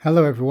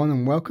Hello, everyone,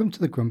 and welcome to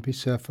the Grumpy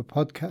Surfer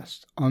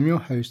podcast. I'm your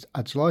host,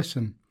 Adz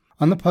Lyson.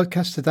 On the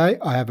podcast today,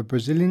 I have a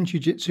Brazilian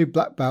Jiu-Jitsu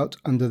black belt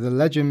under the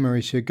legend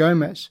Mauricio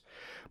Gomez.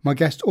 My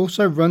guest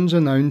also runs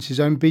and owns his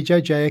own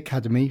BJJ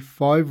Academy,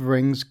 Five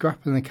Rings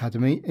Grappling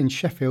Academy in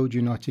Sheffield,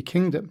 United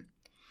Kingdom.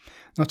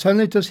 Not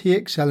only does he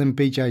excel in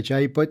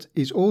BJJ, but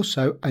is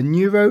also a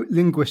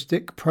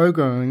neuro-linguistic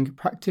programming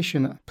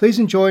practitioner. Please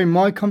enjoy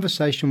my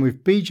conversation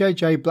with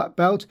BJJ black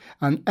belt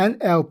and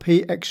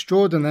NLP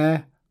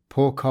extraordinaire,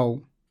 Paul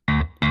Cole.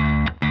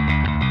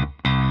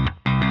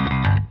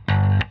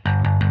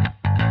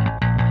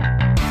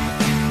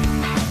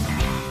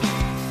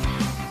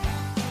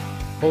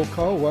 Paul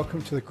Cole,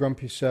 welcome to the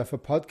Grumpy Surfer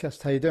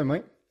podcast. How you doing,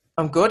 mate?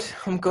 I'm good.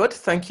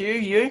 Thank you.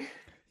 You?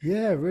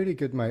 Yeah, really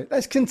good, mate.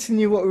 Let's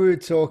continue what we were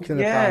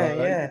talking about.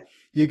 Yeah.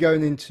 You're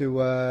going into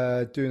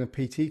doing a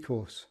PT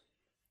course.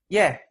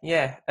 Yeah.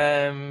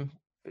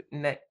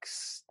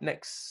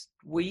 Next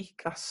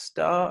week I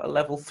start a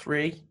level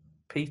 3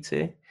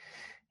 PT.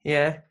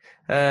 Yeah.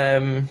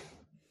 It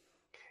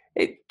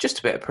just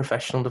a bit of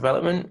professional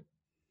development.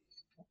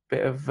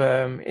 Bit of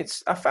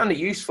I found it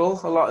useful.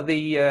 A lot of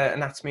the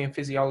anatomy and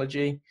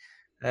physiology,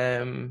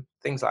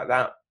 things like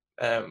that.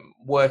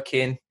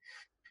 Working,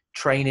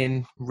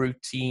 training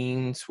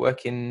routines,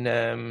 working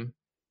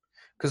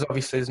because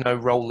obviously there's no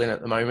rolling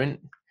at the moment.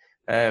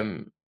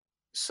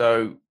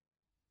 So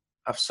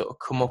I've sort of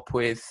come up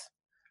with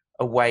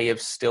a way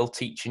of still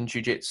teaching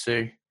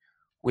jiu-jitsu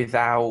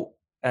without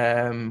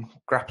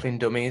grappling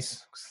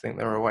dummies. I think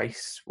they're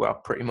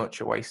pretty much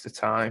a waste of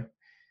time.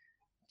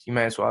 You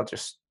may as well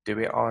just do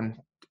it on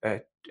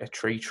a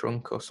tree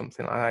trunk or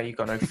something like that. You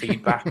got no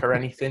feedback or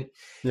anything.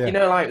 Yeah. You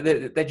know, like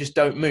they just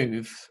don't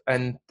move.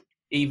 And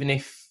even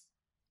if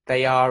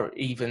they are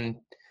even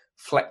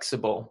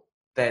flexible,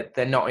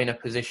 they're not in a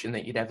position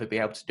that you'd ever be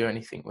able to do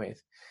anything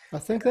with. I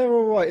think they're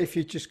all right if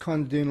you're just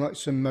kind of doing like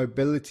some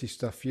mobility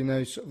stuff, you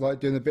know, sort of like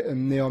doing a bit of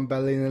knee on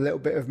belly and a little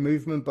bit of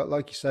movement. But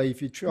like you say,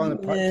 if you're trying to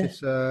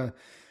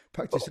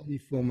practice any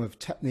form of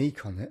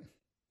technique on it.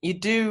 You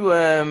do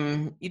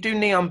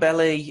knee on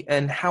belly,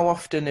 and how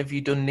often have you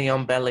done knee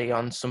on belly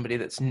on somebody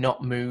that's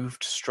not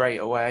moved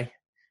straight away,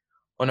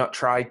 or not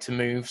tried to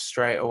move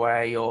straight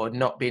away, or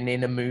not been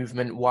in a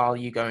movement while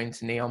you go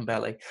into knee on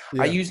belly?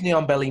 Yeah. I use knee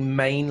on belly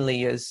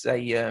mainly as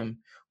a,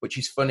 which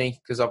is funny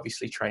because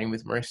obviously training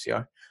with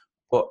Mauricio,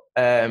 but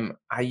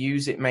I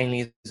use it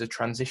mainly as a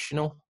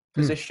transitional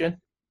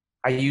position.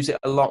 I use it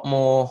a lot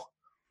more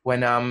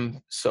when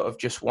I'm sort of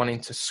just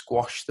wanting to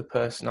squash the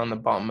person on the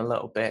bottom a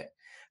little bit.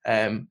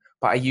 But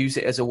I use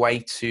it as a way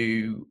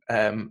to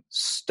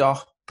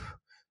stop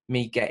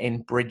me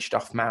getting bridged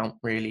off mount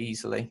really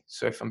easily.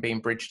 So if I'm being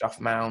bridged off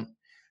mount,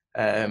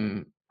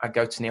 I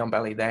go to knee on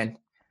belly then.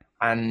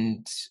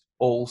 And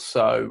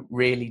also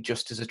really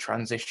just as a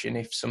transition,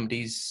 if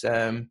somebody's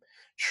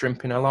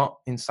shrimping a lot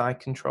in side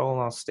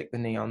control, I'll stick the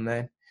knee on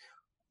then.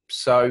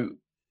 So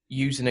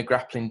using a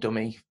grappling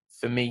dummy,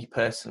 for me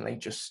personally,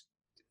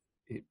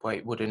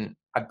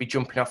 I'd be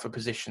jumping off a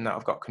position that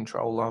I've got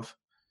control of.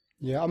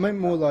 Yeah, I meant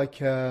more like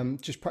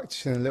just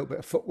practicing a little bit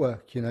of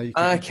footwork, you know. You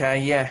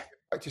Yeah.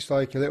 practice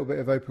like a little bit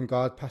of open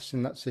guard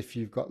passing. That's if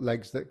you've got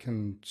legs that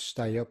can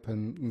stay up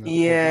and hold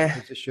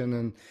that position.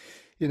 And,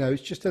 you know,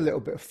 it's just a little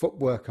bit of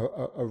footwork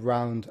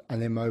around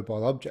an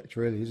immobile object,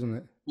 really, isn't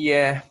it?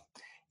 Yeah.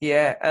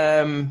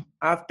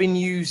 I've been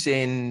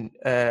using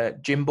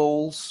gym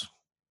balls.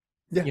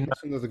 Yeah,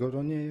 that's another good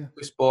one. Yeah.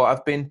 Sport.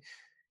 I've been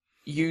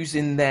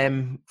using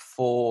them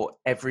for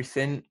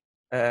everything.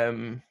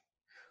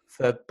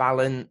 For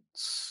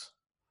balance,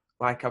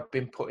 like I've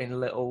been putting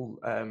little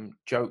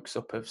jokes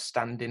up of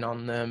standing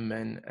on them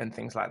and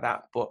things like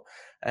that. But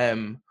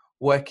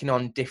working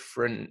on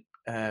different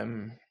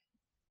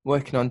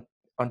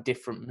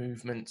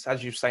movements,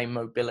 as you say,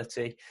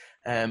 mobility,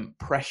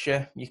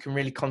 pressure. You can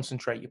really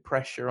concentrate your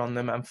pressure on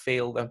them and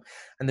feel them.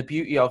 And the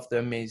beauty of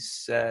them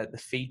is the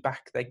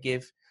feedback they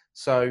give.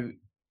 So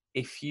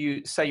if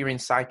you say you're in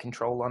side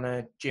control on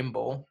a gym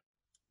ball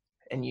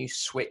and you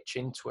switch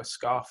into a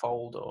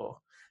scaffold or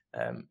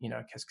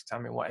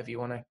Keskatami, whatever you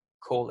want to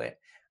call it,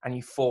 and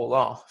you fall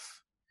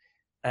off,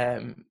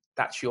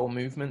 that's your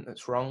movement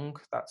that's wrong.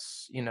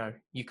 That's, you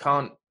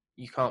can't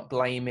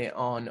blame it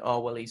on,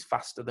 oh, well, he's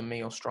faster than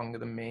me or stronger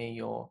than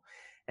me or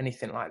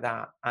anything like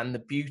that. And the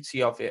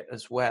beauty of it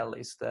as well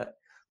is that,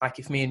 like,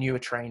 if me and you are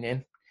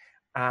training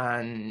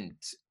and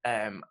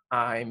I'm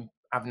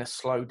having a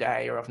slow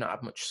day or I've not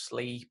had much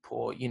sleep,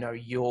 or,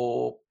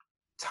 you're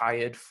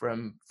tired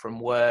from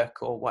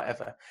work or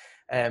whatever,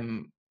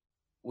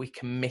 we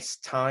can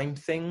mistime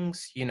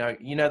things. You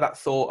know that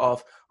thought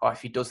of, oh,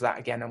 if he does that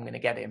again, I'm going to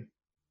get him.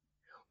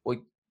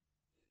 Well,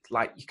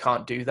 like, you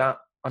can't do that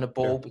on a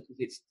ball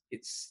because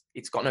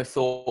it's got no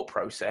thought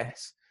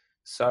process.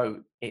 So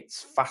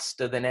it's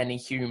faster than any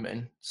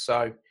human.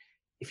 So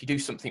if you do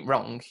something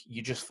wrong,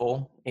 you just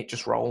fall. It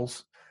just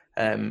rolls.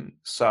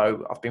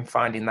 So I've been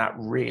finding that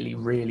really,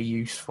 really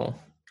useful.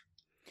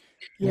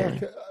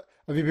 Yeah.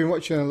 Have you been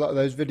watching a lot of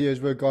those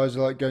videos where guys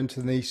are like going to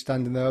the knees,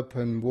 standing up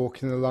and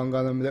walking along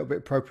on them, a little bit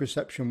of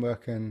proprioception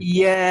work and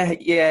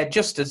Yeah,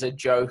 just as a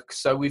joke.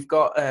 So we've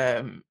got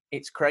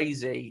it's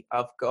crazy.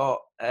 I've got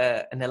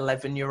an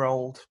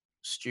 11-year-old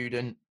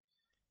student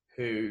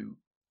who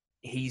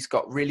he's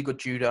got really good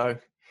judo.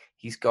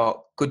 He's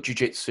got good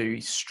jiu-jitsu.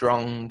 He's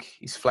strong.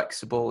 He's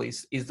flexible.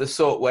 He's the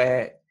sort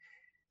where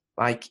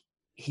like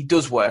he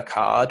does work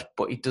hard,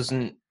 but he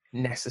doesn't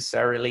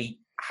necessarily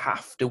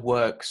have to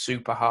work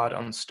super hard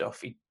on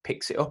stuff. He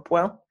picks it up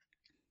well.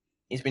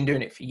 He's been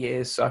doing it for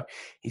years, so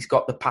he's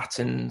got the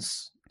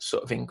patterns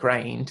sort of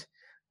ingrained,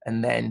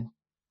 and then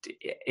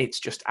it's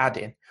just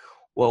adding.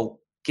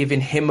 Well,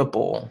 giving him a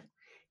ball,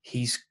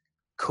 he's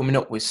coming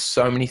up with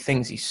so many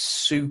things. He's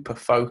super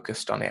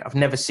focused on it. I've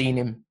never seen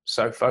him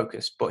so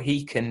focused, but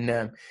he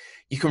can.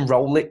 You can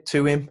roll it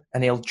to him,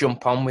 and he'll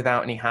jump on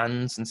without any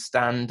hands and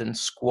stand and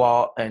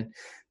squat, and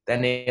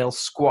then he'll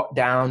squat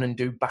down and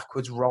do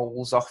backwards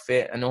rolls off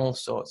it and all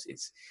sorts.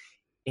 It's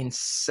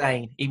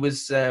insane. He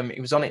was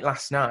on it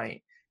last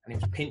night, and he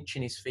was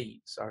pinching his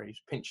feet. Sorry, he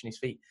was pinching his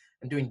feet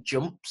and doing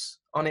jumps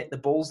on it. The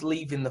ball's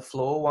leaving the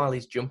floor while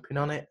he's jumping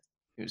on it.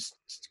 It was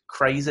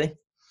crazy.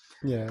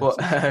 yeah. But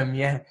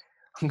yeah,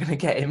 I'm gonna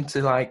get him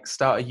to like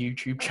start a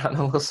YouTube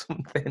channel or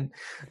something.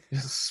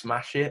 Just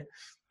smash it.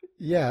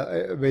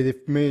 Yeah, I mean,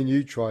 if me and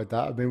you tried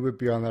that, I mean, we'd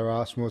be on our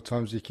ass more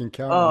times than you can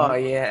count. Oh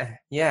Right?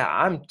 yeah.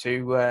 I'm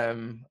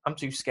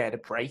too scared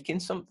of breaking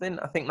something.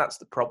 I think that's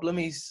the problem.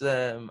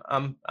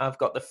 I've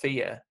got the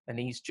fear, and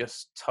he's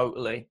just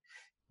totally.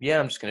 Yeah,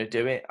 I'm just gonna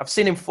do it. I've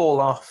seen him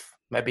fall off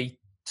maybe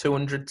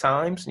 200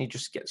 times, and he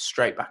just gets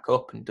straight back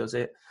up and does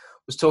it.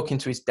 I was talking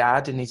to his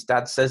dad, and his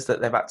dad says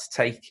that they've had to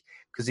take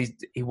because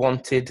he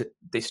wanted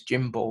this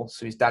gym ball,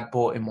 so his dad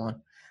bought him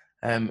one.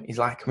 He's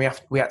like, we had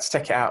to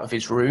take it out of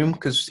his room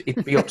because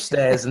it'd be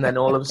upstairs, and then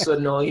all of a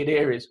sudden, all you'd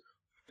hear is,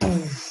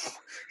 poof,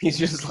 he's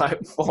just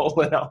like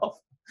falling off.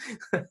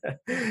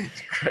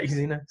 It's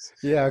craziness.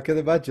 Yeah, I can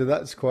imagine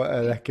that's quite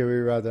an echoey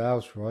around the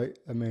house, right?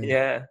 I mean,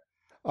 Yeah.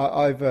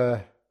 I've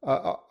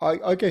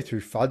I go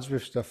through fads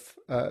with stuff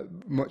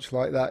much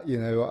like that. You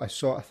know, I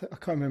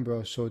can't remember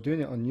I saw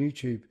doing it on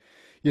YouTube.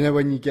 You know,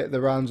 when you get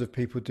the rounds of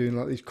people doing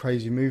like these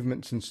crazy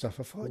movements and stuff,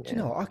 I thought, "Do you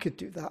know what? I could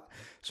do that."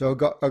 So I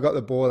got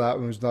the ball out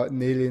and was like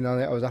kneeling on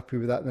it. I was happy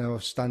with that. And then I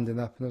was standing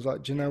up and I was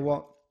like, "Do you know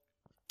what?"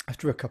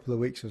 After a couple of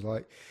weeks, I was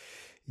like,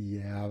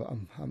 "Yeah,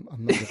 I'm not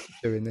gonna keep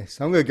doing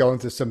this. I'm gonna go on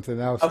to something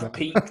else now." I've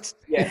peaked.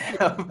 Yeah.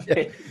 I've Yeah,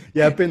 peaked.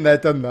 yeah, I've been there,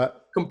 done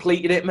that.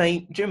 Completed it,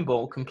 mate. Gym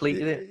ball,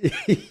 completed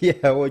it. Yeah,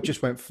 well, it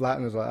just went flat,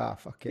 and I was like, "Ah,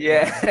 fuck it."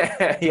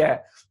 Yeah. Yeah.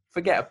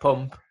 Forget a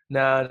pump.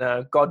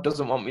 No. God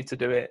doesn't want me to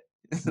do it.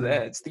 It's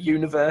there. It's the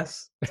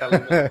universe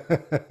telling me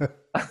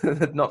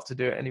not to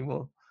do it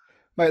anymore.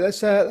 Mate, let's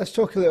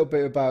talk a little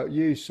bit about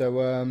you. So,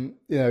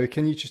 you know,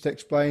 can you just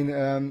explain,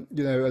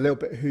 you know, a little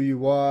bit who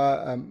you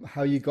are,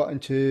 how you got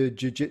into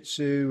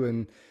jiu-jitsu,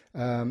 and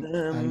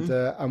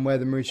where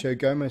the Mauricio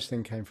Gomez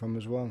thing came from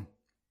as well?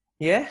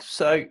 Yeah.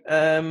 So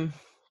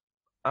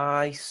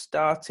I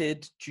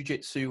started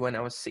jiu-jitsu when I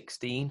was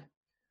 16.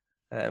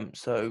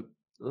 So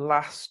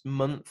last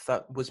month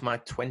that was my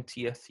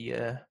 20th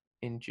year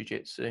in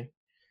jiu-jitsu.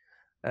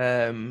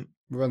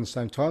 We're on the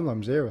same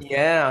timeline, zero.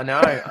 Yeah, I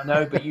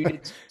know, but you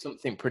did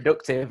something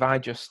productive. I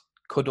just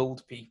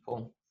cuddled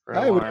people for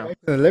a Hey, we're while.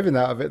 making a living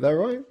out of it, though,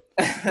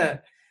 right?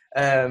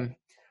 um,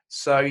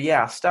 so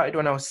yeah, I started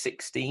when I was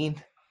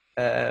 16.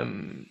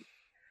 Um,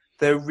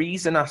 the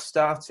reason I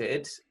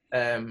started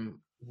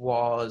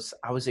was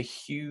I was a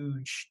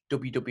huge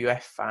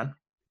WWF fan.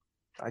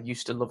 I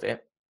used to love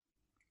it,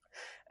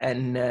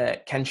 and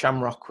Ken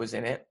Shamrock was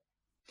in it.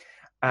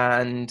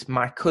 And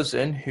my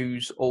cousin,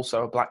 who's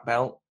also a black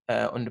belt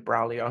under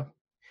Braulio,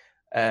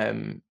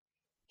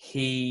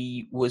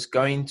 he was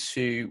going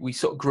to. We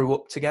sort of grew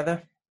up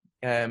together.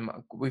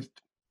 We've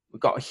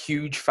got a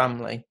huge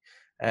family.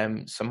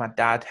 So my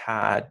dad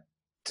had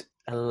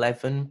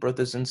 11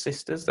 brothers and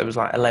sisters. There was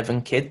like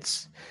 11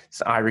 kids.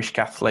 It's an Irish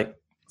Catholic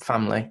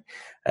family.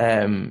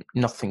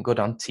 Nothing good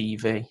on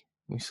TV.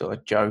 We sort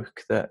of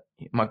joke that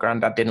my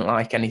granddad didn't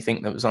like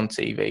anything that was on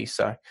TV,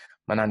 so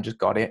my nan just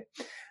got it.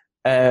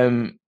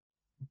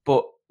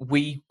 But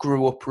we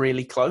grew up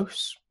really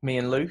close, me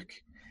and Luke.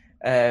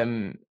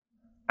 And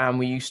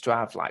we used to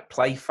have like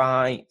play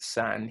fights,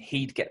 and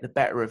he'd get the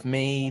better of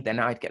me, then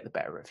I'd get the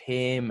better of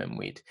him,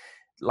 and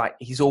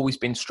he's always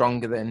been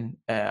stronger than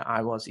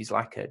I was. He's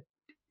a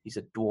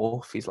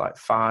dwarf. He's like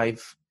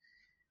 5'4",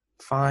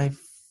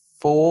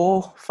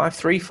 5'3",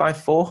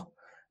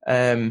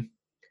 5'4".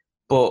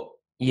 But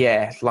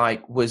yeah,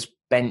 like was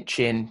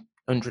benching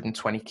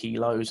 120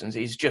 kilos, and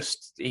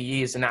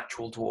he is an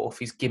actual dwarf.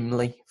 He's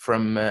Gimli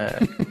from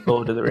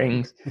Lord of the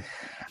Rings.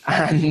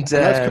 And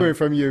That's coming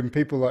from you and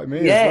people like me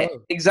as yeah,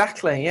 well.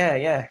 exactly.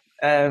 Yeah.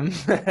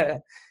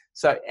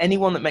 So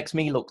anyone that makes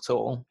me look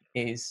tall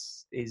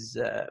is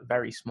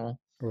very small.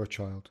 Or a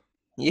child.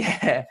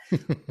 Yeah,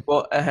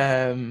 but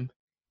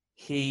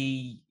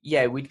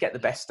we'd get the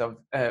best of.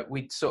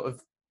 We'd sort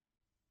of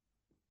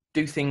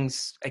do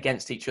things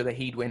against each other.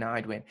 He'd win,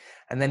 I'd win.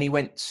 And then he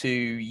went to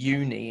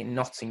uni in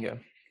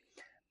Nottingham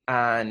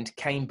and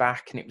came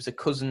back, and it was a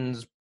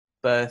cousin's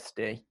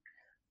birthday,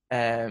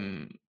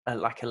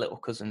 like a little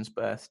cousin's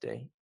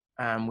birthday.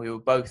 And we were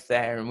both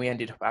there, and we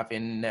ended up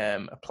having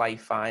a play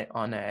fight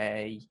on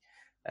a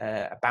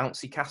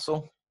bouncy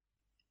castle.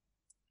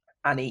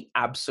 And he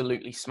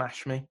absolutely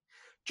smashed me,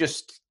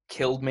 just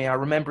killed me. I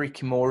remember he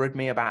Kimura'd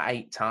me about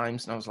 8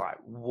 times, and I was like,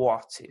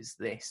 what is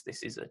this?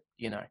 This is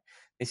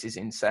this is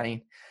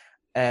insane.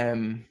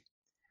 And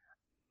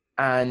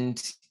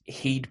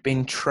he'd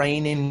been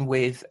training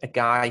with a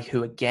guy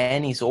who,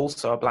 again, is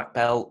also a black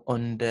belt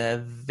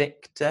under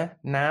Victor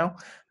now,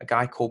 a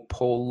guy called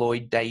Paul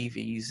Lloyd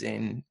Davies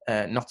in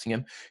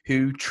Nottingham,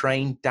 who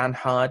trained Dan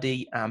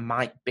Hardy and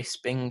Mike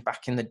Bisping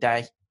back in the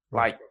day.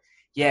 Like,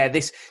 yeah, do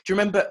you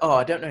remember? Oh,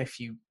 I don't know if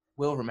you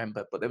will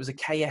remember, but there was a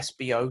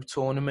KSBO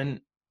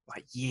tournament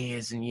like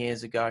years and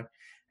years ago,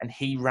 and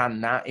he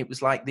ran that. It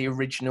was like the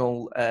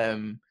original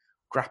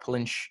Grapple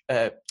and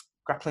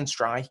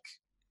Strike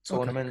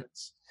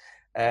tournaments.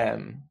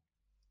 Okay.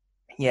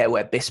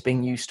 Where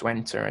Bisping used to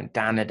enter and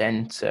Dan had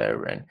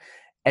enter, and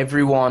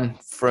everyone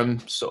from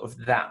sort of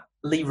that.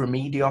 Lee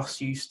Remedios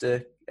used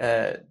to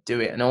do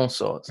it and all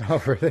sorts.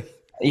 Oh, really?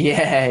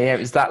 Yeah, it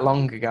was that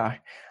long ago.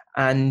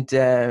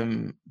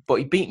 And but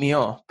he beat me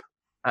up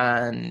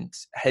and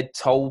had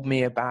told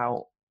me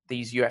about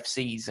these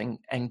UFCs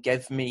and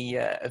gave me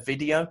a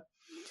video.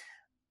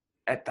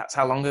 That's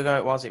how long ago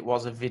it was. It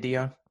was a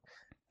video.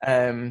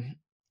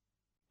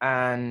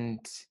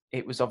 And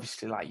it was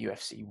obviously like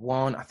UFC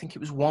 1. I think it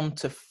was 1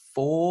 to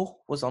 4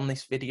 was on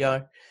this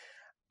video.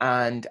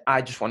 And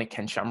I just wanted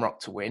Ken Shamrock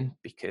to win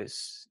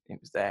because it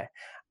was there.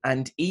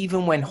 And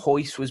even when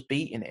Royce was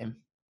beat him,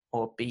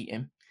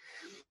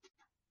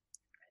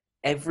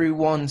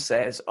 everyone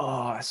says, oh,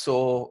 I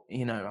saw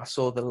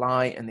the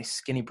light and this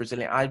skinny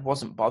Brazilian. I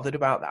wasn't bothered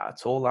about that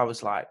at all. I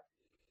was like,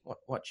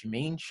 what do you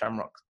mean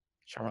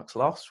Shamrock's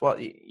lost?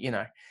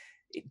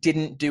 It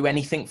didn't do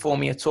anything for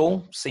me at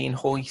all, seeing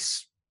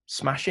Royce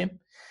smash him.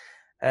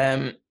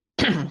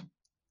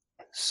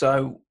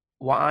 So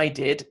what I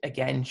did,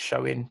 again,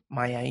 showing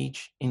my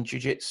age in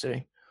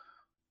jiu-jitsu,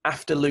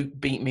 after Luke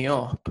beat me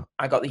up,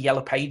 I got the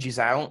yellow pages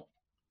out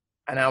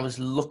and I was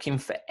looking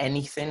for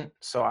anything.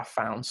 So I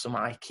found some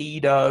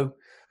Aikido,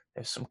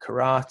 there's some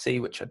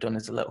karate, which I'd done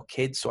as a little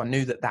kid. So I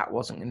knew that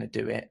wasn't going to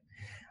do it.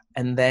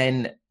 And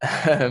then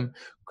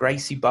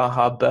Gracie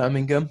Barra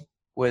Birmingham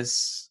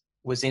was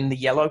in the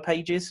yellow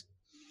pages.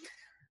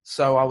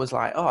 So I was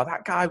like, oh,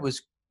 that guy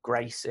was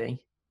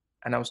Gracie.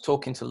 And I was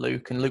talking to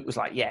Luke, and Luke was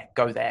like, yeah,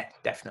 go there,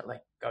 definitely,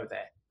 go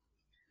there.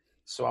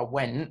 So I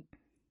went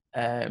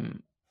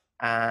and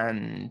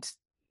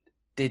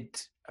did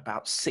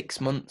about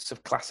 6 months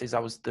of classes. I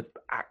was the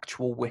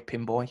actual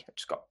whipping boy. I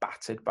just got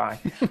battered by.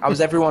 I was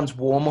everyone's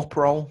warm-up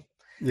role.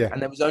 Yeah.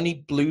 And there was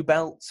only blue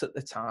belts at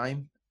the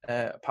time,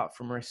 apart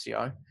from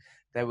Mauricio.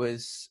 There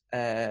was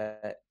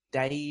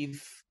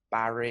Dave,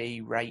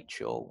 Barry,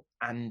 Rachel,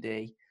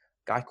 Andy,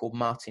 a guy called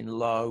Martin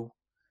Lowe.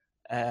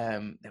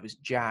 There was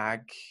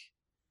Jag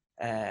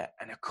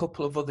and a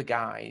couple of other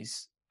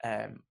guys.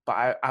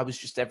 But I was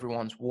just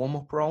everyone's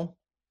warm-up role.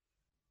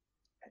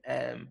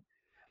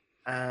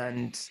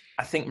 And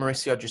I think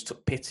Mauricio just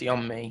took pity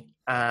on me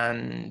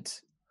and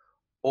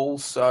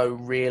also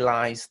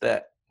realised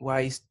that, well,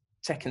 he's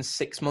taken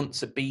 6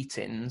 months of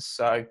beatings,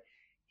 so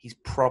he's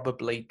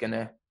probably going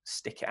to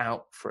stick it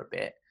out for a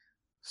bit.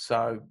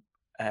 So,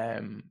 I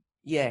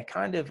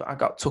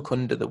got took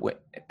under the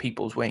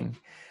people's wing.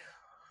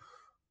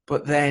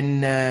 But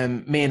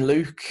then me and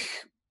Luke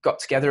got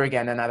together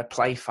again and had a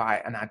play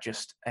fight, and I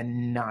just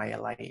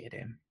annihilated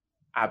him,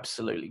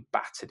 absolutely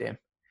battered him.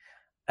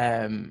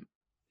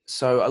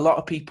 So a lot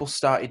of people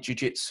started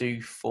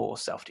jiu-jitsu for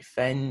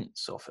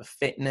self-defense or for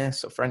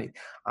fitness or for anything.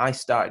 I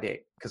started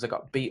it because I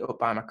got beat up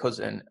by my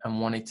cousin and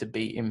wanted to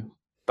beat him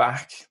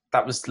back.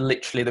 That was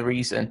literally the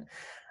reason,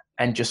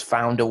 and just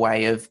found a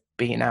way of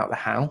being out the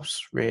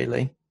house,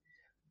 really.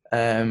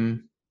 So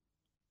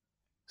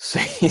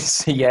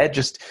yeah,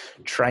 just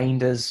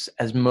trained as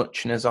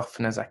much and as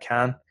often as I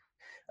could.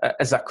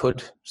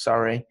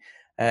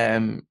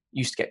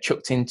 Used to get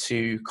chucked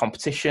into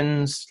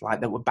competitions like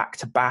that were back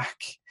to back,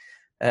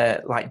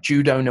 like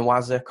judo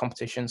Newaza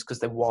competitions, because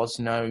there was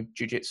no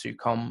jiu-jitsu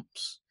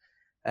comps.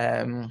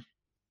 I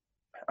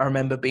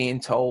remember being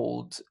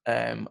told,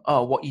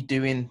 "Oh, what are you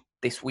doing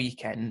this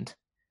weekend?"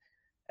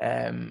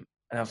 And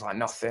I was like,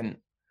 "Nothing."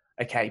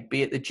 Okay,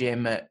 be at the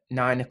gym at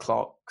 9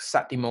 o'clock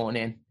Saturday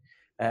morning.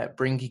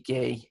 Bring your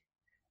gi.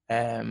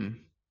 And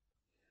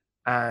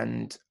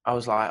I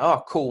was like,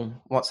 "Oh, cool.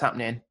 What's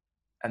happening?"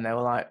 And they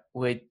were like,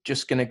 "We're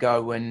just gonna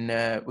go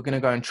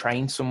and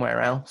train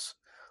somewhere else."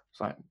 I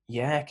was like,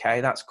 "Yeah, okay,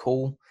 that's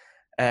cool."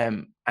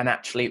 And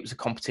actually, it was a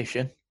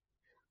competition.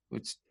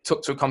 We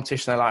took to a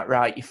competition. They're like,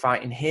 "Right, you're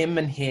fighting him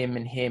and him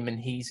and him, and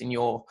he's in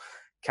your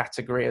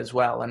category as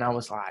well." And I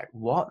was like,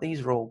 "What?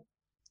 These are all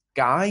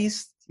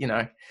guys, you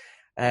know?"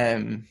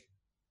 And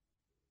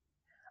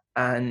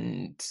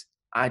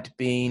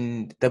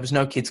there was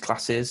no kids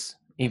classes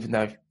even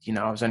though,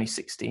 I was only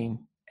 16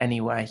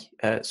 anyway,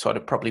 so I'd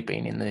have probably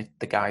been in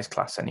the guys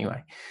class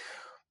anyway.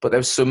 But there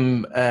was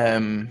some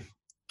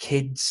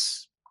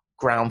kids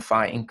ground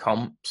fighting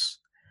comps,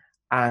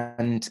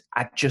 and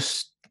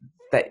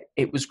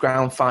it was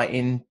ground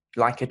fighting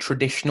like a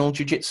traditional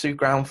jiu-jitsu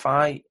ground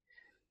fight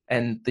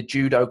and the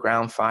judo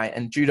ground fight.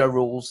 And judo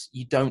rules,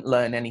 you don't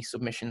learn any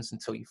submissions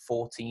until you're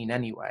 14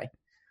 anyway.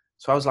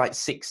 So I was like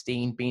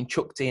 16, being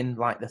chucked in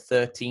like the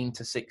 13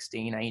 to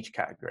 16 age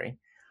category.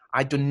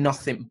 I'd done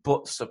nothing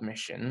but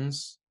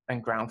submissions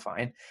and ground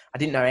fighting. I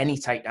didn't know any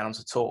takedowns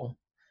at all.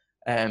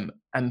 And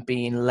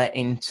being let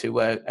into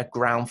a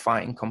ground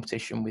fighting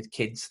competition with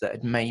kids that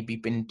had maybe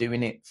been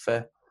doing it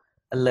for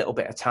a little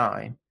bit of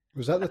time.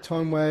 Was that the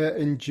time where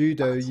in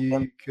judo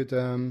you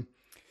could,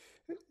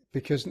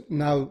 because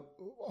now,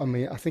 I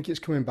mean, I think it's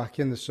coming back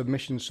in the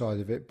submission side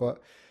of it,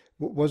 but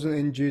wasn't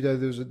in judo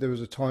there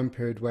was a time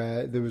period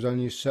where there was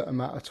only a certain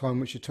amount of time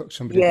which it took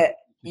somebody?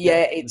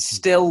 Yeah, it's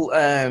still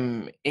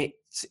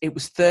it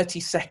was 30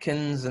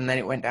 seconds and then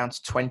it went down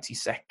to 20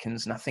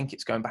 seconds, and I think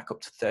it's going back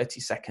up to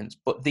 30 seconds.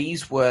 But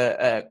these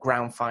were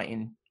ground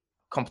fighting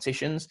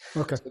competitions.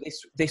 Okay. So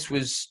this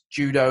was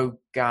judo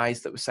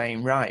guys that were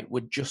saying, right,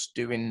 we're just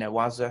doing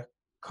Newaza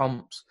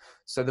comps,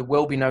 so there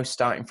will be no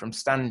starting from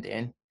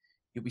standing.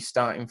 You'll be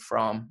starting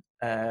from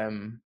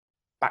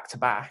back to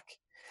back.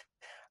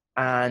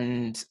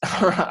 And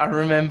I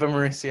remember,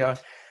 Mauricio,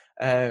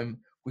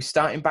 we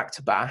starting back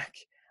to back,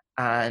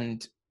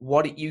 and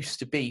what it used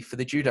to be for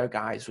the judo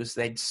guys was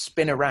they'd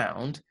spin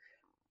around,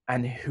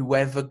 and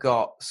whoever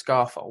got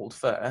scaffold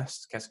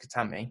first,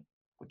 Kezukatame,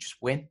 would just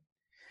win.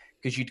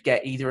 Because you'd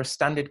get either a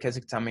standard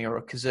Kezukatame or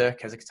a Kazur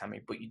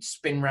Kezukatame, but you'd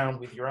spin round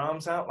with your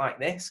arms out like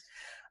this.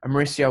 And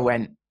Mauricio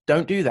went,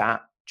 don't do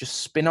that. Just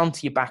spin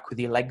onto your back with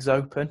your legs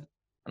open.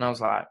 And I was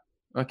like,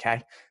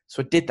 okay.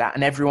 So I did that,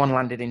 and everyone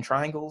landed in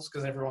triangles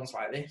because everyone's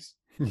like this.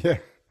 Yeah.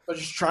 I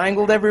just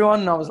triangled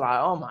everyone, and I was like,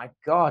 oh my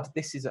God,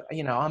 this is,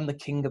 I'm the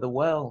king of the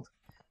world.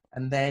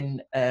 And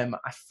then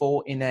I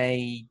fought in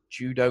a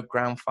judo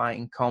ground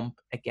fighting comp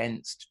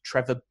against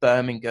Trevor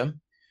Birmingham,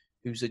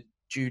 who's a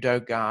judo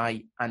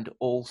guy, and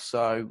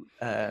also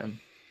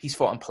he's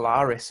fought on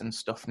Polaris and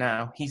stuff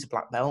now. He's a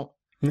black belt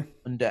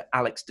under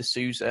Alex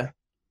D'Souza,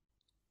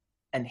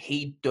 and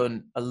he'd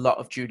done a lot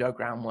of judo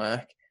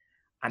groundwork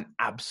and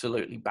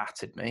absolutely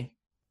battered me.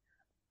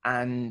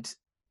 And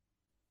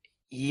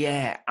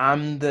yeah,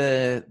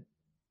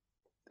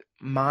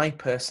 my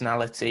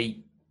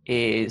personality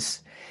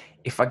is,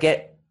 if I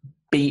get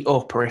beat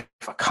up or if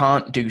I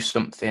can't do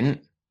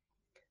something,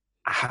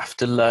 I have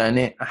to learn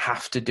it. I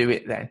have to do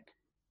it then.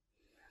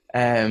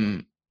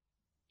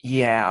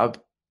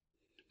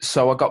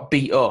 So I got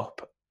beat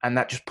up, and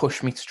that just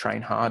pushed me to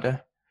train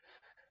harder.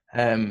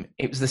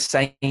 It was the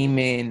same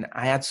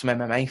I had some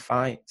MMA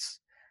fights,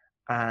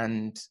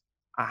 and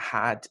I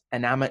had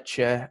an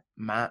amateur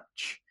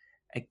match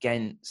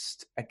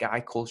against a guy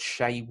called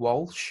Shay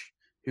Walsh,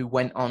 who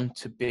went on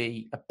to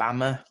be a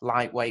BAMMA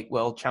lightweight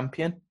world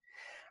champion.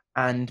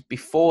 And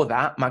before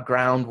that, my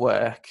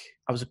groundwork,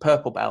 I was a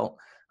purple belt,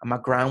 and my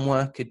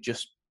groundwork had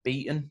just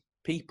beaten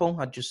people.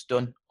 I'd just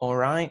done all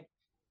right.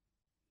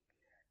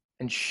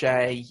 And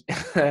Shay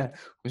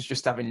was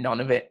just having none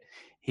of it.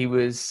 He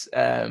was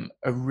a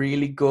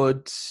really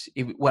good,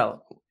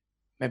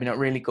 maybe not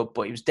really good,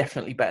 but he was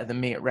definitely better than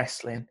me at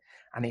wrestling.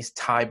 And his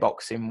Thai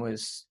boxing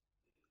was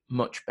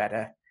much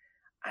better.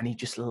 And he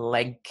just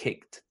leg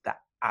kicked the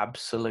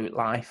absolute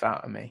life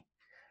out of me.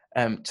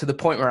 To the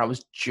point where I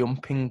was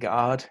jumping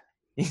guard.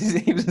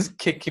 He was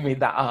kicking me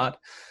that hard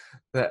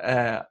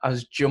that I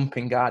was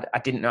jumping guard. I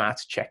didn't know how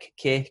to check a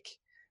kick.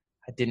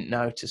 I didn't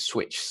know to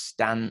switch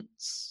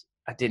stance.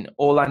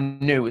 All I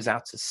knew was how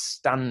to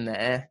stand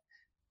there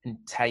and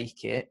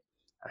take it.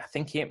 And I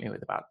think he hit me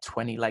with about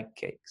 20 leg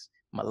kicks,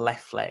 my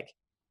left leg.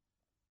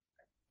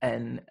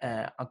 And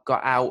I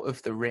got out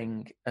of the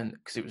ring, and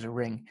because it was a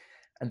ring,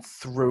 and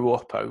threw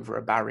up over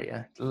a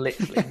barrier.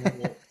 Literally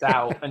walked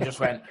out and just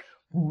went,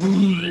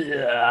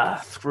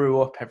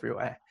 threw up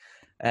everywhere.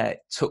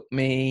 It took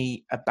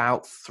me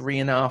about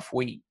 3.5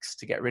 weeks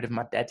to get rid of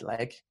my dead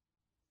leg.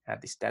 I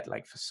had this dead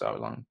leg for so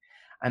long.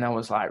 And I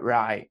was like,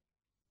 right,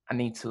 I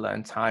need to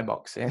learn Thai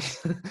boxing.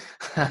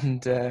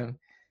 And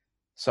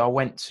so I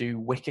went to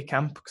Wicker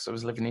Camp because I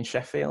was living in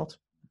Sheffield.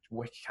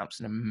 Wicker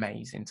Camp's an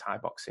amazing Thai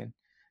boxing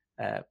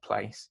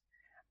place.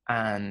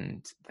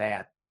 And they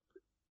had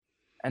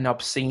an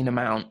obscene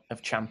amount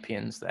of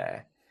champions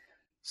there.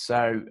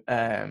 So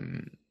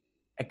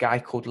a guy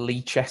called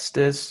Lee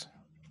Chesters,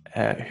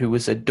 who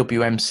was a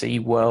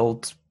WMC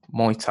World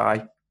Muay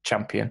Thai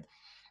champion.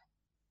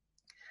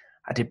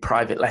 I did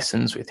private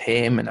lessons with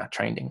him, and I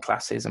trained in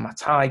classes, and my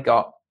Thai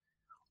got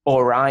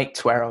all right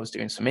to where I was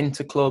doing some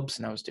interclubs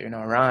and I was doing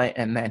all right.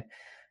 And then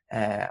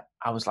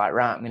I was like,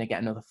 right, I'm going to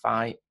get another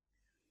fight.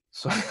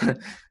 So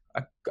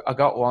I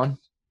got one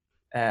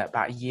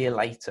about a year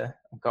later.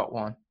 I got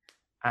one,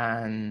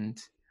 and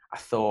I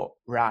thought,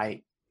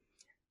 right,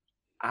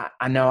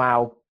 I know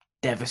how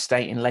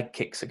devastating leg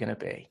kicks are going to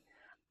be.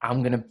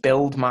 I'm going to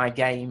build my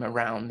game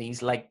around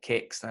these leg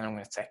kicks, and I'm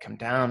going to take them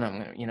down.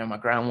 I'm going to, my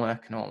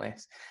groundwork and all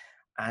this.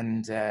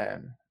 And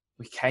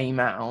we came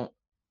out,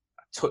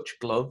 I touched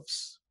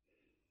gloves.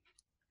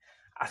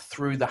 I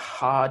threw the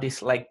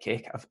hardest leg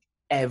kick I've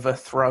ever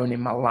thrown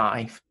in my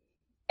life.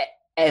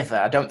 Ever.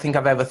 I don't think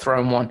I've ever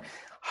thrown one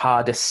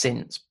harder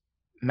since,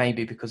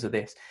 maybe because of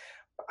this.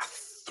 But I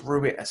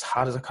threw it as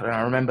hard as I could. And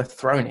I remember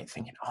throwing it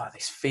thinking, oh,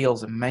 this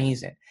feels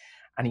amazing.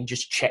 And he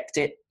just checked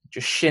it,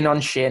 just shin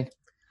on shin,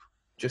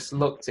 just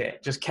looked at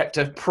it, just kept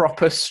a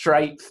proper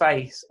straight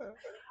face.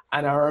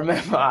 And I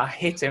remember I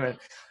hit him, and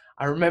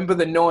I remember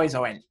the noise.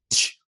 I went,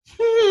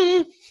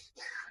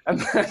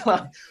 and then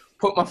like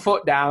put my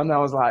foot down. And I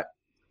was like,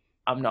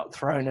 I'm not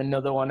throwing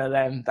another one of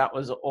them. That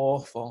was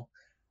awful.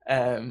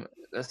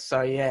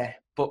 So yeah,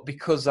 but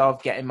because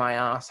of getting my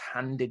ass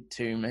handed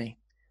to me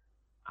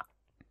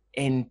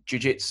in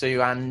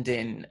jiu-jitsu and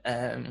in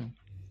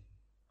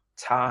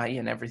Thai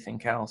and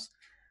everything else,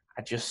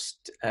 I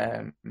just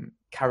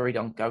carried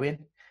on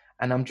going.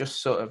 And I'm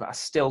just I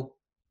still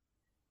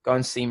go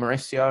and see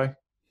Mauricio.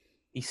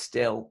 He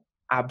still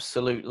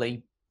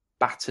absolutely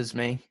batters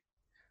me.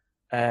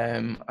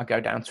 I go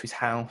down to his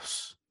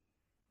house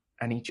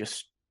and he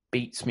just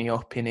beats me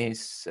up in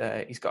his,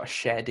 he's got a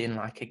shed in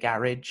like a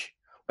garage.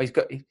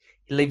 He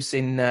lives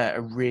in a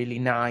really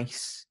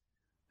nice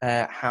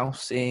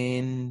house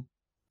in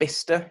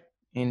Bicester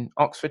in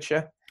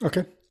Oxfordshire.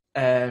 Okay.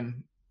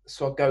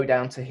 So I go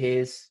down to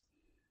his,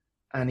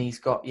 and he's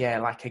got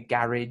like a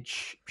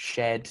garage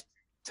shed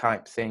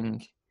type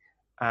thing,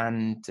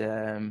 and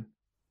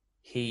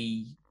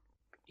he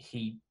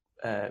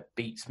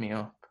beats me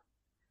up.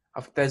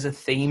 There's a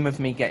theme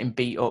of me getting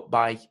beat up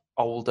by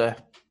older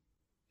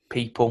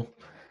people.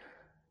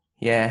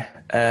 Yeah.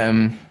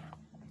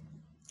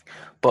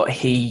 But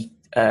he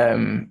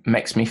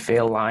makes me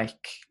feel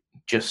like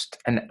just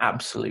an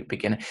absolute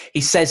beginner. He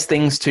says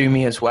things to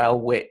me as well,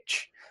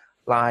 which,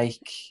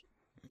 like,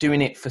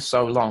 doing it for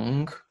so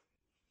long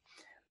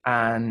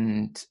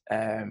and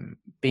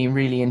being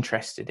really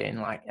interested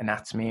in, like,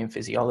 anatomy and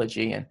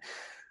physiology and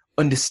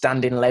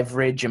understanding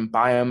leverage and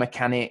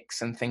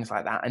biomechanics and things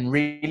like that, and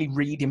really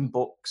reading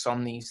books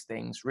on these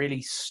things,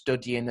 really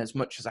studying as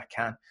much as I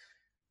can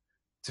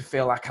to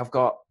feel like I've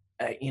got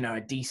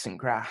a decent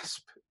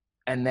grasp.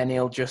 And then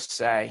he'll just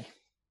say,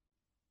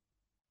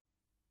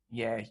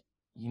 yeah,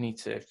 your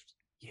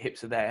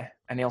hips are there.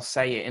 And he'll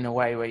say it in a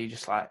way where you're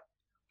just like,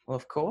 well,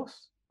 of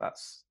course,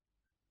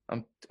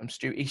 I'm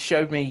stupid. He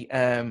showed me,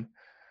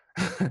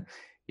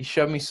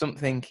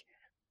 something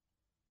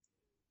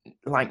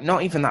like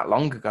not even that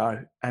long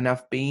ago. And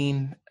I've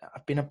been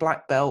a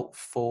black belt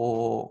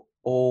for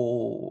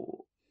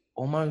almost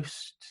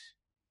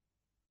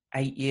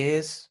 8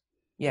 years.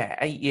 Yeah,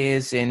 8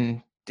 years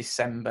in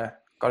December.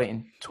 Got it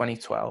in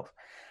 2012.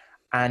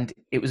 And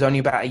it was only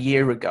about a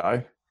year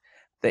ago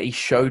that he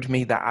showed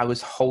me that I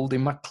was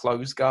holding my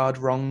close guard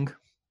wrong.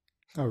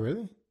 Oh,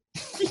 really?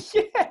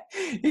 Yeah.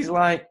 He's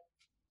like,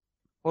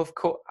 well, of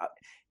course.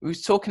 He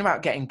was talking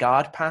about getting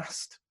guard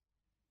passed.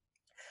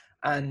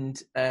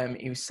 And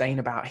he was saying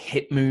about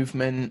hip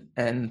movement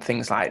and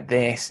things like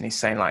this. And he's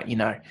saying, like, you've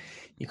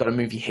got to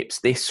move your hips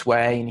this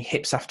way and your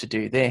hips have to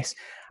do this.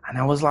 And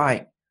I was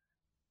like,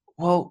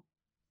 well,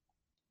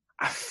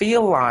 I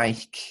feel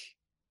like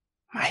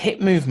my hip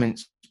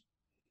movement's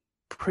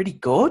pretty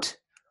good.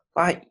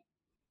 Like,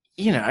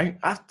 I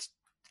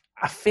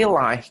feel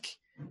like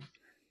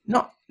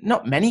not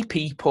many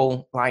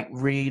people like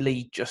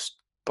really just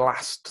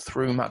blast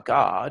through my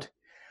guard.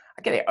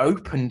 I get it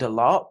opened a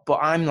lot, but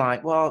I'm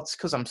like, well, it's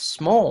because I'm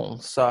small.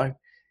 So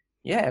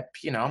yeah,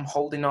 I'm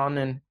holding on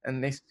and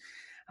this.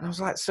 And I was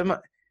like,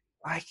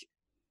 I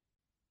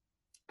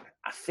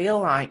feel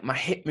like my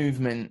hip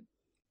movement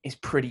is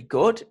pretty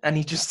good. And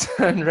he just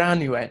turned around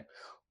and he went,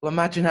 well,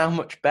 imagine how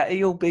much better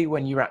you'll be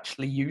when you're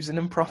actually using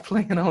them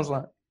properly. And I was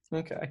like,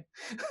 okay.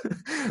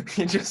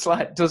 He just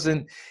like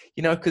doesn't,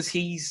 because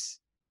he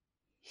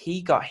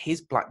got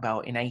his black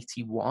belt in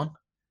 81.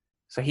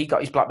 So he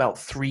got his black belt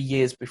 3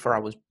 years before I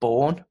was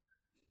born.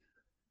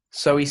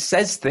 So he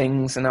says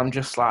things and I'm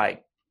just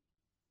like,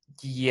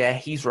 yeah,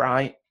 he's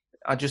right.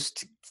 I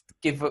just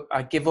give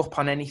up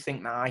on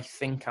anything that I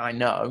think I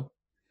know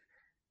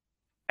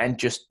and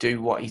just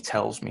do what he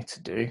tells me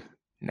to do.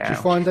 Now. Do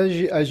you find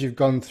as you've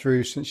gone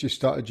through since you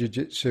started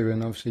jiu-jitsu,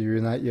 and obviously you're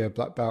an 8-year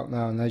black belt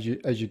now, and as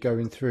you're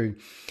going through,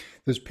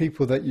 there's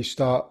people that you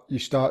start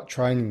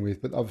training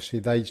with, but obviously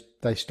they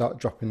start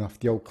dropping off.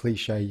 The old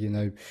cliche,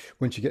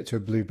 once you get to a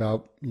blue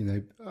belt,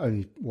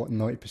 only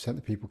 90%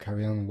 of people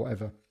carry on or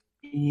whatever.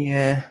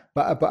 Yeah.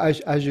 But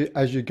as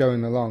you're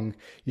going along,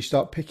 you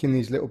start picking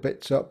these little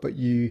bits up, but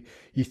you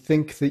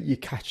think that you're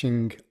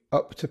catching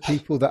up to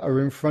people that are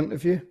in front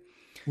of you.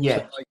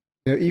 Yeah.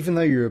 So, even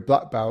though you're a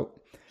black belt,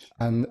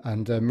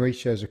 and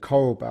Mauricio's a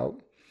coral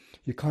belt,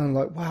 you're kind of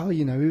like, wow,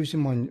 he was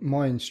in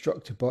my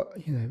instructor, but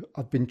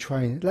I've been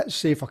training. Let's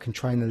see if I can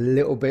train a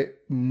little bit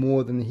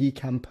more than he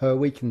can per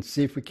week and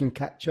see if we can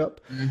catch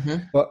up. Mm-hmm.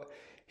 But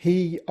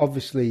he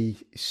obviously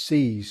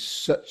sees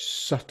such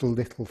subtle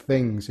little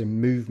things in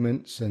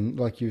movements and,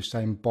 like you were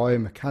saying,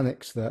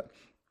 biomechanics that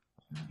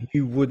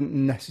you wouldn't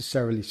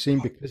necessarily see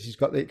because he's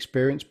got the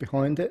experience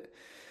behind it.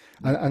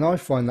 And I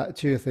find that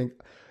too. I think,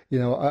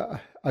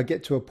 I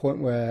get to a point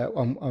where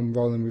I'm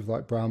rolling with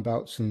like brown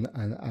belts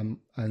and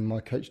my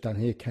coach down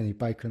here, Kenny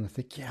Baker, and I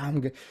think, yeah,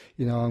 I'm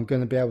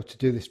going to be able to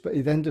do this. But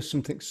he then does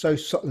something so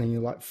subtle, and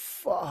you're like,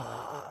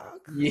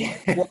 fuck, Yeah.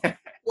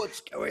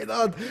 what's going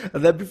on?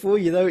 And then before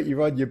you know it,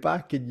 you're on your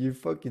back and you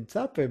fucking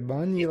tapping,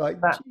 man. You're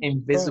like, That Jesus Christ.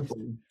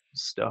 invisible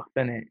stuff,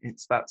 isn't it?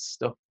 It's that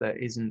stuff that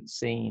isn't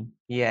seen.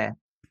 Yeah.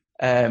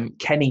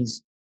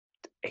 Kenny's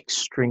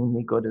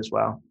extremely good as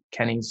well.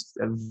 Kenny's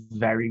a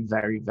very,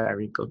 very,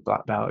 very good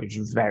black belt.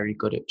 He's very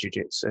good at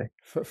jiu-jitsu.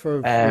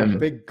 For a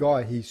big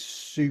guy, he's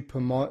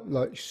super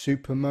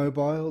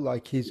mobile.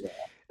 Like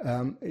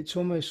it's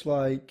almost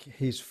like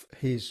his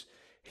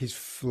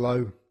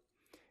flow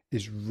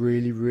is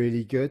really,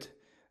 really good.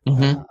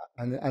 Mm-hmm.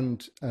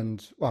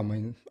 And well, I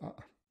mean,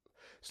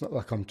 it's not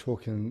like I'm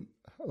talking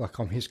like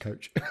I'm his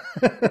coach.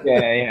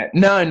 Yeah.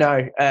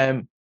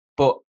 No.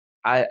 But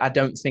I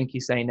don't think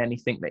he's saying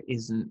anything that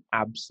isn't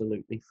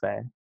absolutely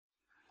fair.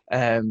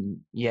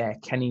 Yeah,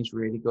 Kenny's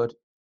really good.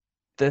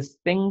 The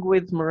thing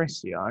with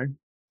Mauricio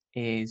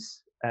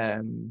is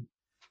the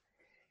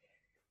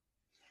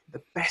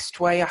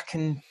best way I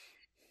can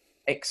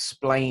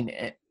explain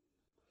it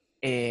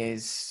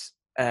is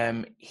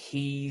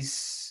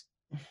he's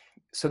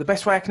so the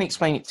best way I can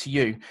explain it to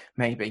you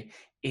maybe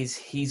is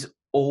he's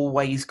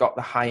always got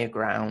the higher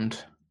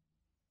ground.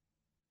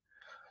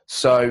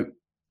 So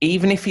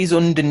even if he's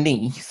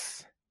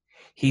underneath,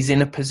 he's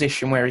in a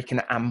position where he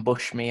can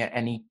ambush me at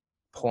any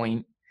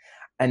point.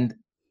 And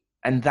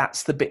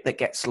that's the bit that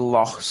gets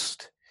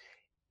lost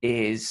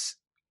is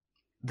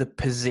the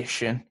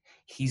position.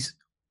 He's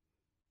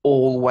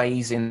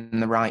always in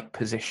the right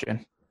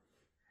position.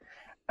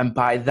 And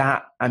by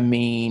that, I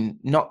mean,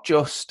 not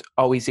just,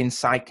 oh, he's in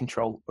side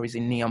control or he's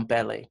in knee on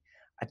belly.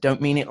 I don't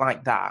mean it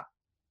like that.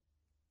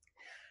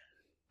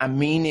 I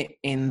mean it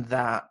in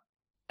that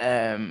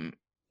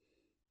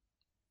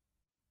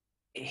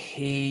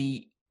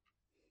he's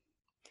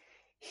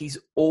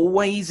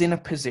always in a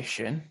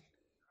position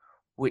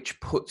which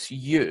puts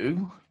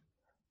you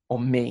or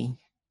me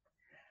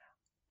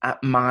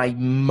at my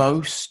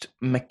most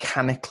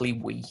mechanically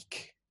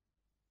weak.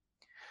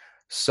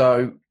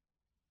 So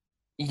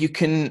you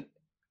can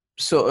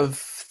sort of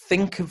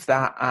think of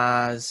that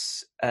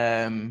as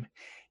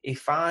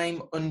if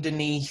I'm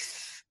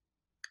underneath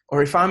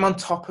or if I'm on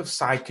top of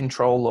side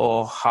control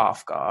or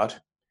half guard,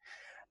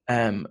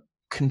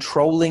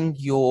 controlling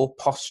your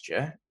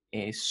posture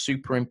is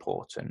super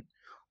important,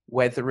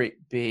 whether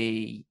it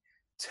be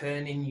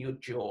turning your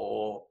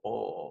jaw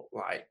or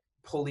like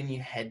pulling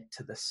your head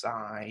to the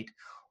side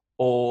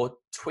or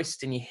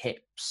twisting your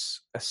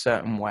hips a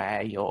certain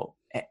way or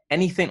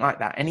anything like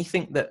that,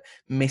 anything that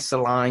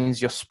misaligns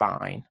your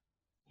spine.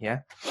 Yeah.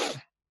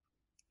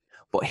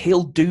 But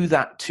he'll do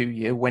that to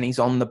you when he's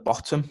on the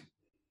bottom.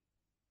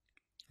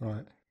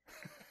 Right.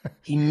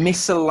 He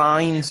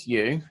misaligns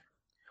you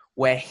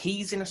where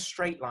he's in a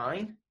straight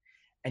line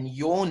and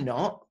you're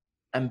not.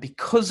 And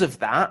because of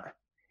that,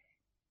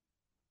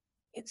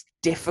 it's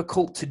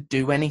difficult to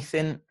do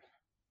anything.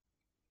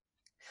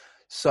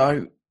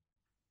 So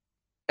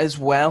as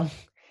well,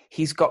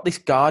 he's got this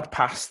guard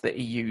pass that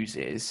he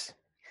uses,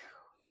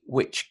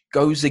 which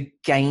goes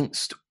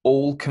against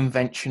all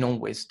conventional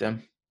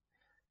wisdom.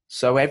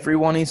 So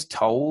everyone is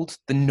told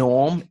the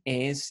norm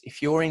is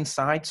if you're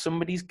inside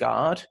somebody's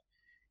guard,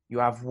 you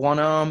have one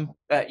arm,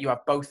 you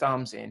have both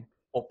arms in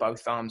or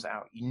both arms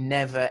out. You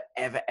never,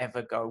 ever,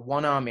 ever go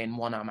one arm in,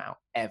 one arm out,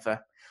 ever.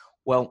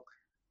 Well,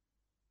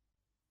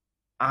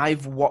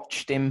 I've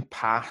watched him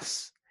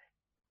pass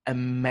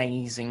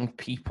amazing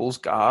people's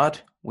guard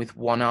with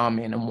one arm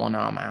in and one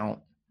arm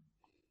out.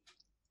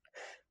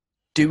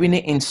 Doing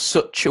it in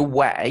such a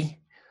way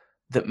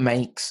that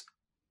makes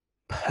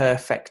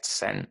perfect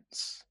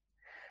sense.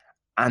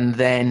 And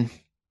then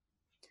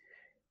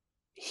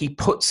he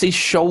puts his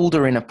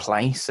shoulder in a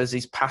place as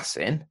he's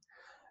passing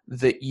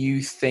that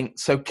you think,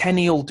 so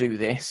Kenny will do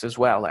this as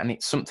well. And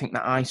it's something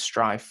that I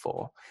strive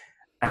for.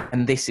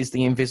 And this is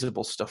the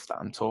invisible stuff that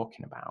I'm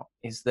talking about,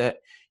 is that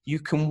you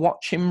can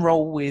watch Kenny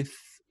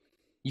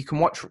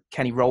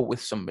roll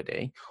with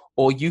somebody,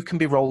 or you can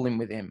be rolling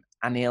with him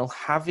and he'll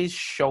have his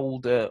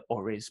shoulder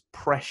or his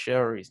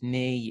pressure or his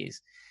knee,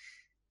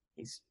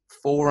 his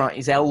forearm,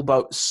 his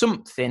elbow,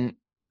 something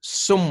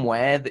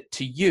somewhere that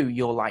to you,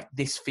 you're like,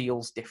 this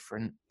feels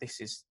different. This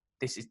is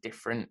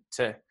different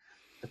to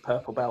the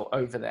purple belt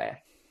over there.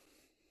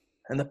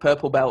 And the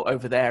purple belt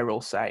over there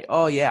will say,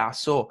 oh yeah, I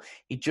saw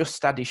he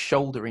just had his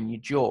shoulder in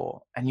your jaw.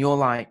 And you're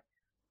like,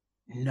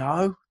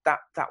 no, that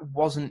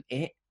wasn't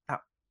it.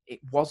 It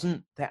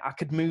wasn't that I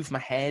could move my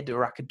head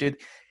or I could do,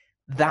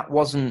 that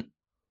wasn't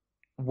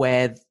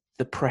where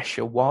the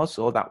pressure was,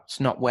 or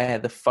that's not where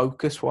the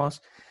focus was.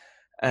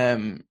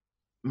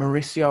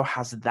 Mauricio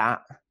has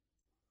that.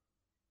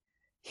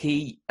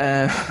 He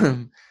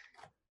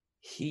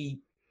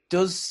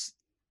does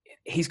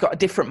he's got a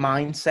different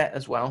mindset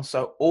as well.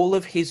 So all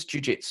of his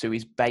jiu-jitsu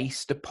is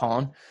based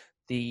upon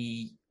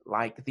the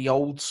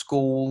old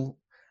school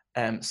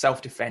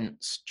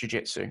self-defense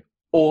jiu-jitsu.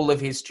 All of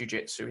his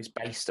jiu-jitsu is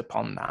based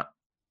upon that.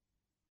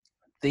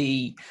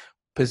 The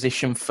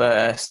position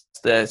first,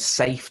 the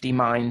safety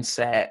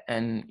mindset,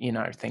 and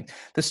things.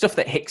 The stuff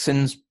that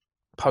Rickson's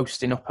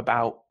posting up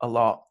about a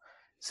lot,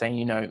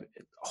 saying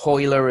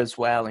Royler as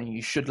well, and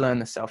you should learn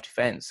the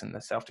self-defense and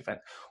the self-defense.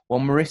 Well,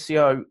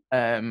 Mauricio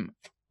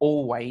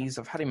always,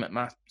 I've had him at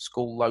my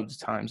school loads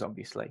of times,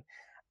 obviously,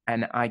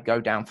 and I go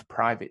down for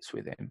privates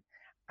with him.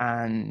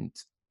 And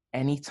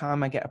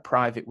anytime I get a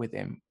private with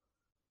him,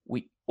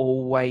 we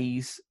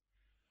always,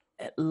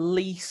 at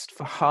least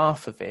for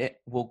half of it,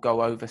 will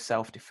go over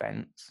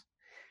self-defense,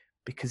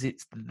 because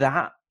it's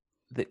that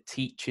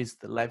teaches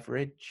the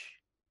leverage,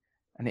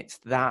 and it's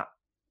that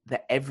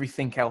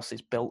everything else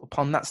is built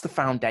upon. That's the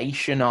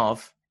foundation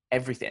of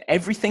everything.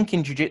 Everything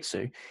in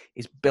jiu-jitsu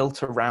is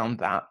built around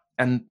that.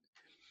 And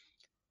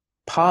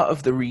part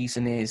of the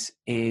reason is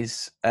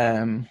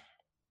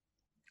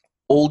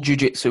all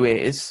jiu-jitsu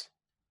is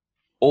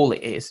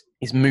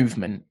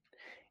movement.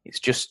 It's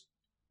just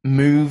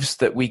moves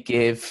that we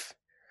give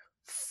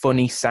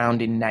funny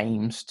sounding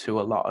names to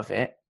a lot of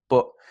it.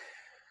 But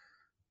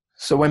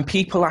so when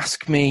people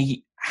ask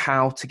me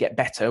how to get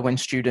better, when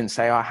students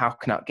say, oh, how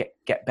can I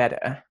get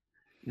better?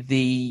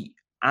 The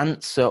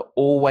answer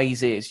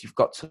always is you've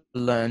got to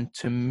learn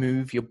to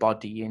move your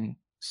body in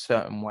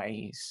certain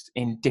ways,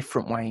 in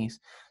different ways.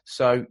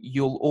 So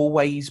you'll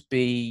always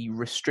be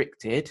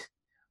restricted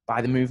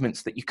by the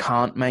movements that you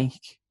can't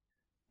make,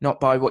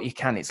 not by what you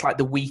can. It's like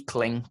the weak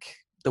link.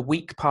 The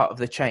weak part of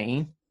the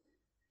chain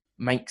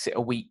makes it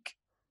a weak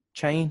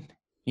chain,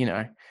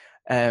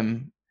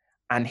 and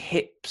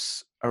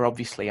hips are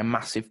obviously a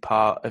massive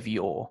part of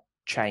your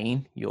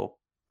chain, your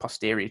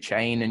posterior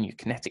chain and your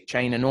kinetic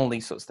chain and all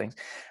these sorts of things.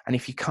 And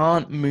if you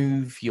can't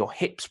move your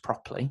hips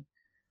properly,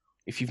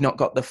 if you've not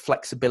got the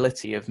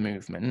flexibility of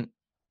movement,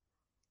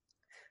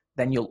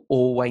 then you'll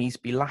always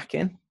be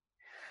lacking.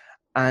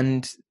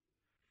 And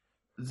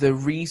the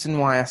reason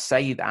why I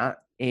say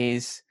that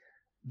is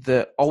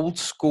the old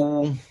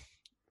school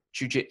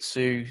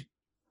jiu-jitsu,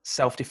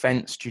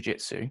 self-defense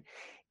jiu-jitsu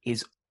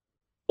is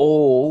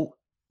all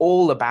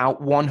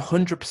about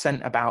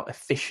 100% about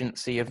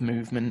efficiency of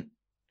movement.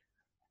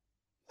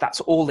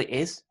 That's all it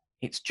is.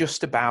 It's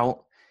just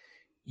about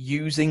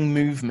using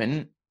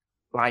movement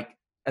like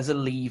as a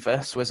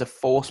lever, so as a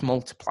force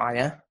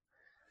multiplier.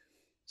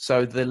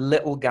 So the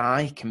little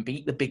guy can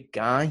beat the big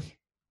guy,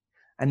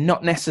 and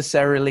not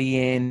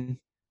necessarily in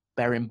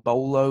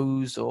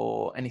berimbolos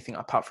or anything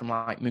apart from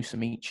like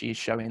Musamichi is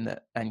showing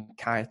that, and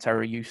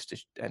Kayatera used to,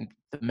 and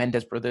the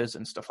Mendez brothers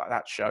and stuff like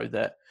that show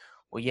that,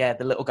 well, yeah,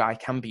 the little guy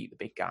can beat the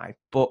big guy,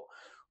 but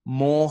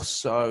more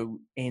so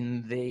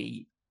in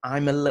the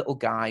I'm a little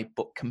guy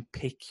but can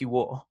pick you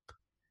up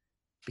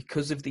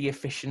because of the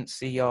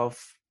efficiency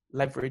of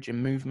leverage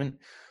and movement.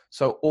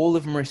 So all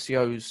of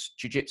Mauricio's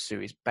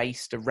jiu-jitsu is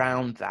based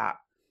around that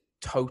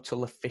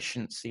total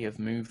efficiency of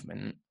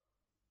movement.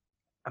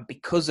 And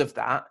because of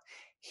that,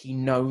 he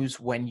knows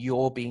when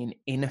you're being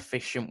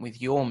inefficient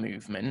with your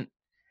movement,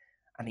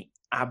 and he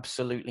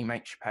absolutely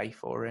makes you pay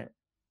for it.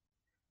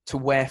 To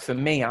where for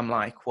me, I'm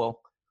like,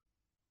 well,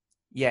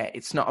 yeah,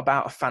 it's not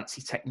about a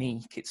fancy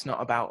technique. It's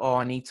not about, oh,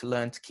 I need to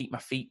learn to keep my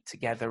feet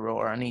together,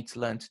 or I need to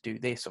learn to do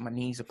this, or my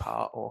knees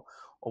apart, or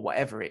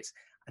whatever it's.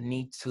 I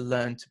need to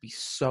learn to be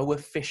so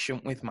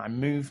efficient with my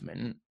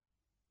movement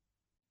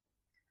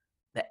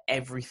that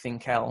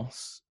everything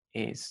else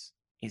is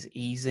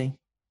easy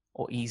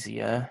or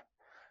easier.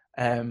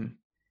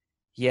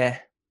 Yeah,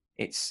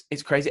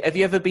 it's crazy. Have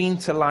you ever been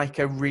to like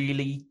a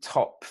really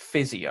top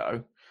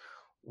physio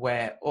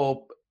where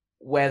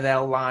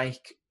they'll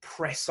like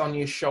press on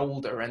your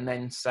shoulder and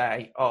then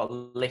say,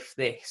 oh, lift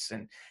this,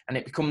 and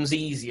it becomes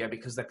easier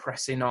because they're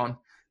pressing on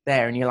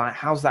there, and you're like,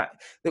 how's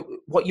that?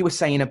 What you were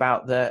saying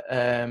about the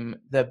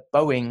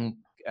Boeing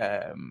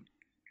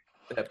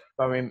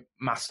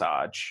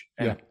massage,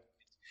 and Yeah.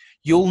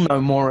 you'll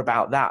know more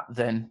about that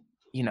than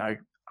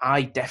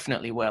I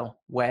definitely will,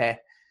 where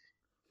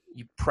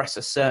you press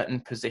a certain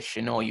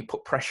position or you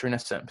put pressure in a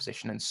certain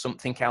position and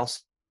something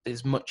else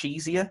is much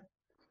easier.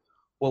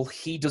 Well,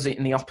 he does it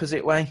in the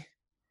opposite way.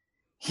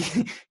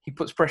 He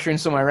puts pressure in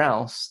somewhere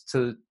else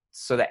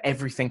so that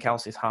everything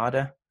else is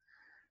harder.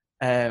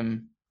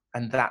 And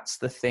that's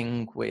the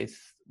thing with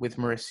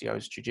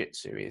Mauricio's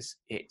jiu-jitsu, is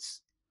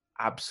it's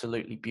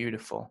absolutely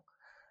beautiful.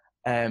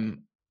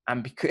 And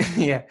because,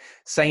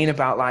 saying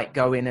about like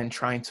going and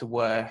trying to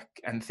work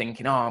and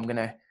thinking, oh,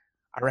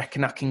 I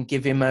reckon I can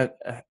give him a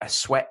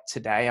sweat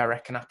today. I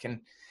reckon I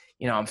can,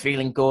 I'm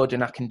feeling good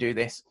and I can do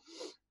this.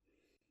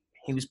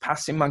 He was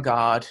passing my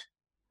guard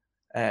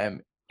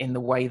in the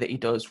way that he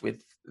does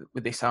with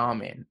this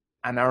arm in.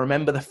 And I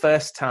remember the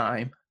first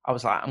time I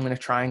was like, I'm going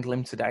to triangle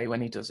him today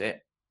when he does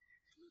it.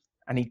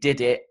 And he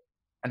did it,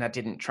 and I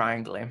didn't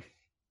triangle him.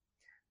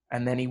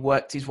 And then he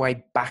worked his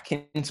way back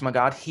into my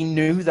guard. He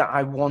knew that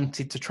I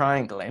wanted to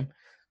triangle him.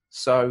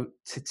 So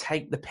to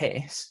take the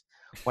piss,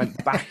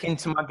 went back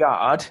into my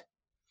guard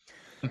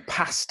and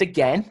passed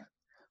again,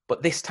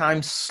 but this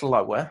time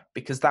slower,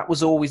 because that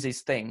was always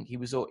his thing. He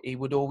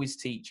would always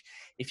teach,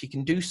 if you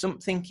can do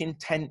something in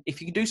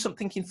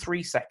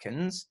 3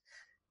 seconds,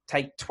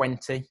 take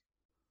 20.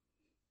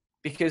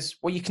 Because,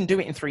 well, you can do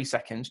it in 3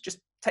 seconds. Just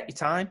take your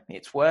time.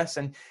 It's worse.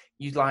 And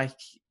you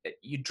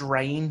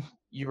drain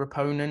your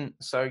opponent.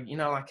 So,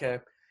 like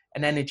an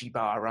energy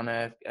bar on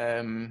a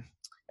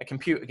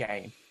computer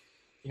game.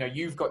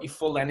 You've got your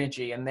full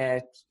energy and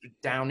they're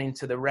down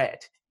into the red.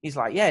 He's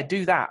like, yeah,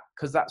 do that.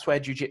 Because that's where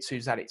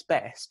jiu-jitsu's at its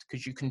best.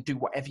 Because you can do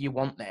whatever you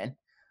want then.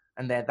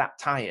 And they're that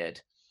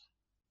tired.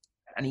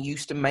 And he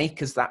used to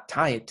make us that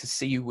tired to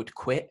see who would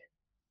quit.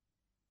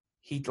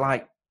 He'd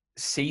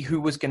see who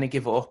was going to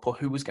give up or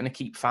who was going to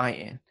keep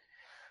fighting.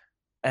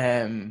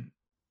 And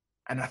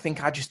I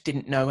think I just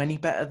didn't know any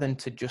better than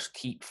to just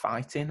keep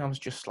fighting. I was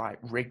just like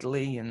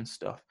Wrigley and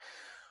stuff.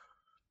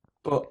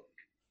 But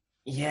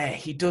yeah,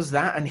 he does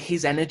that and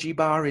his energy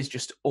bar is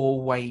just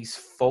always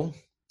full.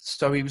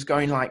 So he was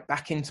going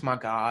back into my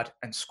guard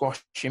and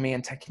squashing me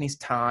and taking his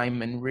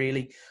time and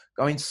really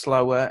going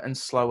slower and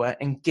slower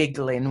and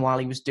giggling while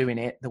he was doing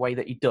it the way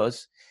that he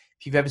does.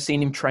 If you've ever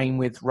seen him train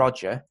with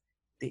Roger,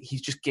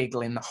 he's just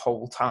giggling the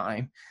whole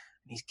time.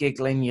 He's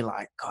giggling. You're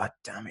like, God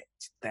damn it.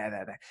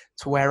 There.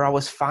 To where I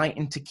was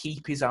fighting to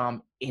keep his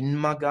arm in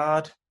my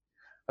guard. I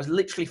was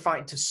literally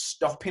fighting to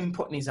stop him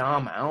putting his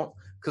arm out.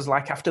 Because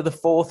after the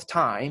 4th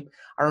time,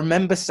 I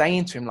remember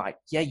saying to him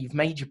yeah, you've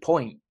made your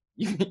point.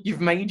 You've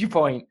made your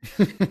point.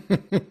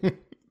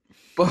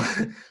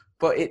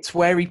 But it's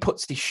where he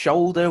puts his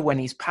shoulder when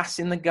he's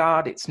passing the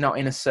guard. It's not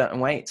in a certain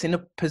way. It's in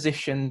a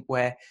position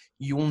where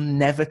you'll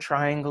never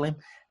triangle him.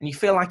 And you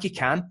feel like you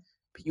can,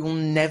 but you'll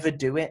never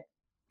do it.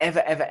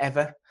 Ever, ever,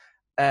 ever.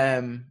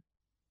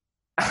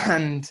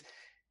 And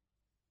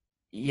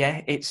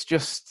yeah, it's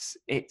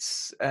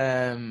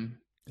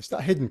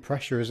that hidden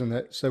pressure, isn't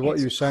it? So what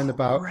you were saying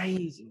about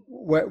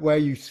where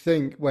you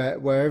think, where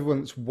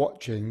everyone's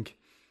watching,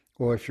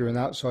 or if you're an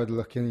outsider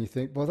looking, you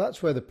think, well,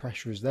 that's where the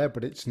pressure is there,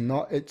 but it's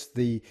not. It's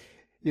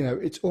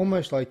it's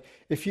almost like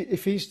if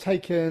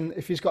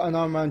he's got an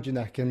arm around your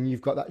neck and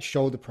you've got that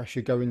shoulder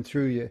pressure going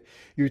through you,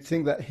 you would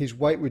think that his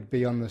weight would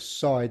be on the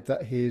side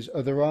that his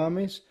other arm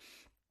is.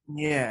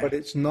 Yeah. But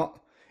it's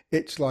not.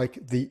 It's like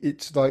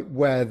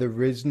where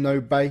there is no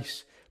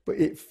base, but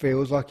it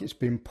feels like it's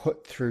been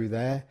put through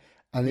there.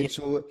 And it's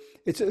all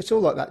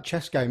like that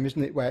chess game,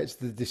 isn't it? Where it's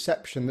the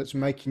deception that's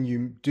making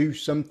you do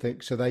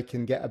something so you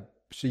can get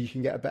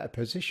a better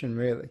position,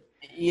 really.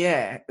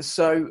 Yeah.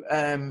 So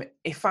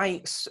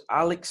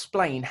I'll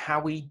explain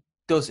how he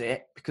does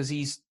it, because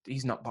he's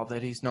not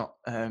bothered. He's not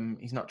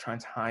trying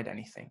to hide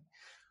anything.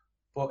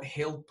 But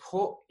he'll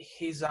put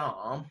his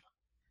arm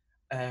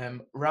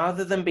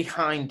rather than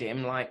behind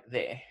him like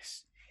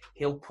this,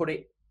 he'll put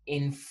it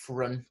in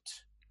front.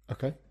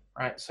 Okay.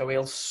 Right. So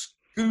he'll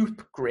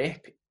scoop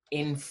grip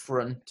in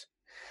front.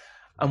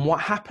 And what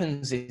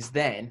happens is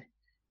then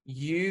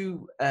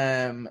you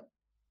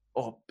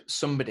or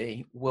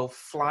somebody will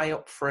fly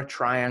up for a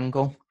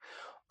triangle,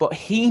 but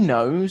he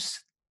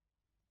knows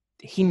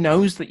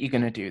that you're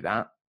going to do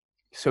that.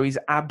 So he's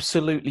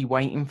absolutely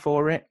waiting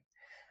for it.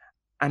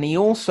 And he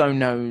also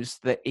knows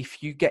that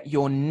if you get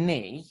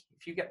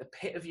the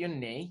pit of your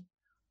knee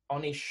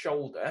on his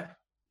shoulder,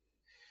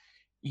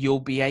 you'll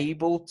be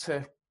able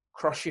to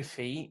cross your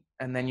feet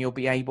and then you'll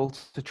be able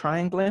to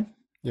triangle him.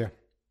 Yeah.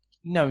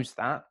 He knows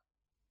that.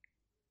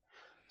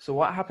 So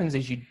what happens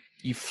is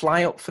you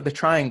fly up for the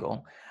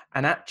triangle,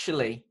 and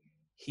actually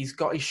he's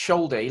got his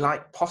shoulder, he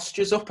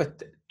postures up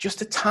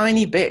just a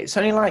tiny bit. It's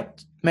only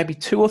maybe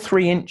 2 or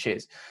 3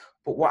 inches.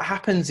 But what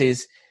happens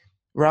is,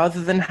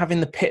 rather than having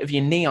the pit of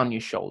your knee on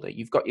your shoulder,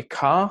 you've got your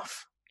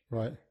calf.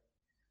 Right.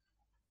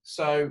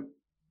 So,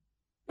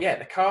 yeah,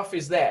 the calf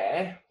is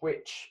there,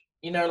 which,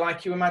 you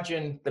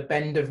imagine the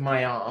bend of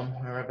my arm,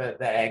 wherever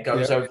there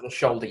goes over the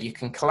shoulder, you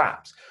can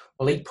collapse.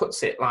 Well, he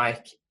puts it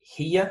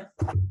here.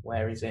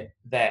 Where is it?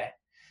 There.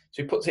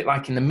 So he puts it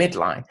in the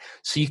midline.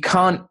 So you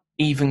can't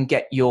even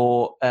get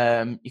you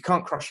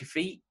can't cross your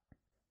feet.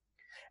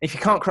 If you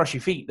can't cross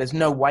your feet, there's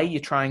no way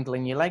you're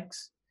triangling your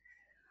legs.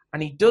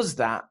 And he does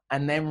that.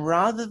 And then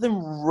rather than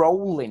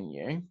rolling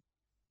you,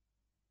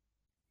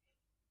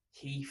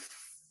 he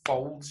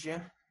folds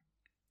you.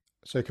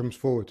 So he comes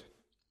forward.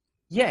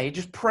 Yeah, he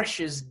just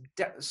pressures.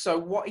 So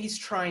what he's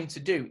trying to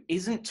do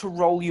isn't to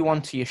roll you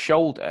onto your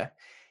shoulder.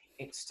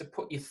 It's to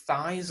put your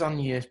thighs on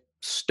your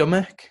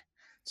stomach.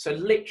 So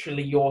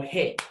literally your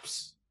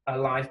hips are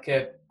like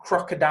a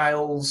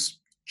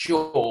crocodile's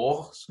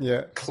jaws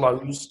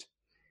closed.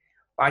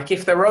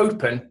 If they're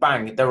open,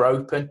 bang, they're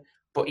open.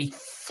 But he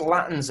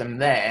flattens them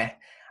there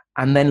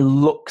and then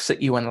looks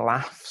at you and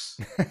laughs.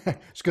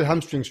 It's a good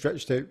hamstring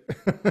stretch too.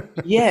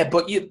 Yeah,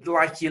 but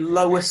your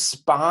lower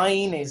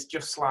spine is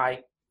just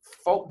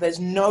there's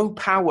no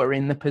power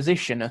in the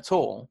position at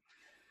all.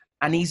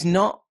 And he's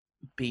not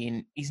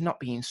being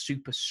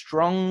super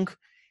strong.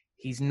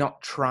 He's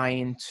not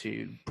trying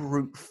to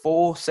brute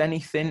force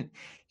anything.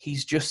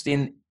 He's just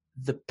in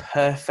the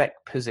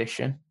perfect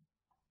position.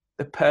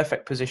 the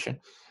perfect position.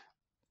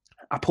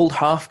 I pulled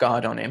half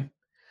guard on him,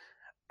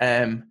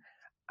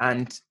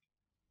 and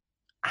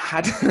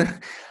had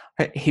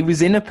he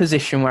was in a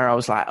position where I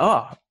was like,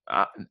 oh,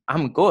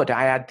 I'm good.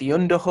 I had the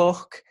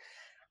underhook.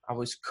 I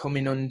was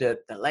coming under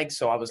the leg,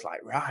 so I was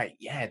like, right,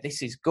 yeah,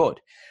 this is good.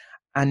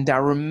 And I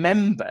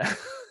remember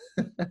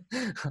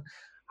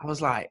I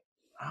was like,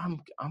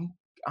 I'm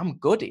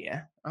good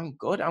here. I'm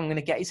good. I'm going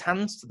to get his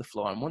hands to the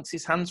floor, and once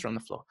his hands are on the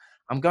floor,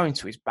 I'm going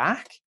to his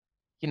back.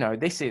 You know,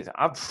 this is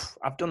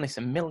I've done this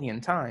a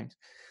million times.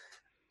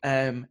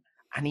 And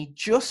he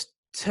just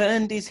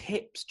turned his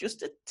hips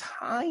just a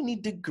tiny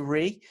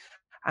degree.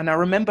 And I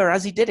remember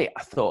as he did it,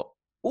 I thought,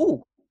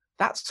 oh,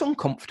 that's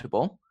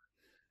uncomfortable.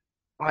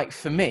 Like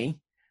for me.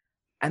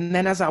 And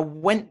then as I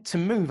went to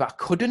move, I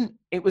couldn't.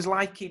 It was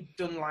like he'd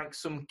done like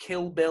some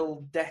Kill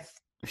Bill death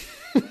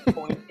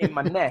point in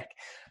my neck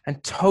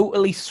and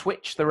totally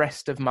switched the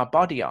rest of my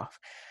body off.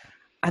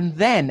 And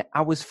then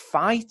I was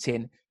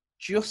fighting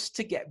just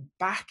to get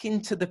back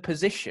into the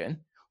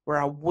position where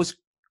I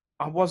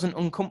wasn't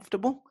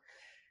uncomfortable.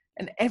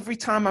 And every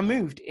time I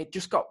moved, it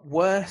just got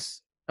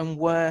worse and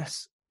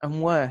worse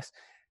and worse,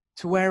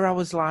 to where I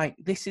was like,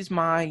 this is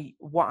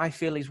what I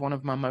feel is one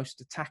of my most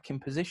attacking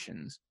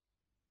positions.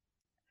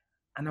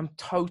 And I'm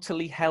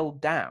totally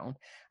held down.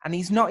 And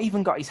he's not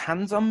even got his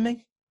hands on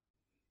me.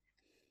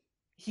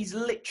 He's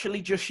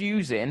literally just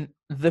using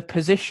the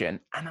position.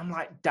 And I'm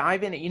like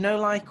diving it. You know,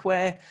 like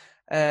where,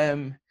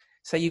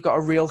 say you've got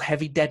a real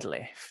heavy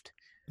deadlift.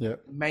 Yeah.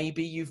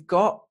 Maybe you've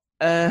got,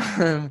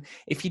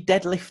 if you're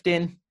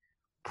deadlifting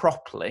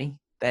properly,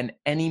 then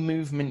any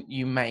movement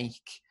you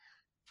make,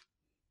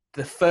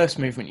 the first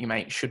movement you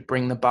make should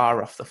bring the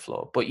bar off the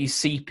floor. But you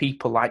see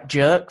people like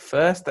jerk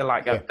first. They're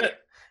like,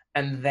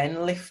 and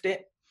then lift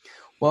it.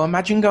 Well,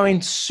 imagine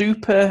going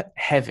super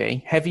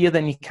heavy, heavier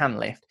than you can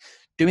lift,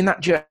 doing that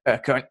jerk,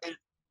 going,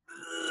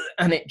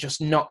 and it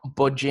just not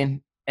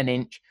budging an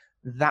inch.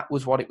 That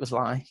was what it was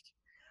like.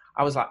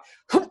 I was like,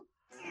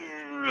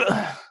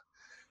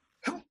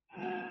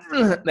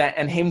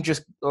 and him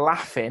just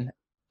laughing.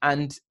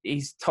 And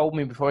he's told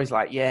me before, he's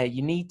like, yeah,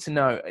 you need to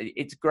know.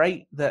 It's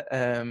great that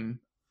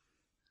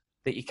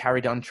that you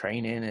carried on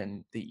training,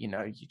 and that, you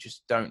know, you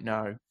just don't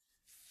know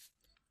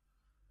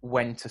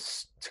when to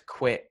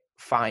quit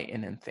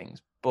fighting and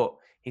things. But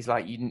he's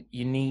like,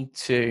 you need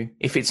to,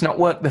 if it's not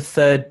worked the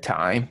third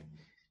time,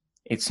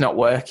 it's not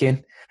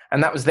working.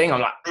 And that was the thing. I'm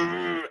like,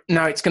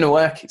 no, it's going to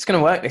work. It's going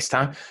to work this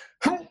time.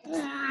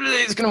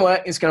 It's going to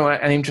work. It's going to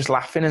work. And him just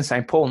laughing and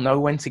saying, Paul, know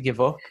when to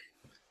give up.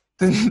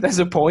 There's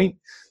a point.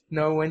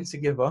 Know when to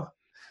give up.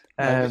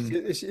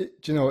 Do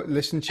you know,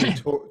 listen to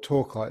you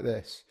talk like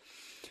this,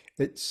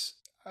 it's,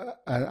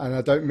 and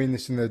I don't mean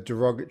this in a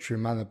derogatory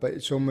manner, but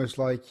it's almost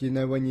like, you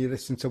know, when you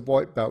listen to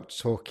white belts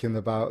talking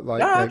about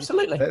like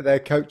absolutely. their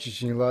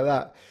coaches and you like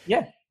that.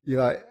 Yeah.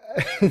 You're like,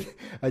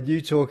 and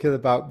you talking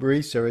about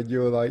Marisa, and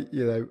you're like,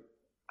 you know,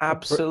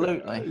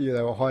 absolutely, you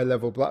know, a high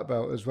level black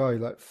belt as well.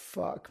 You're like,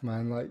 fuck,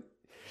 man. Like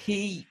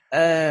he,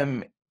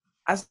 as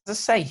I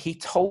say, he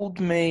told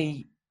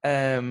me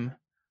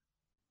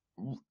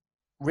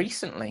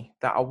recently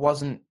that I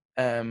wasn't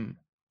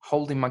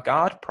holding my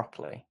guard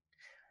properly.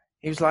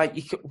 He was like,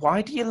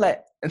 why do you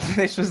let, and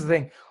this was the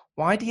thing,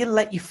 why do you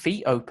let your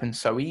feet open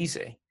so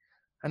easy?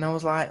 And I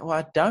was like, well,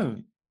 I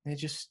don't. They're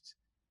just,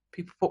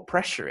 people put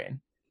pressure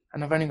in,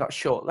 and I've only got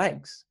short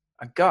legs.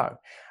 I go.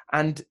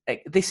 And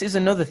this is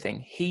another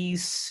thing.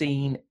 He's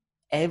seen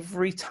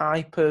every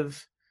type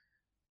of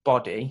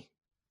body,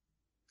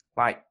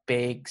 like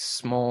big,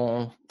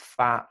 small,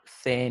 fat,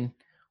 thin,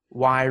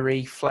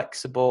 wiry,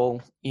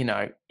 flexible, you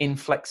know,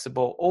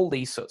 inflexible, all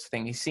these sorts of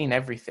things. He's seen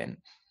everything.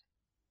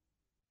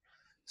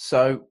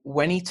 So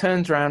when he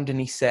turns around and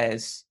he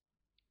says,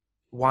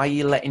 why are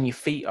you letting your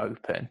feet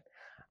open?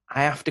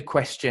 I have to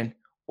question,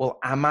 well,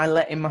 am I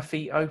letting my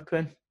feet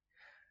open?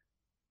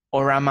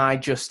 Or am I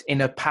just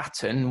in a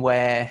pattern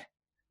where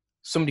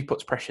somebody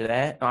puts pressure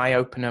there, I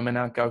open them and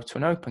I go to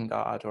an open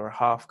guard or a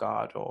half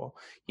guard, or,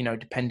 you know,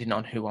 depending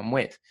on who I'm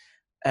with.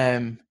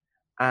 And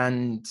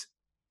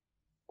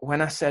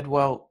when I said,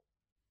 well,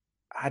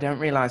 I don't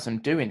realize I'm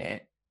doing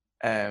it,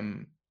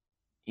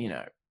 you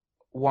know,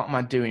 what am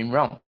I doing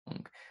wrong?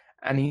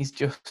 And he's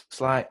just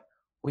like,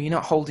 well, you're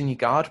not holding your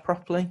guard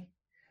properly.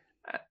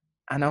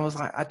 And I was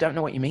like, I don't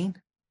know what you mean.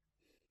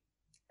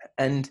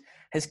 And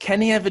has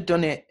Kenny ever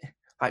done it?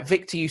 Like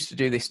Victor used to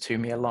do this to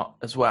me a lot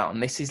as well.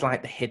 And this is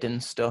like the hidden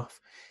stuff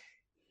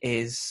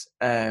is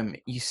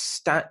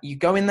you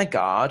go in the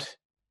guard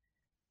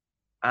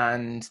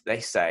and they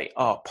say,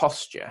 oh,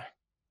 posture.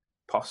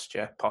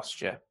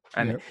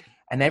 And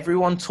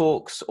everyone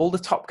talks, all the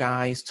top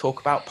guys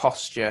talk about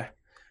posture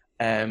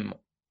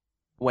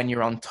when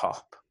you're on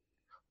top.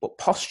 But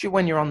posture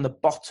when you're on the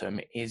bottom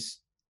is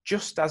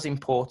just as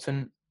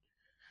important.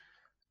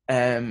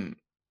 And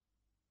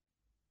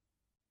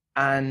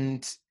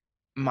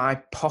my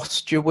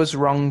posture was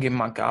wrong in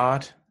my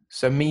guard.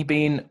 So me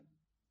being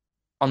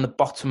on the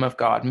bottom of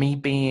guard, me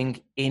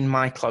being in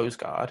my closed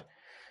guard,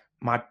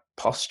 my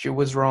posture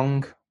was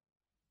wrong,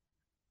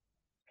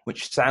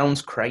 which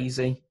sounds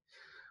crazy.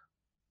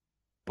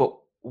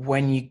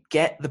 when you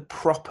get the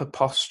proper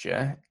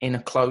posture in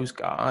a close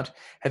guard,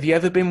 have you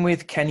ever been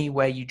with Kenny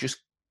where you just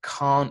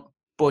can't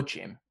budge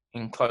him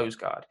in close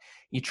guard?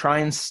 You try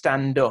and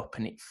stand up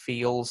and it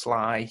feels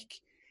like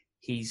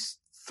he's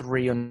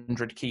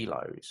 300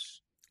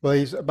 kilos. Well,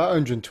 he's about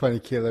 120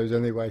 kilos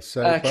anyway,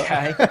 so.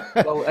 Okay.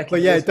 But, Well, okay,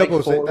 but yeah, let's it make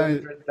doubles it.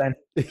 400 then.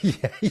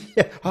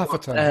 Yeah, half a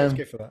ton. Let's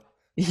go for that.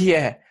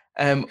 Yeah,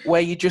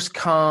 where you just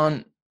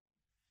can't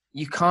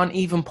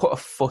even put a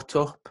foot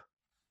up.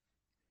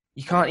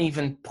 You can't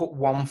even put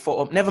one foot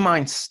up. Never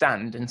mind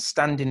stand. And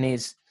standing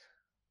is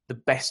the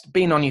best.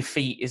 Being on your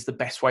feet is the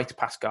best way to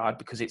pass guard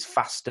because it's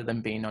faster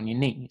than being on your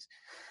knees.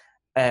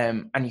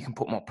 And you can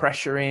put more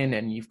pressure in,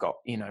 and you've got,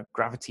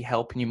 gravity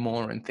helping you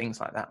more and things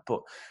like that.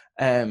 But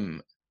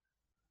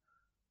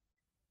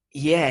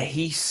yeah,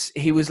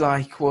 he was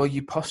like, well,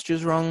 your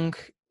posture's wrong.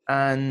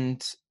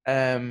 And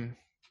so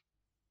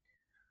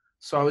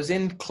I was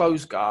in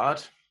close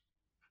guard.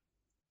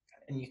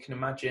 And you can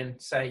imagine,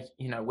 say,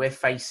 we're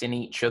facing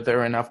each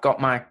other and I've got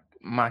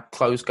my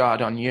close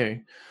guard on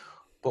you.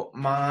 But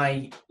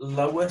my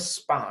lower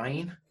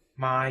spine,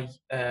 my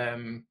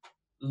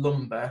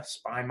lumbar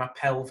spine, my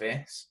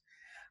pelvis,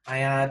 I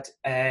had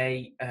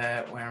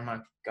where am I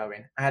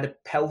going? I had a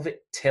pelvic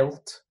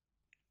tilt.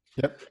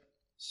 Yep.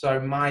 So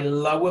my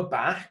lower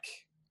back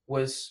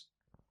was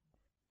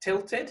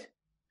tilted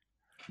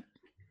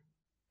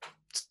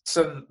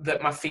so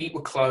that my feet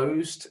were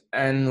closed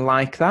and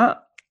like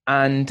that.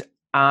 And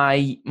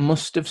I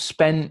must have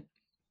spent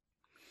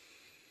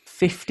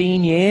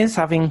 15 years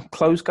having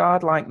close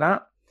guard like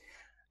that.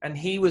 And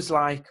he was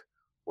like,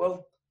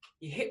 well,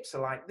 your hips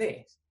are like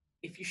this.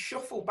 If you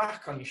shuffle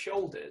back on your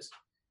shoulders,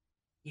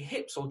 your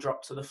hips will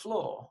drop to the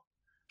floor.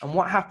 And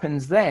what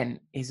happens then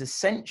is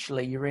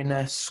essentially you're in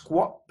a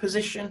squat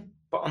position,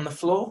 but on the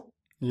floor.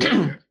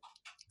 Yeah.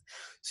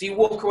 So you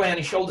walk away on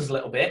your shoulders a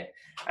little bit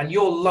and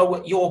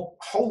your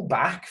whole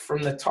back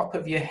from the top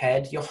of your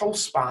head, your whole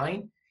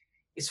spine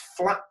is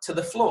flat to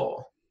the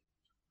floor.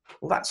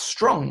 Well, that's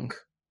strong.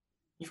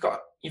 You've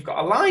got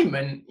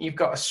alignment. You've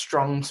got a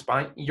strong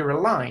spine. You're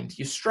aligned.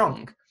 You're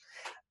strong.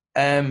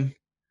 And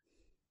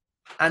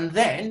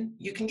then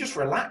you can just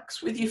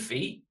relax with your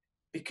feet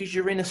because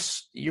you're in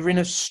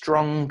a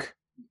strong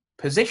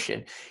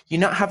position.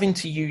 You're not having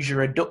to use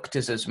your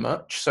adductors as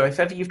much. So if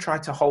ever you've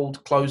tried to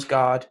hold close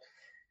guard,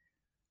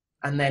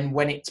 and then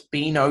when it's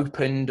been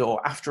opened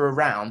or after a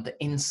round, the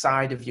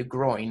inside of your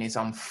groin is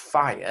on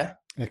fire.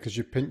 Yeah, because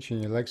you're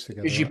pinching your legs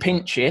together. Because you're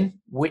pinching,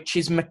 which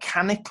is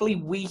mechanically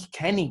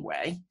weak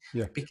anyway.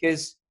 Yeah.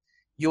 Because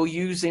you're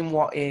using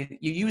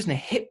a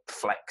hip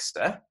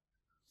flexor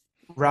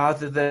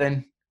rather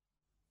than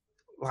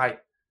like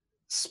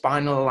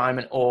spinal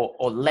alignment or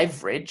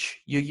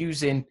leverage. You're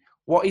using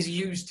what is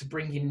used to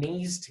bring your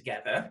knees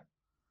together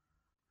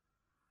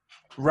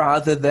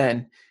rather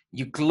than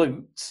your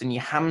glutes and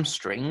your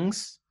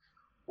hamstrings,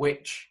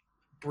 which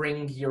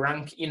bring your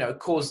ankle,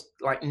 cause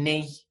like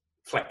knee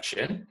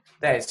flexion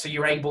there. So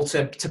you're able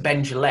to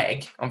bend your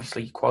leg.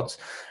 Obviously your quads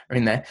are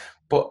in there,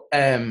 but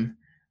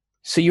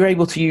so you're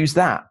able to use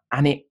that.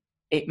 And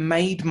it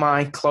made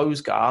my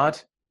close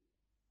guard,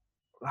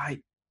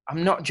 like,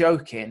 I'm not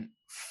joking,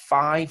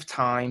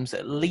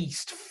 at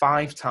least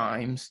five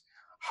times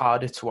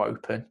harder to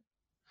open.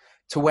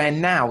 To where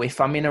now, if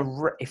I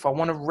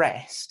want to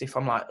rest, if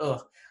I'm like,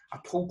 I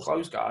pull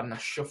close guard and I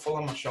shuffle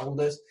on my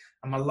shoulders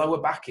and my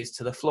lower back is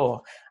to the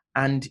floor.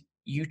 And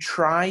you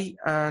try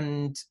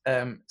and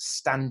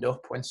stand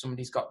up when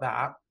somebody's got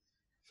that.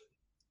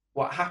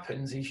 What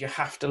happens is you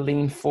have to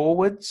lean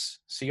forwards.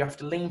 So you have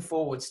to lean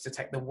forwards to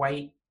take the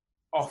weight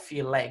off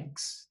your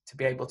legs to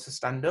be able to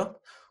stand up.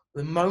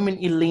 The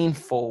moment you lean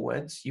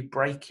forwards, you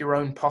break your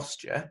own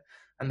posture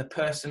and the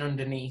person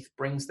underneath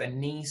brings their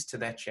knees to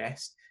their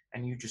chest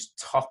and you just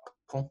top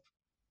pull.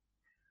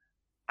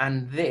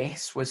 And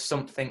this was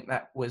something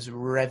that was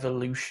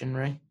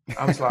revolutionary.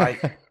 I was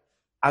like,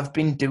 I've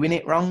been doing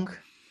it wrong.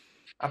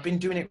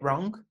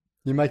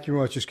 You're making me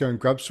want to just go and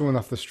grab someone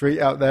off the street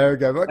out there and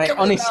go, like,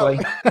 honestly,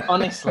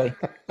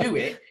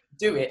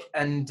 do it.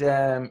 And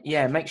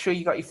make sure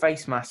you got your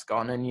face mask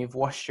on and you've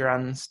washed your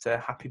hands to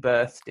happy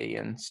birthday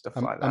and stuff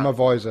like that. And my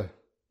visor.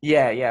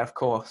 Yeah, of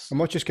course. I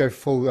might just go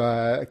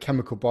full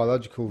chemical,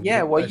 biological.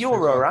 Yeah, well,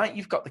 you're all right.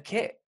 You've got the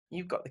kit.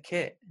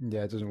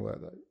 Yeah, it doesn't work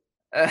though.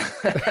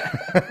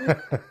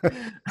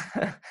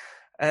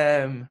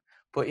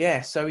 But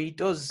yeah, so he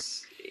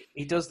does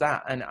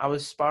that. And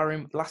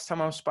last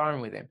time I was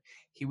sparring with him,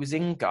 he was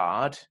in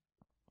guard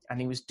and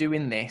he was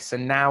doing this,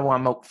 and now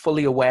I'm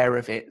fully aware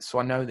of it, so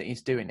I know that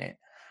he's doing it.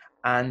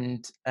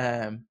 And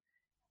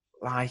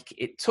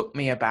it took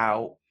me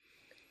about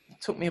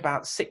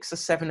 6 or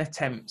 7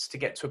 attempts to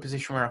get to a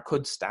position where I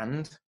could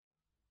stand.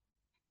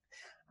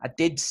 I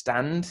did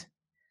stand.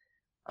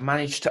 I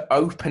managed to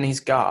open his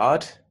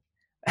guard.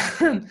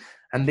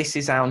 And this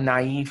is how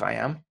naive I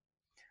am.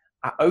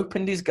 I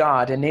opened his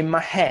guard and in my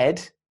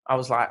head, I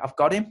was like, I've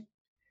got him.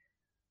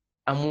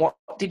 And what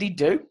did he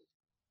do?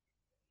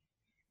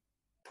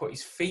 Put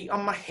his feet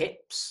on my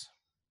hips.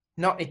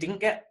 He didn't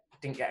get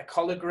didn't get a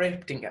collar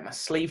grip, didn't get my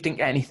sleeve, didn't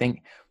get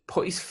anything.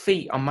 Put his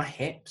feet on my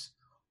hips,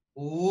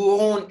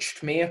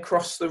 launched me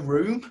across the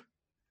room,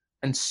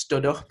 and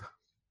stood up.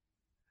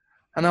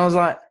 And I was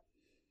like,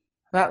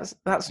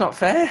 that's not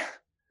fair.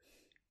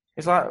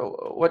 It's like,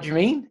 what do you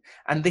mean?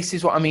 And this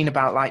is what I mean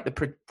about like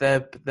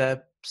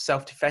the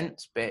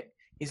self-defense bit.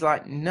 He's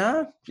like,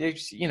 no,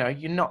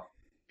 you're not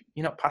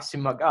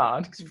passing my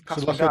guard. So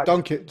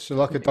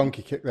like a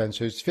donkey kick then.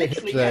 So his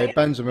hips there, yeah.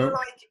 bends them.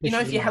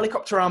 If you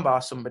helicopter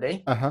armbar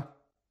somebody, uh-huh.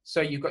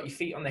 So you've got your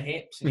feet on the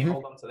hips and you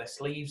hold onto their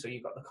sleeves, or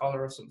you've got the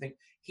collar or something.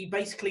 He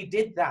basically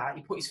did that.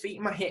 He put his feet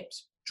in my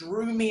hips,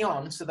 drew me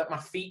on so that my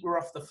feet were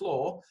off the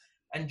floor,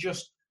 and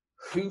just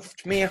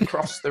hoofed me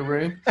across the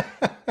room.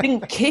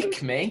 Didn't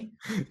kick me,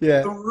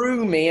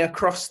 threw me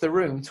across the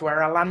room to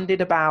where I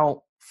landed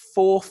about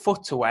 4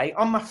 foot away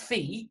on my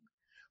feet.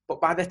 But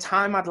by the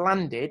time I'd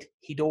landed,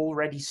 he'd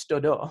already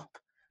stood up.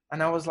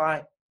 And I was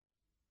like,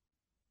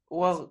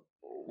 well,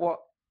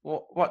 what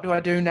do I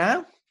do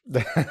now?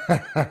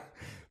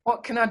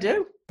 What can I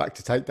do? Back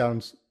to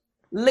takedowns.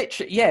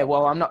 Literally, yeah,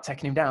 well, I'm not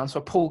taking him down. So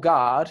I pull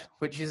guard,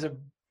 which is a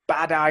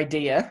bad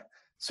idea.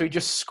 So he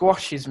just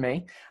squashes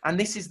me. And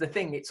this is the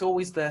thing. It's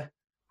always I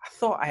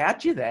thought I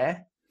had you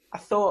there. I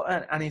thought,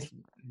 and he's,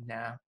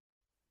 no.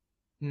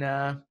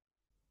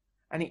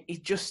 And he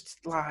just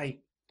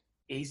like,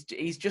 he's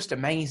just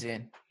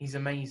amazing. He's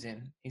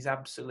amazing. He's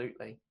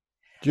absolutely.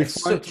 Do you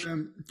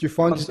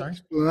find his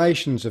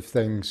explanations of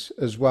things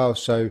as well?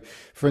 So,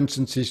 for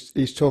instance,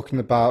 he's talking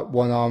about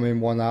one arm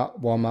in, one out,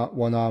 one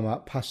arm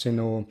out, passing,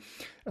 or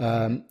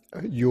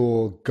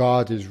your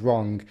guard is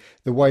wrong.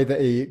 The way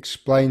that he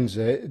explains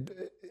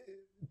it,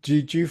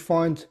 do you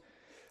find?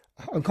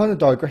 I'm kind of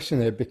digressing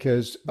here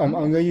because I'm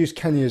going to use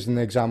Kenny as an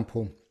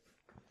example,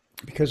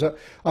 because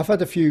I've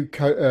had a few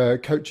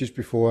coaches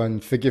before,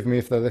 and forgive me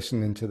if they're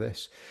listening to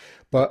this,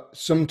 but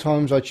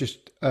sometimes I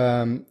just,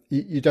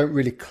 you don't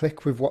really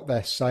click with what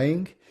they're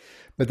saying.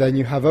 But then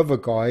you have other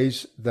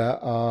guys that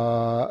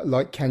are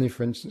like Kenny,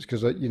 for instance,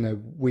 because,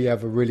 we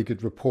have a really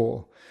good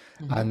rapport.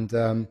 Mm-hmm.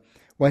 And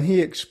when he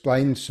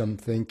explains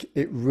something,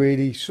 it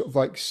really sort of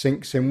like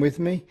sinks in with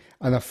me.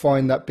 And I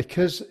find that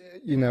because,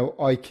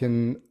 I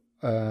can,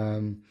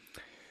 I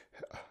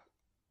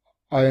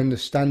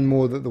understand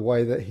more that the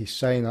way that he's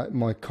saying, like,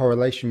 my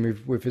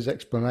correlation with his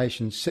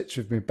explanation sits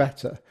with me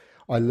better.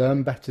 I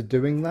learn better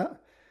doing that.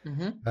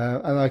 Mm-hmm.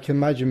 And I can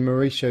imagine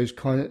Mauricio's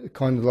kind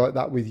of like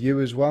that with you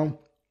as well,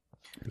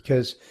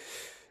 because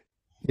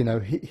he's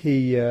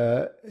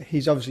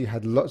obviously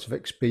had lots of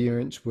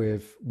experience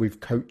with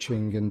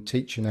coaching and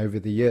teaching over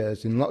the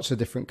years in lots of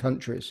different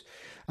countries,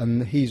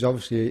 and he's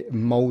obviously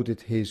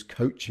molded his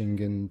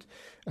coaching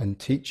and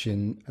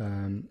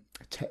teaching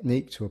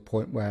technique to a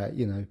point where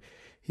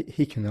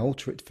he can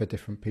alter it for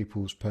different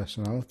people's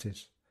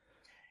personalities.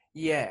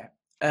 Yeah.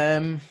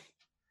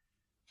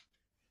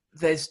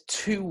 There's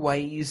 2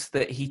 ways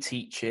that he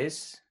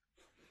teaches.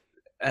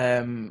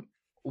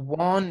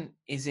 One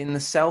is in the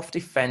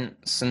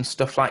self-defense and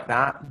stuff like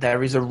that.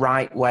 There is a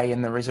right way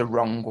and there is a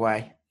wrong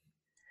way.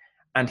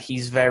 And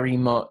he's very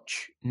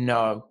much,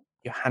 no,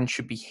 your hand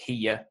should be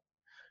here.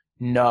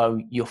 No,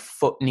 your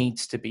foot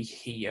needs to be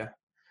here.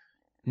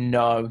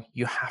 No,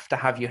 you have to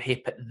have your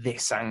hip at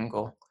this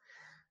angle.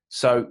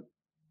 So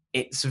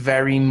it's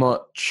very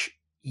much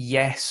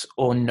yes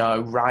or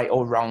no, right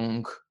or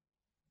wrong.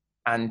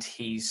 And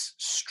he's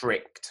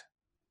strict.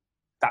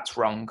 That's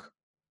wrong.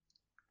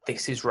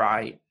 This is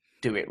right.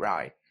 Do it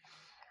right.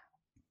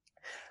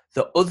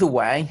 The other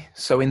way,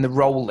 so in the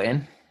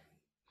roll-in,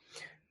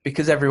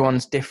 because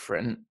everyone's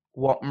different,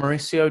 what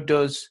Mauricio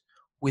does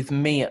with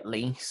me at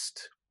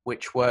least,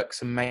 which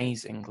works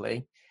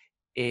amazingly,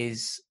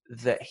 is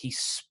that he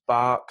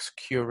sparks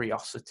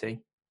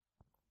curiosity.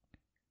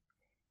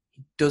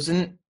 He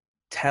doesn't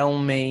tell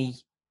me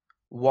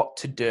what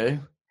to do,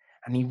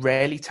 and he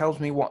rarely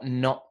tells me what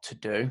not to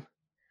do,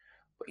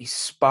 but he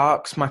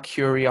sparks my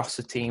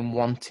curiosity in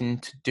wanting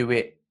to do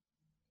it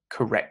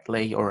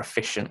correctly or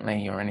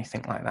efficiently or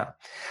anything like that.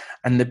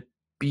 And the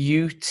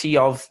beauty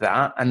of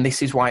that, and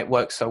this is why it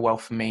works so well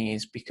for me,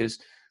 is because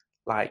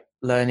like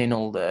learning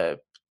all the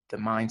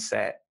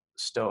mindset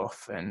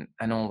stuff and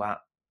all that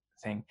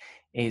thing,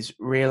 is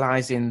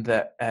realizing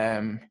that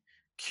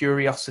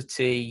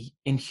curiosity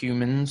in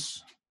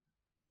humans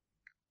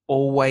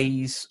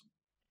always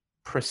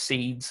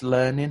precedes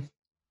learning.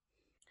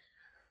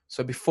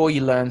 So before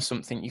you learn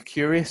something, you're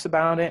curious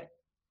about it,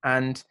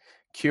 and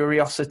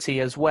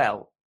curiosity as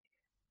well.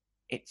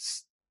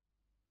 It's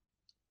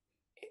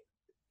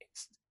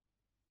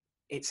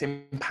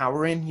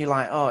empowering. You're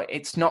like, oh,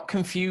 it's not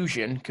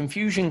confusion.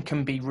 Confusion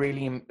can be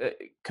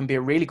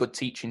a really good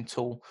teaching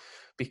tool,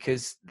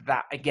 because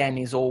that again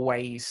is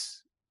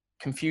always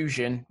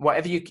confusion.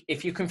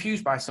 If you're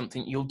confused by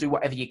something, you'll do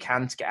whatever you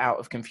can to get out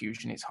of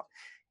confusion.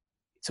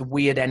 It's a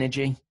weird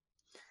energy,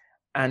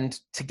 and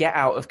to get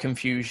out of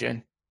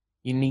confusion,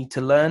 you need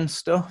to learn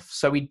stuff.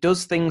 So he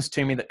does things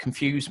to me that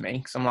confuse me,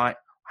 because I'm like,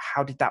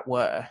 how did that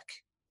work?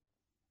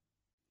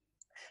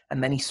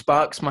 And then he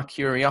sparks my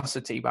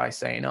curiosity by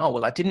saying, oh,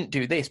 well, I didn't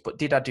do this, but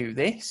did I do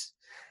this?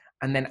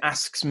 and then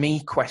asks me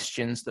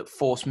questions that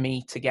force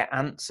me to get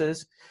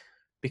answers.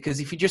 Because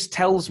if he just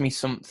tells me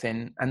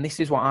something, and this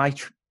is what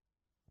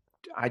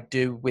I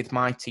do with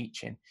my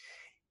teaching,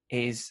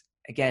 is,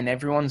 again,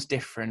 everyone's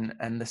different,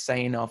 and the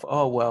saying of,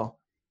 oh, well,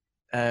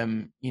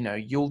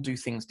 you'll do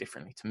things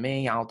differently to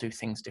me, I'll do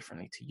things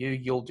differently to you,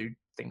 you'll do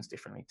things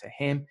differently to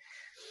him.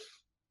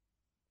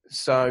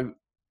 So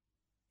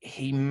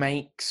he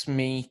makes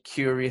me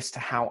curious to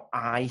how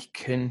I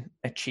can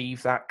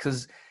achieve that.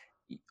 Because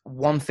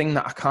one thing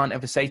that I can't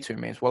ever say to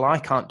him is, well, I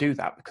can't do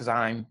that because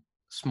I'm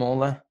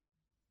smaller.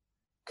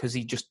 Because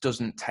he just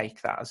doesn't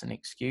take that as an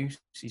excuse.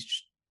 He's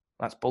just,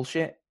 that's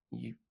bullshit.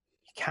 You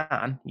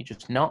can, you're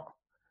just not.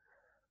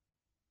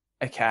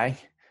 Okay.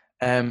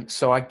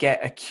 So I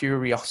get a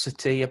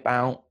curiosity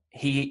about,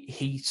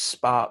 he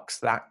sparks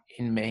that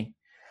in me.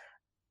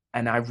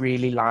 And I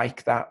really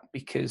like that,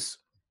 because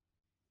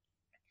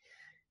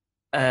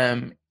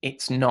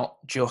it's not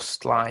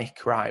just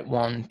like, right,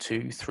 1,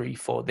 2, 3,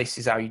 4, this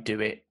is how you do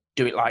it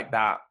like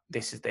that,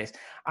 this is this.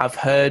 I've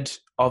heard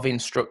of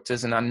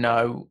instructors, and I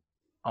know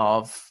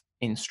of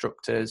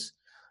instructors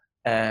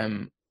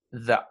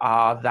that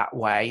are that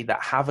way,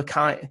 that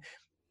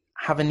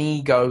have an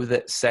ego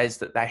that says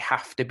that they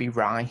have to be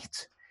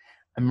right.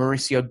 And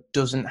Mauricio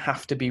doesn't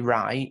have to be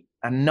right,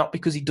 and not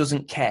because he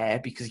doesn't care,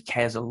 because he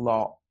cares a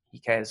lot, he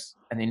cares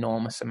an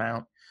enormous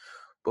amount,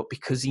 but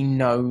because he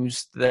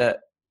knows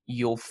that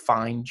you'll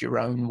find your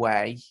own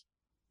way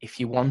if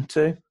you want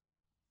to.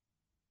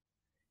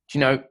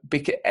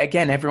 Because,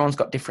 again, everyone's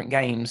got different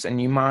games,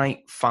 and you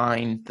might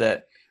find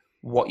that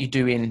what you're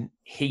doing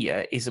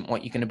here isn't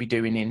what you're going to be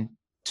doing in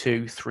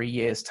 2-3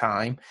 years'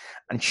 time,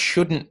 and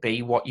shouldn't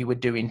be what you were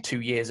doing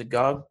 2 years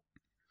ago.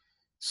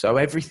 So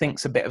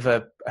everything's a bit of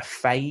a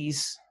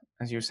phase,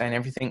 as you were saying.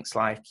 Everything's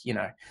like,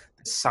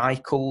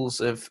 cycles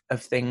of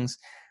things.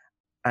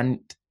 And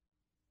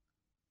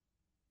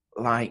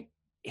like,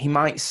 he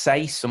might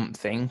say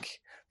something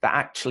that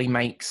actually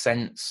makes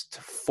sense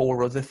to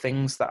 4 other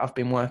things that I've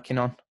been working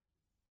on.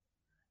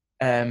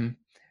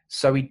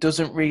 So he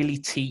doesn't really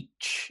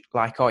teach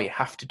like, oh, you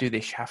have to do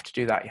this, you have to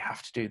do that, you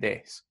have to do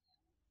this.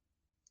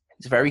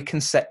 It's very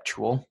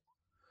conceptual.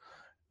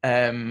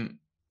 And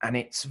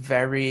it's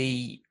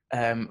very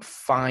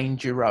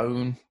find your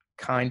own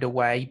kind of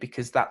way,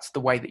 because that's the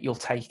way that you'll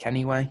take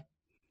anyway.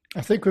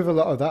 I think with a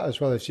lot of that as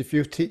well is, if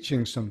you're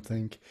teaching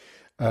something,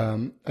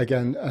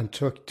 again, and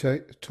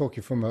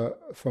talking from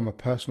a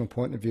personal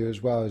point of view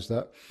as well, is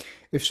that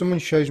if someone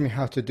shows me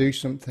how to do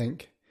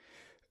something,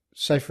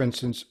 say for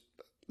instance,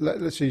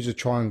 let's use a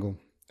triangle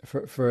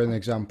for an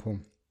example.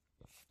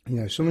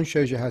 Someone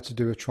shows you how to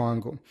do a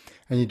triangle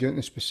and you do it in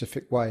a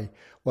specific way.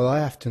 Well, I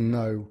have to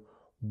know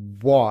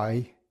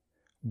why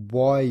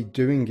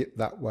doing it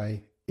that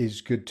way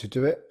is good to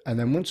do it. And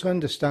then once I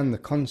understand the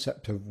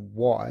concept of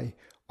why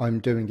I'm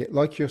doing it,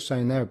 like you're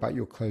saying there about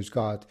your closed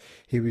guard,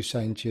 he was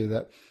saying to you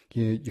that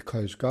your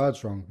closed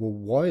guard's wrong. Well,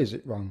 why is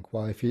it wrong?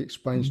 Well, if he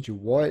explains to you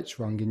why it's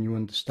wrong and you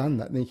understand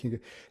that,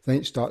 then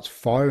it starts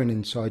firing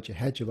inside your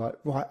head. You're like,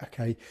 right,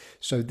 okay,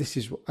 so this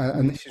is,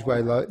 and this is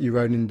where like your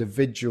own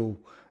individual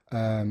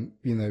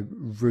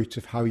route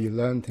of how you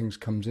learn things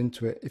comes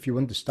into it. If you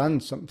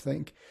understand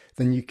something,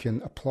 then you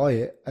can apply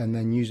it and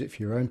then use it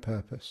for your own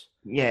purpose.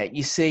 Yeah,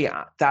 you see,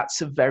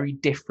 that's a very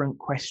different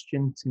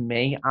question to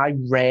me. I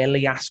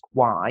rarely ask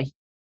why,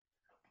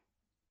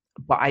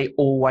 but I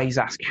always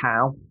ask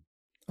how.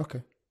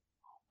 Okay.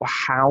 Well,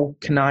 how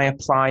can I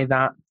apply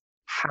that?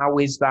 How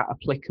is that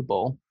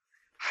applicable?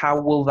 How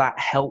will that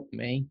help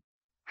me?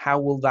 How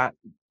will that,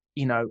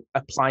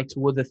 apply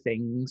to other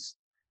things?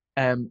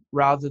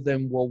 Rather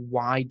than, well,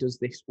 why does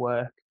this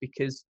work?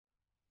 Because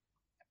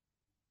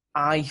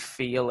I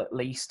feel, at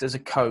least as a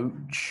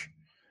coach,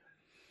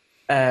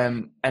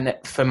 and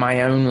for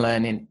my own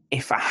learning,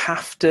 if I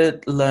have to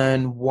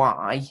learn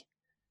why,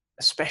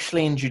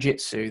 especially in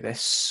jiu-jitsu, there's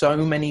so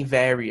many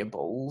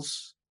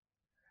variables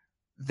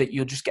that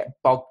you'll just get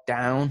bogged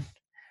down.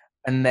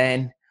 And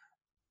then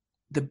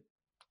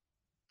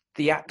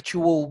the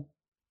actual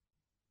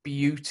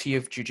beauty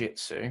of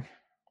jiu-jitsu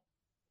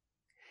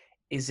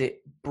is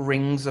it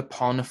brings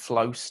upon a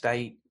flow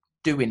state.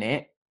 Doing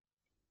it,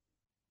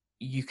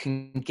 you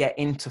can get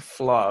into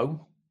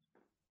flow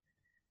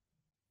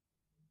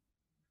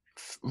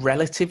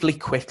relatively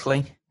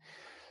quickly.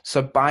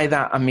 So by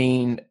that, I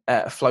mean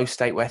a flow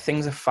state where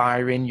things are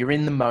firing, you're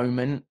in the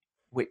moment,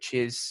 which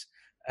is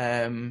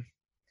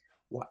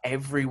what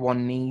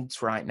everyone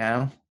needs right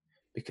now,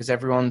 because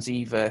everyone's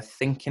either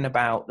thinking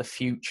about the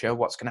future,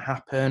 what's going to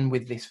happen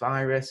with this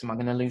virus, am I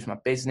going to lose my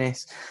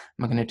business,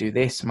 am I going to do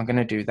this, am I going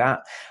to do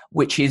that,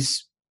 which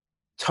is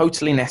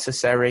totally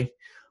necessary,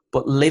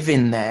 but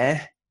living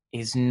there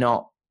is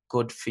not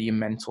good for your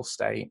mental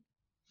state.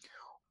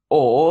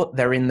 Or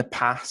they're in the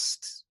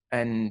past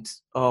and,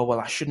 oh,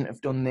 well, I shouldn't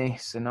have done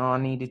this, and oh, I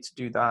needed to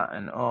do that,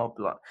 and oh,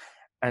 blah,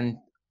 and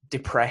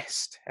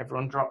depressed.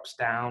 Everyone drops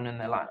down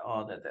and they're like,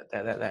 oh,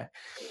 they're.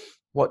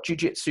 What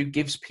jiu-jitsu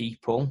gives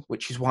people,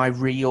 which is why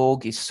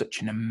Reorg is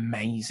such an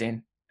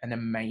amazing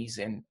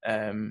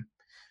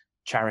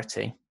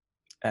charity,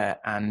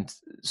 and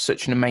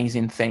such an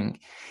amazing thing,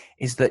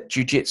 is that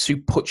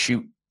jiu-jitsu puts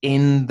you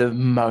in the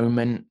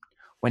moment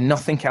when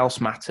nothing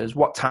else matters.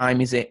 What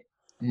time is it?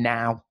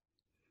 Now.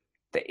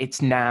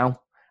 It's now,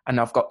 and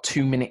I've got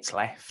 2 minutes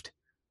left.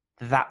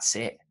 That's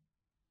it.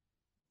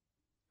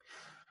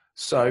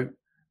 So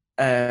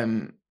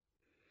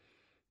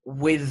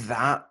with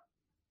that,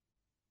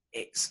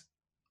 it's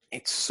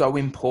so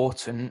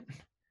important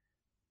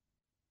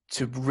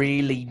to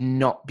really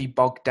not be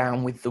bogged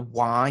down with the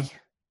why,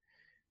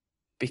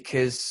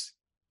 because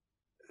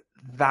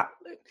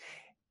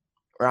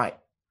right,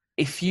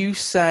 if you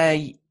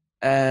say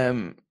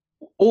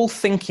all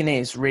thinking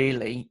is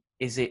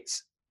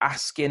it's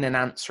asking and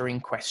answering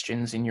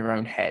questions in your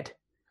own head,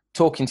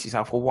 talking to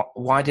yourself, well,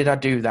 why did I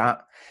do that?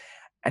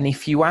 And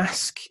if you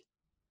ask,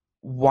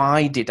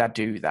 why did I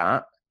do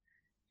that?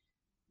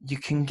 You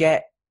can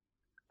get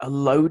a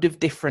load of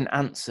different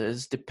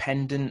answers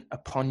dependent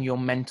upon your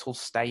mental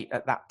state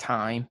at that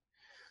time.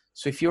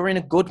 So if you're in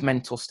a good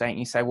mental state and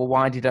you say, well,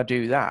 why did I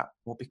do that?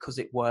 Well, because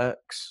it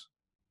works.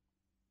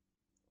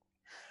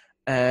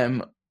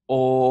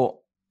 Or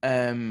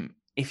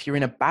if you're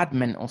in a bad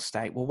mental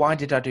state, well, why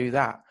did I do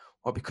that?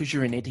 Well, because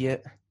you're an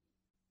idiot,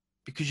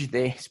 because you're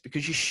this,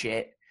 because you're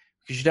shit,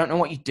 because you don't know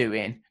what you're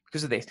doing,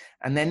 because of this.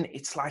 And then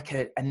it's like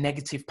a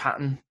negative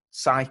pattern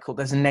cycle.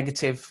 There's a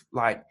negative,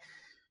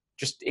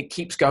 just it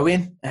keeps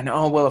going. And,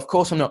 oh, well, of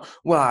course I'm not.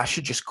 Well, I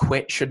should just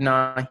quit, shouldn't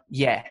I?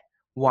 Yeah.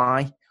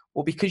 Why?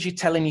 Well, because you're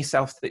telling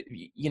yourself that,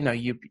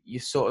 you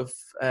sort of,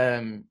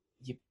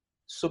 your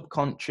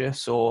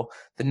subconscious or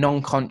the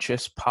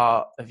non-conscious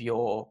part of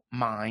your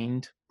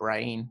mind,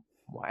 brain,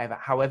 whatever,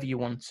 however you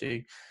want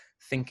to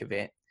think of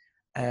it,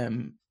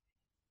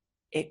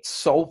 its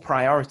sole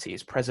priority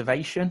is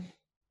preservation.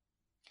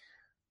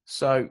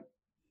 So,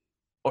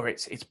 or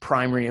its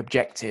primary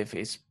objective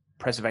is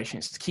preservation.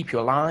 It's to keep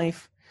you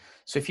alive.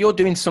 So if you're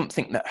doing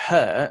something that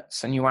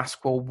hurts and you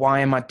ask, well,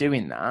 why am I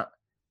doing that?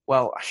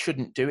 Well, I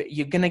shouldn't do it.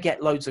 You're going to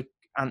get loads of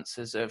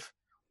answers of,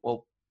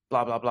 well,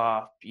 blah, blah,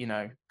 blah,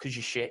 because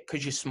you're shit,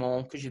 because you're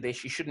small, because you're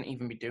this, you shouldn't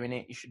even be doing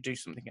it. You should do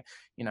something,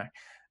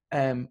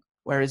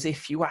 Whereas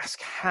if you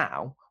ask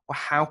how, well,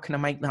 how can I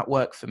make that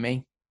work for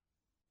me?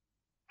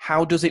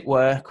 How does it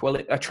work? Well,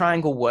 a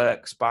triangle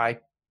works by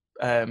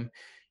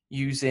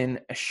using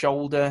a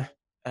shoulder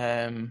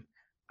and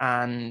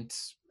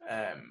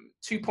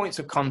 2 points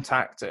of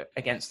contact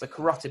against the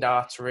carotid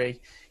artery.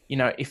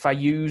 If I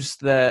use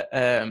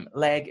the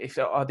leg,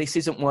 this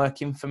isn't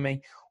working for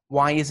me,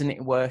 why isn't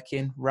it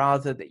working?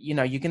 Rather that, you're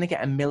going to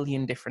get a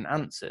million different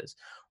answers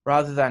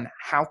rather than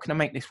how can I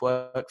make this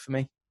work for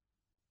me?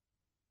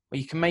 Well,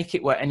 you can make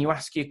it work, and you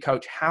ask your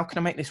coach, how can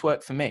I make this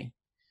work for me?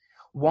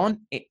 One,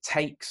 it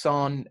takes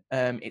on,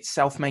 it's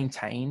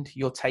self-maintained.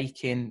 You're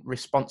taking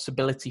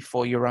responsibility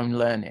for your own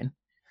learning.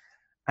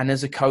 And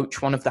as a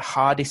coach, one of the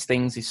hardest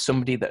things is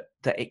somebody that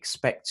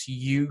expects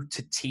you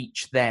to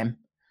teach them.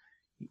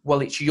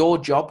 Well, it's your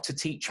job to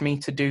teach me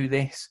to do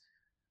this.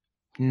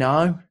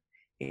 No,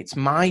 it's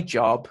my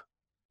job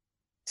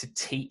to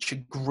teach a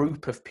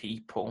group of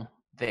people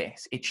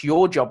this. It's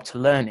your job to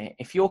learn it.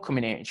 If you're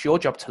coming in, it's your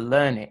job to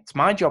learn it. It's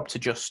my job to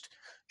just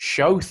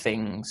show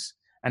things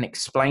and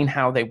explain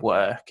how they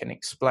work and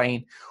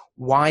explain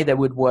why they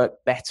would work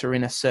better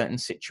in a certain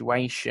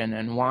situation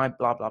and why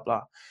blah, blah,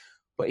 blah.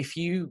 But if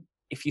you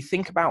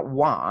think about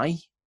why,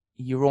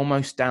 you're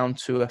almost down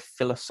to a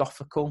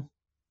philosophical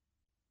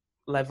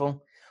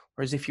level.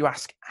 Whereas if you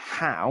ask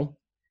how,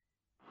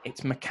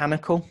 it's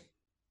mechanical.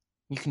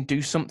 You can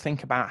do something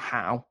about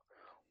how.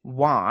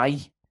 Why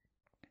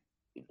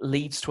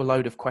leads to a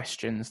load of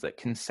questions that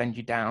can send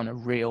you down a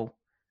real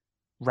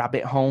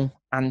rabbit hole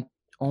and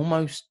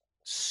almost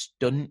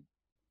stunt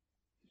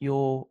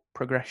your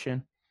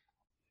progression.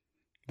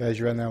 There's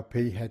your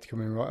NLP head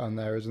coming right on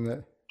there, isn't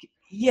it?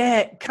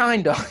 Yeah,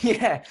 kind of.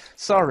 Yeah.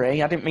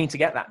 Sorry, I didn't mean to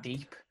get that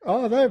deep.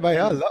 Oh no, mate!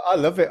 I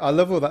love it. I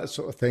love all that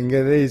sort of thing.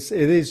 It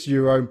is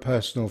your own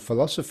personal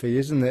philosophy,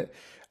 isn't it?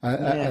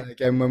 And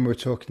again, when we're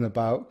talking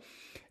about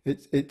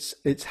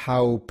it's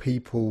how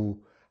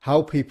people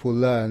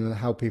learn and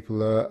how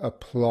people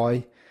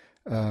apply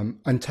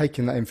and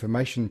taking that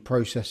information,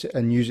 process it,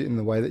 and use it in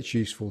the way that's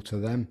useful to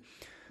them.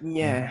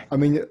 Yeah. I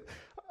mean,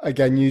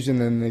 again,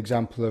 using an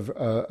example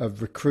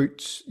of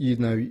recruits,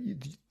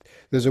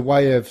 there's a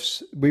way of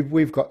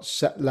we've got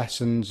set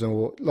lessons,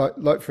 or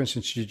like for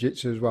instance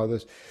jiu-jitsu as well.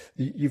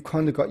 You've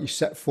kind of got your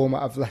set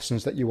format of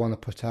lessons that you want to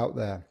put out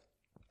there.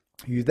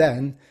 You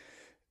then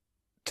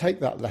take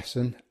that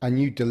lesson and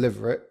you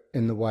deliver it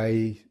in the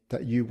way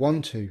that you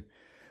want to.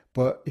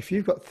 But if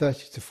you've got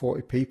 30 to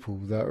 40 people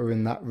that are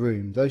in that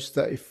room, those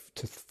 30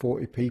 to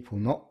 40 people,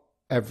 not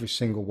every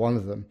single one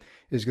of them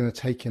is going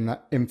to take in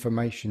that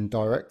information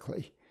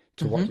directly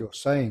to what you're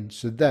saying.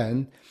 So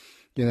then,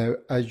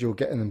 as you're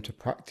getting them to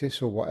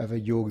practice or whatever,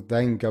 you're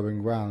then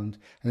going round.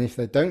 And if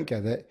they don't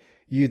get it,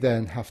 you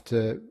then have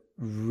to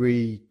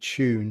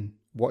retune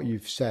what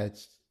you've said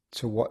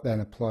to what then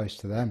applies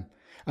to them.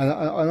 And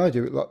I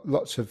do it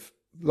lots of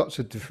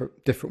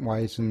different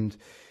ways. And,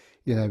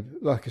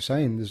 like I was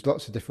saying, there's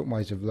lots of different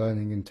ways of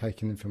learning and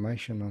taking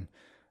information on.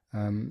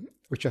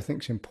 which I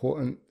think is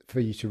important for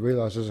you to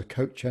realize as a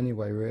coach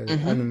anyway, really,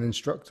 Mm-hmm. and an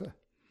instructor.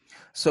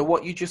 So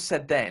what you just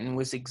said then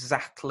was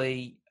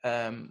exactly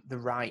the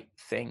right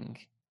thing.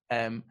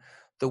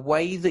 The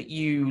way that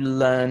you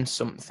learn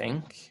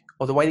something,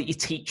 or the way that you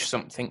teach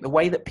something, the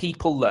way that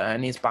people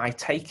learn is by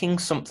taking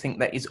something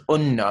that is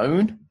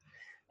unknown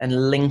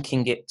and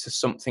linking it to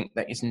something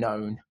that is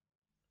known.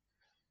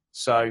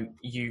 So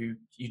you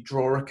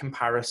draw a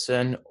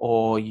comparison,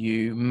 or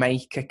you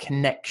make a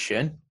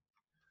connection.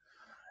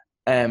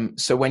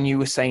 So when you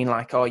were saying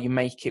like, oh, you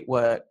make it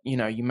work,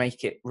 you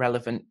make it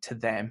relevant to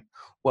them.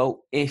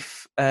 Well,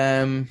 if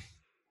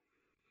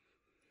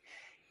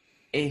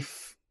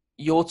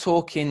you're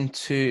talking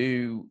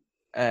to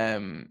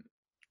an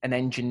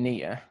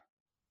engineer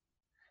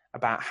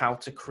about how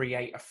to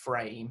create a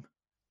frame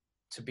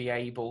to be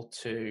able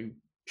to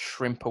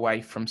shrimp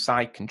away from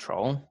side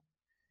control,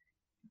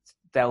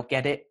 they'll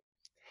get it.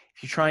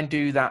 If you try and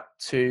do that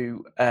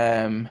to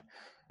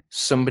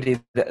somebody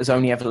that has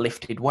only ever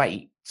lifted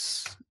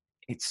weights,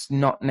 it's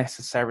not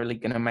necessarily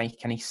going to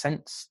make any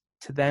sense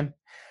to them.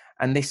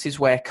 And this is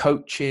where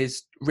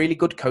coaches, really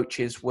good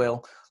coaches,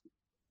 will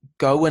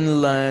go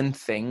and learn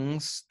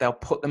things. They'll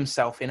put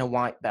themselves in a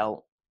white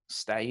belt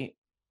state.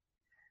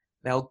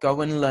 They'll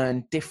go and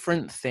learn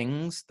different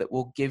things that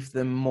will give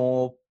them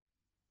more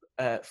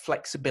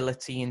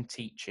flexibility in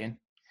teaching.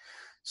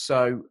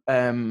 So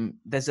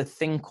there's a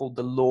thing called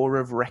the law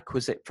of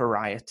requisite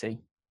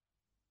variety,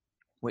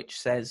 which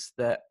says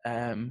that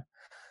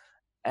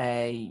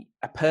a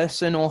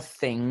person or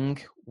thing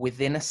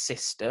within a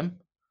system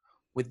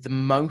with the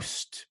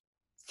most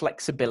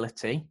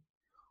flexibility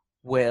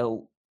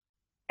will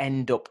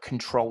end up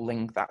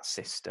controlling that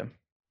system.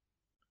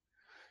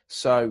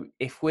 So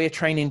if we're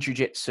training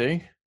jiu-jitsu,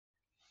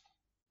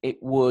 it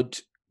would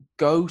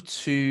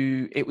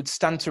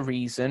stand to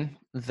reason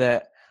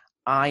that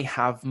I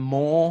have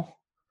more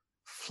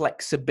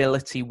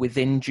flexibility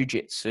within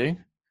jiu-jitsu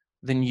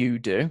than you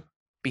do,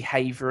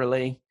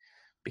 behaviorally,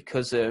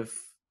 because of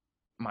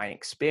my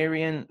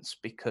experience,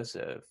 because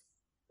of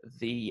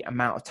the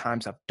amount of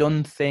times I've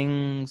done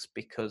things,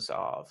 because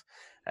of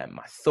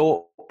my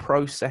thought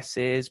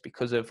processes,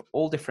 because of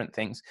all different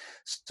things.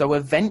 So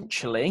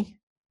eventually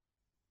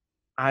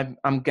I'm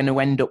going to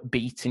end up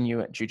beating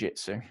you at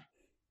jiu-jitsu.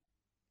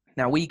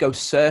 Now we go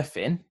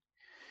surfing,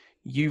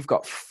 you've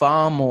got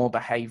far more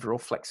behavioral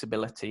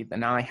flexibility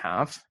than I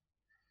have.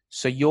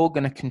 So you're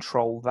going to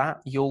control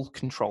that. You'll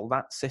control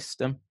that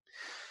system.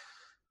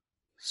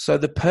 So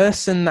the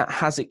person that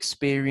has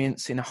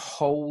experience in a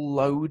whole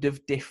load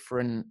of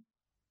different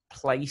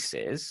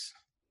places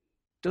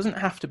doesn't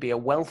have to be a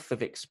wealth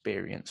of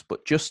experience,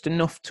 but just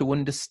enough to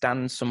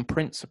understand some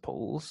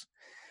principles,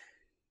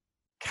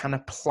 can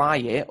apply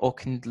it, or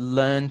can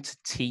learn to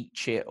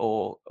teach it,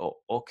 or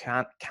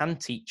can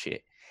teach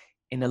it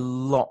in a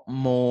lot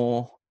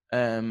more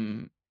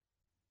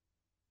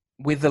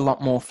with a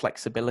lot more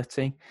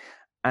flexibility.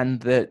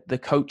 And the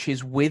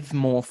coaches with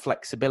more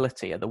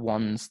flexibility are the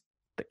ones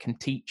that can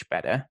teach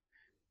better,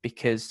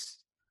 because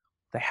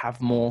they have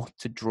more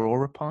to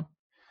draw upon.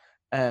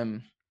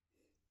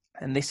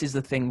 And this is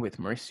the thing with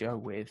Mauricio,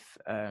 with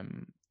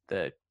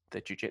the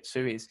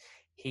jiu-jitsu, is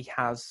he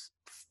has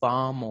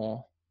far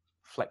more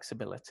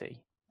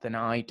flexibility than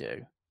I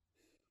do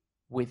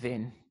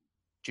within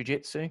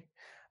jiu-jitsu.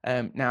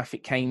 Now, if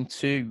it came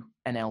to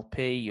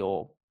NLP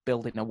or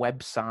building a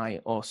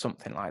website or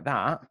something like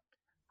that,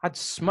 I'd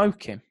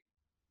smoke him.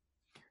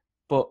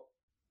 But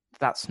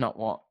that's not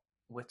what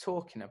we're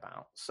talking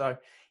about. So,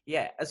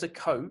 yeah, as a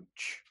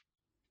coach,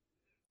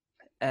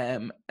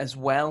 as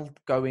well,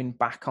 going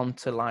back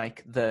onto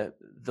like the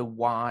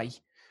why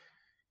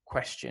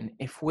question,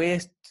 if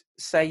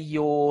say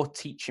you're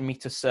teaching me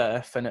to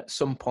surf, and at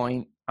some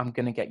point I'm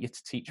going to get you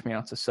to teach me how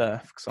to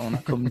surf because I want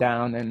to come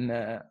down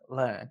and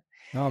learn.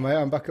 Oh, mate,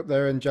 I'm back up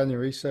there in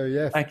January, so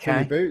yeah, Okay. fill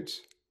your boots.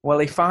 Well,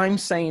 if I'm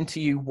saying to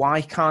you, why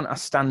can't I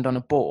stand on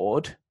a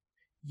board?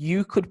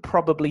 You could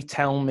probably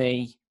tell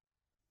me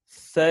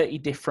 30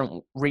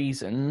 different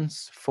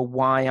reasons for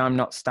why I'm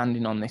not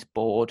standing on this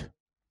board.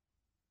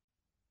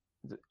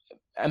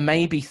 And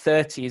maybe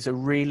 30 is a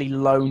really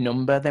low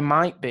number. There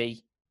might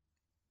be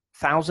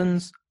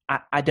thousands.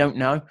 I don't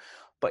know.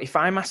 But if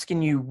I'm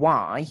asking you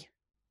why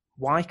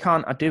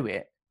can't I do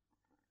it?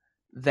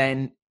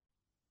 Then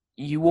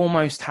you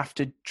almost have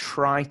to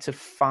try to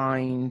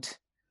find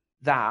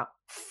that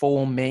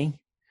for me.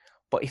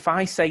 But if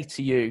I say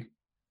to you,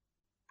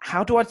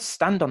 how do I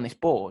stand on this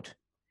board?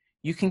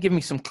 You can give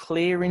me some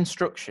clear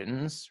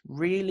instructions,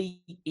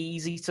 really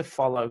easy to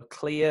follow,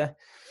 clear,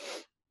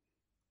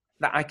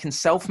 that I can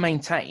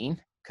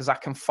self-maintain, because I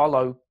can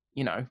follow,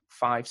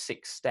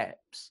 5-6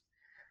 steps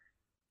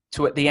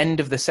to, at the end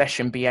of the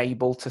session, be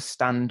able to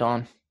stand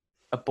on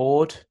a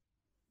board.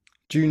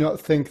 Do you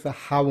not think the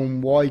how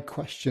and why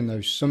question,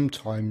 though,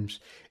 sometimes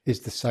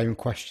is the same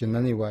question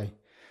anyway?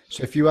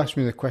 So if you ask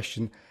me the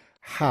question,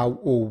 how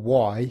or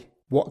why,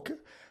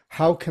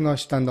 how can I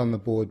stand on the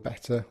board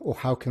better? Or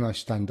how can I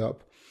stand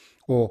up?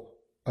 Or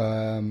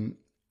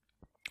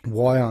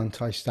why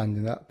aren't I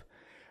standing up?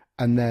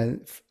 And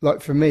then, like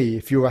for me,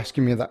 if you're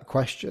asking me that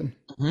question,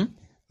 Mm-hmm.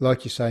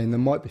 like you're saying, there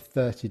might be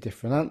 30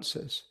 different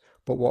answers.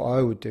 But what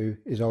I would do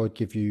is I would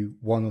give you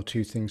one or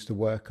two things to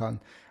work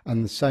on,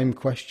 and the same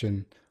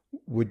question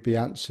would be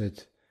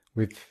answered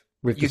with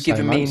the You're giving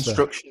same me answer.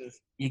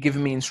 instructions. You're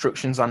giving me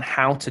instructions on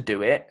how to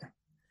do it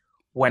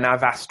when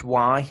I've asked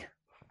why.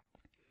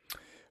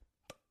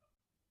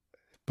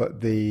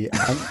 But the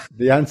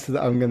answer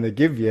that I'm going to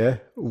give you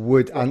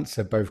would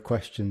answer both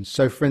questions.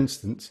 So, for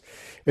instance,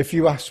 if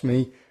you ask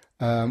me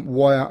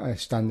why aren't I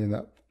standing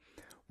up,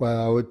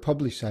 well, I would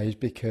probably say is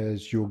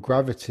because your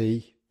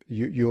gravity,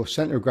 your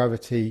center of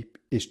gravity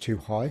is too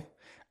high,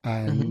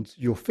 Mm-hmm. and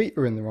your feet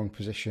are in the wrong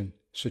position.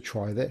 So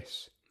try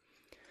this.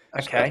 So,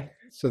 Okay.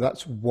 so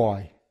that's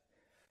why.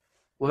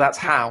 Well, that's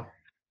how.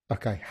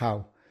 Okay,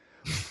 how?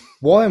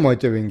 Why am I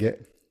doing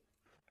it?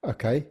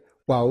 Okay,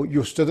 well,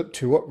 you're stood up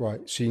too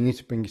upright, so you need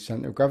to bring your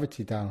center of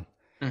gravity down.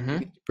 You Mm-hmm.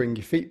 need to bring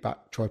your feet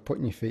back. Try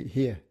putting your feet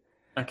here.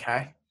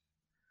 Okay.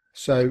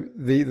 So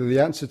the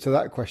answer to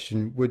that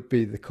question would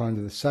be the kind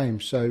of the same.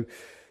 So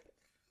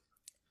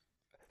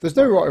there's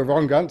no right or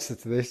wrong answer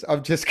to this.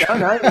 I'm just No,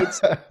 no,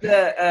 it's a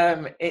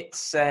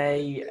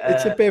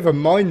it's a bit of a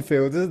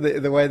minefield, isn't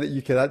it? The way that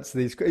you can answer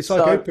these. It's like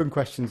so open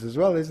questions as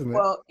well, isn't it?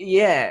 well,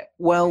 yeah.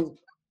 Well,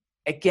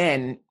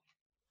 again,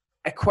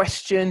 a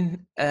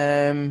question.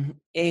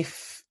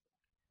 If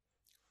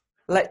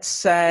let's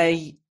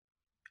say,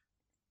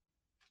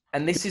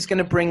 and this is going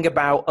to bring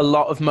about a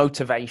lot of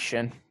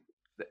motivation.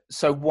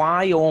 So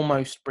why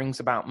almost brings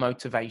about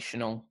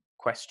motivational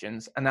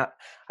questions, and that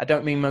I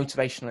don't mean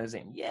motivational as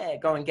in yeah,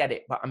 go and get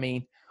it, but I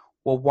mean,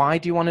 well, why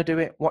do you want to do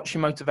it? What's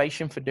your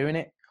motivation for doing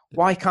it?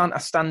 Why can't I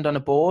stand on a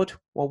board?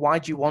 Well, why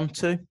do you want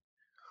to?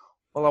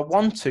 Well, I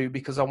want to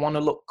because I want to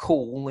look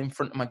cool in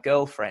front of my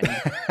girlfriend.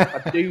 If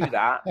I do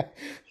that,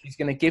 she's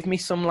going to give me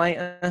some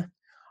later.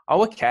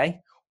 Oh,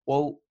 okay.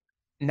 Well,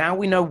 now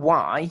we know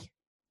why.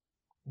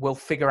 We'll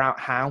figure out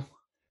how.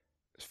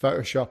 It's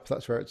Photoshop.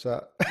 That's where it's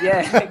at.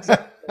 Yeah,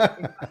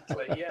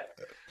 exactly. Yeah.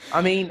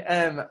 I mean,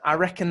 I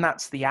reckon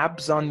that's the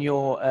abs on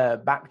your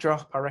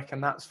backdrop. I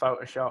reckon that's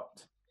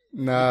photoshopped.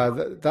 You Nah,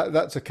 can't-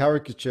 that's a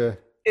caricature.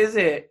 Is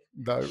it?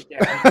 No. Shit,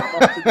 I'm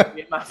gonna have to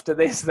do him after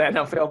this. Then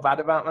I feel bad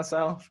about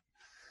myself.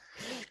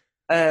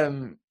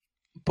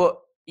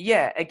 But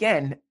yeah,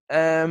 again,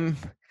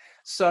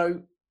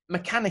 so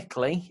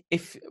mechanically,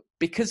 if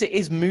because it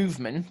is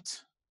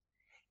movement,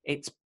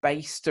 it's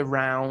based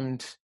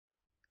around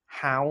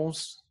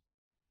hows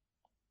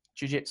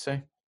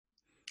jiu-jitsu.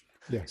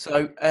 Yeah.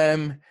 So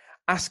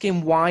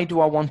asking why do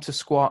I want to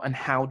squat and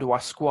how do I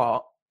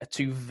squat are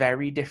two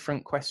very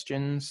different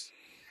questions.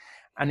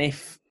 And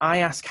if I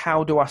ask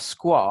how do I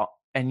squat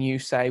and you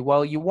say,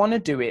 well, you want to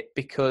do it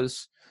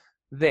because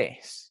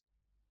this,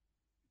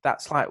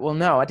 that's like, well,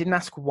 no, I didn't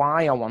ask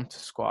why I want to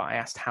squat. I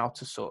asked how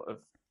to sort of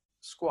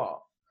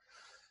squat.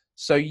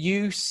 So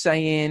you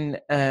saying,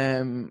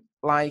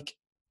 like,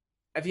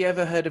 have you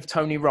ever heard of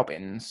Tony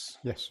Robbins?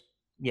 Yes.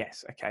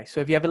 Yes. Okay.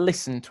 So have you ever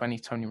listened to any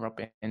Tony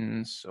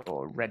Robbins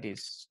or read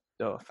his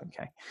stuff?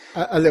 Okay.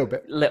 A little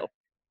bit. Little.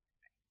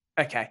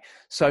 Okay.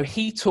 So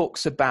he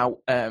talks about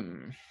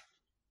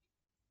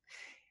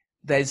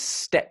there's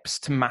steps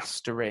to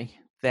mastery.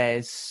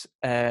 There's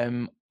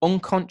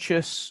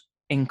unconscious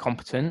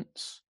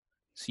incompetence.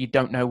 So you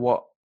don't know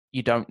what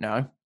you don't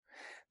know.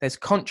 There's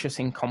conscious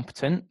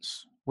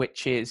incompetence,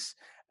 which is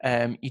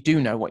you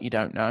do know what you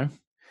don't know.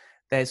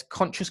 There's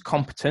conscious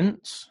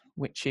competence,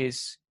 which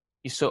is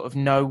you sort of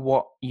know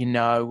what you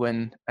know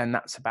and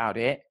that's about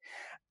it.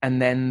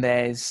 And then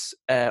there's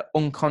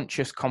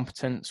unconscious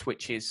competence,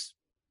 which is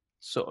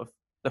sort of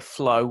the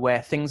flow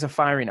where things are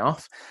firing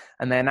off.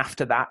 And then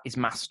after that is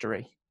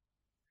mastery.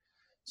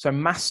 So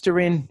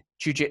mastering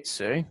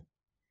jiu-jitsu,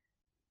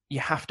 you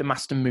have to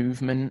master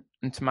movement,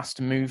 and to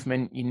master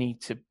movement, you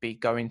need to be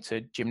going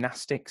to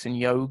gymnastics and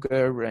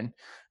yoga, and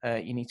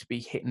you need to be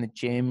hitting the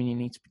gym, and you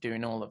need to be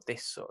doing all of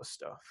this sort of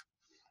stuff.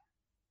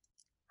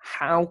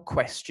 How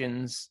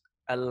questions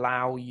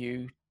allow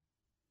you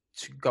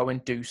to go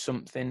and do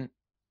something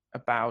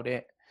about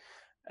it.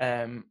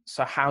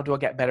 So how do I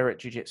get better at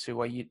jiu-jitsu?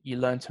 Well, you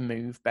learn to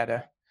move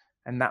better,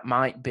 and that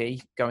might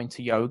be going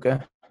to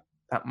yoga.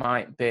 That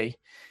might be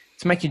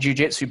to make your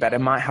jiu-jitsu better.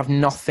 Might have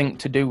nothing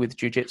to do with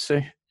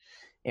jiu-jitsu.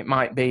 It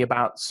might be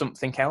about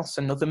something else,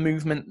 another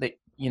movement that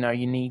you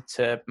need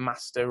to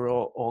master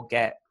or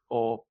get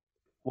or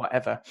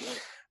whatever.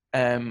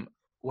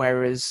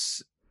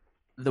 Whereas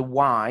the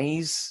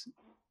whys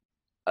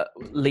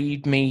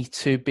lead me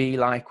to be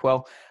like,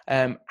 well,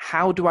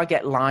 how do I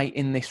get light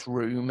in this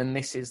room? And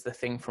this is the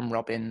thing from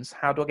Robbins.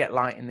 How do I get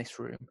light in this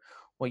room?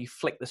 Well, you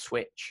flick the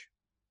switch.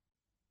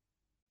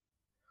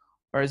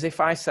 Whereas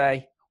if I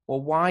say,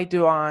 well, why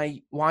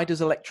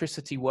does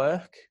electricity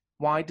work?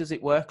 Why does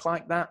it work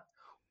like that?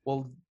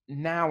 Well,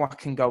 now I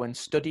can go and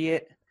study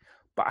it,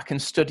 but I can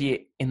study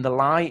it in the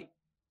light.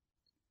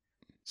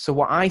 So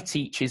what I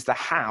teach is the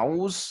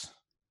hows,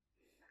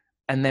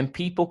 and then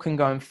people can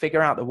go and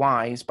figure out the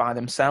whys by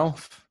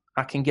themselves.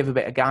 I can give a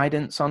bit of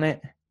guidance on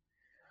it.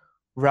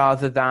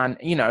 rather than,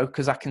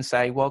 because I can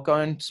say, well, go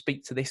and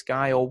speak to this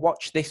guy, or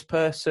watch this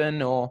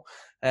person, or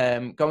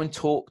go and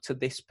talk to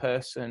this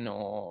person,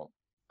 or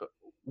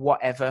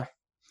whatever.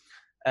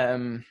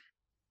 But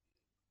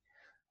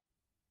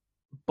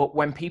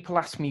when people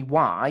ask me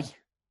why,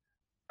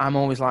 I'm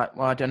always like,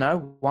 well, I don't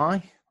know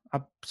why.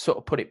 I sort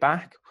of put it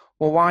back.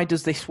 Well, why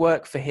does this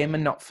work for him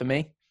and not for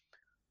me?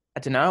 I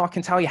don't know. I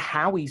can tell you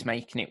how he's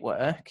making it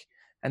work,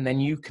 and then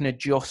you can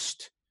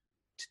adjust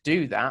to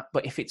do that.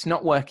 But if it's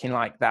not working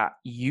like that,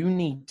 you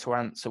need to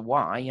answer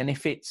why. And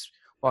if it's,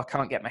 well, I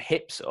can't get my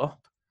hips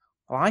up,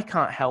 well, I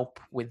can't help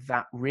with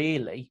that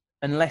really,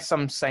 unless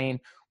I'm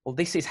saying, well,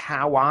 this is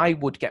how I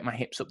would get my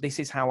hips up. This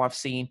is how I've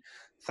seen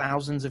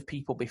thousands of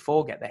people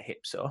before get their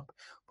hips up.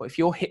 But if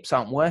your hips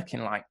aren't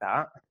working like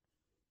that,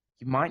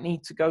 you might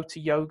need to go to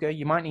yoga.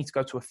 You might need to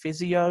go to a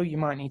physio. You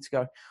might need to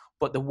go,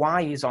 but the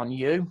why is on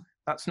you.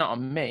 That's not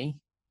on me.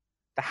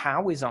 The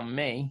how is on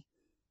me.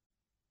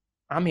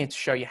 I'm here to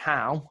show you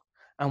how,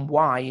 and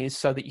why is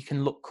so that you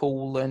can look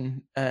cool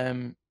and,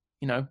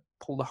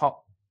 pull the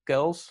hot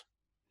girls.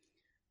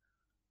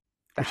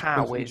 The Which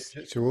how is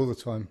jiu-jitsu all the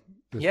time.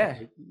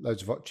 There's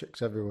loads of hot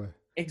chicks everywhere.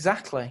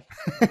 Exactly.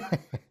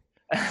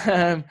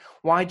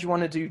 Why do you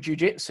want to do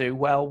jiu-jitsu?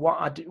 Well, what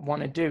I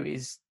want to do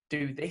is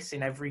do this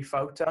in every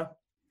photo.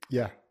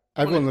 Yeah.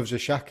 Everyone loves a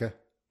shaka.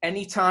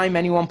 Anytime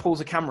anyone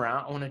pulls a camera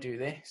out, I want to do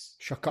this.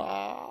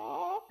 Shaka.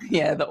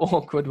 Yeah, the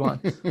awkward one.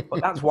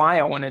 But that's why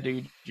I want to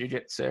do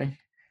jiu-jitsu.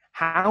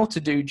 How to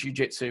do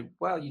jiu-jitsu?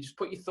 Well, you just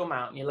put your thumb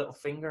out and your little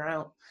finger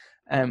out.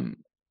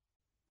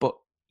 But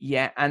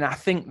yeah, and I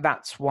think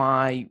that's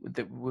why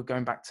we're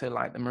going back to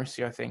like the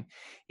Mauricio thing,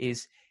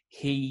 is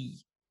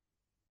he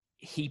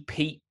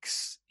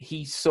peaks,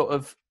 he sort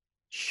of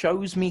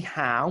shows me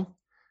how,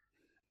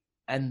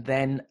 and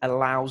then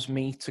allows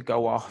me to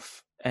go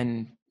off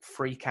and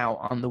freak out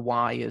on the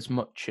why as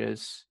much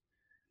as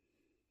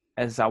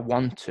I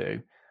want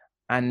to.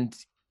 And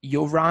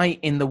you're right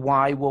in the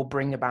why will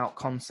bring about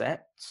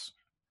concepts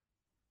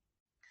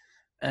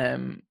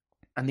and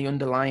the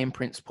underlying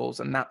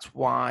principles, and that's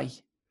why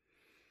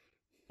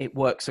it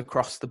works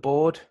across the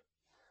board.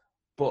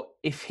 But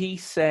if he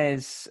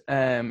says,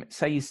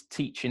 say he's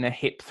teaching a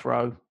hip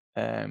throw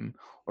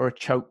or a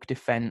choke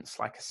defense,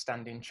 like a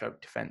standing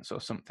choke defense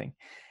or something,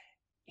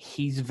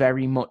 he's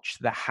very much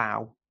the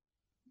how.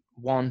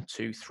 1,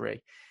 2,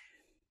 3.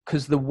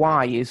 Because the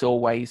why is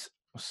always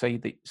so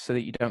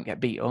that you don't get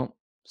beat up,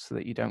 so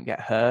that you don't get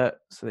hurt,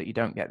 so that you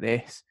don't get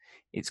this.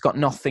 It's got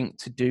nothing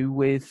to do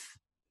with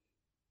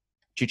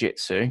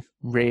jiu-jitsu,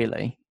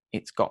 really.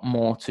 It's got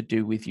more to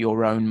do with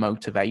your own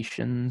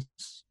motivations.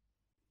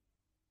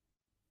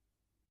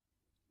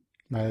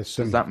 Does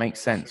that make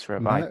sense, or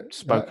have I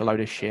spoke a load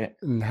of shit?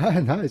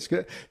 No, it's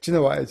good. Do you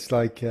know what? It's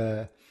like,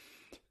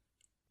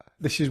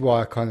 this is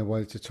why I kind of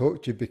wanted to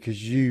talk to you,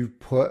 because you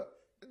put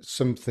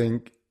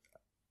something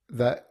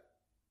that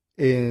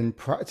in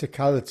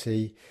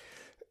practicality,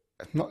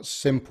 not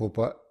simple,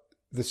 but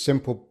the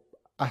simple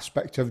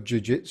aspect of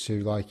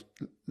jiu-jitsu, like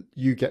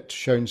you get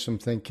shown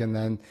something and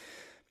then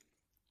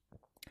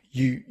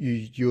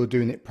you're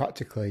doing it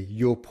practically.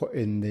 You're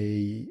putting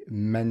the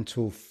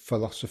mental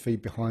philosophy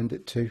behind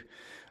it too,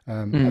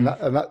 and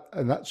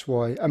that's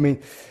why. I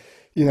mean,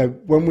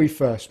 when we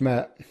first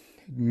met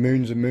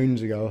moons and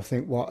moons ago, I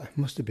think it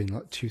must have been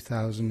like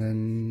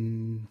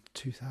 2000.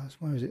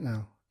 Where is it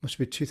now? Must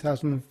be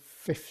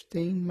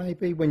 2015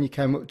 maybe, when you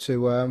came up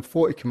to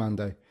 40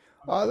 Commando.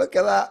 Oh, look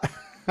at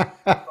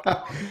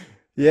that!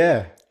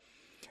 Yeah.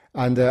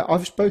 And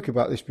I've spoke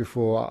about this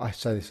before. I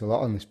say this a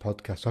lot on this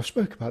podcast. I've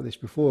spoke about this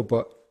before,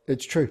 but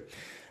it's true.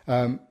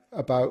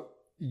 About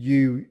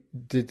you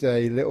did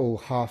a little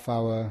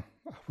half-hour,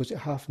 was it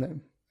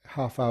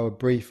half-hour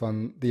brief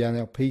on the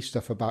NLP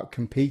stuff about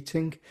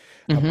competing,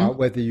 about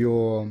whether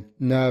you're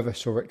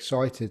nervous or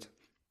excited.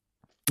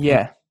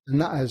 Yeah.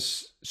 And that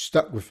has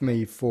stuck with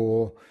me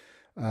for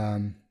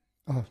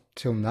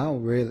till now,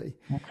 really.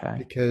 Okay.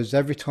 Because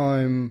every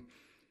time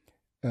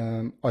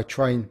I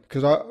train,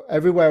 because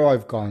everywhere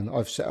I've gone,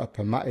 I've set up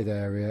a matted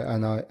area,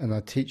 and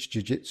I teach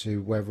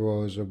jiu-jitsu, whether I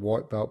was a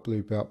white belt,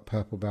 blue belt,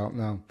 purple belt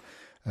now.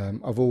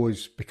 I've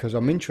always, because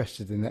I'm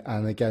interested in it,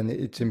 and again,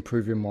 it's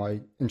improving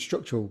my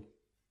instructional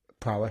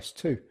prowess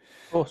too.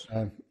 Of course.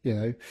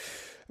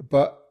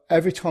 But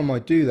every time I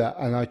do that,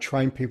 and I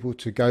train people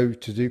to go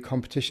to do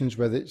competitions,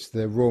 whether it's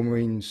the Royal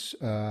Marines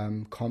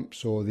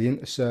comps or the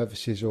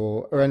inter-services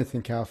or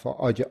anything else,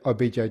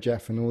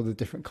 IBJJF and all the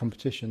different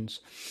competitions,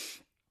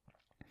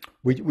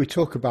 we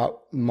talk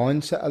about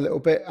mindset a little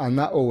bit, and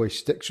that always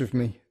sticks with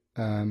me.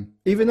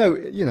 Even though,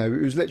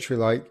 it was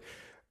literally like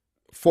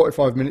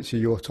 45 minutes of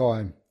your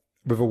time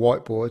with a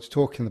whiteboard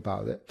talking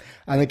about it.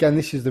 And again,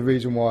 this is the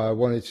reason why I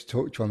wanted to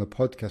talk to you on the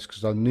podcast,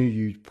 because I knew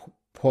you'd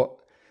put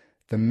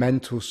the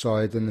mental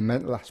side and the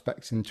mental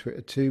aspects into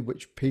it too,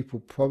 which people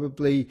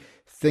probably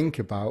think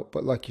about,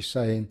 but like you're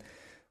saying,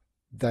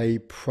 they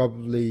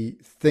probably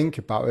think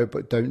about it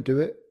but don't do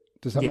it.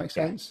 Does that make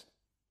sense?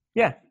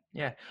 Yeah.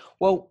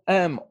 Well,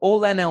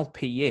 all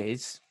NLP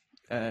is,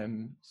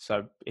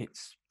 so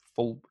it's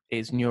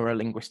is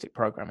neuro-linguistic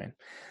programming.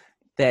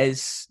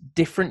 There's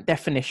different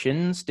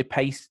definitions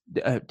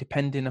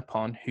depending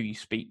upon who you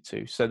speak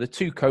to. So the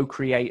two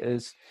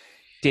co-creators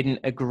didn't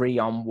agree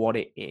on what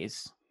it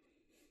is,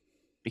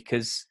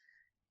 because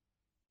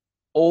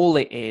all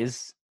it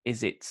is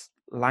it's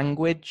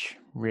language,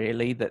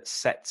 really, that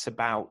sets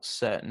about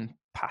certain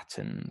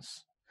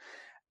patterns.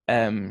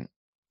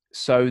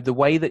 So the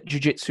way that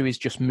jiu-jitsu is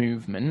just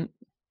movement,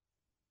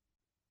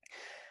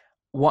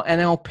 what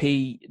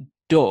NLP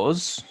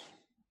does,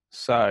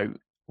 so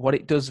what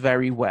it does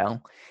very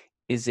well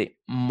is it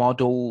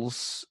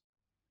models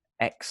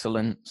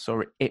excellence,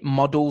 or it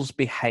models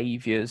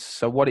behaviors.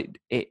 So what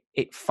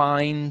it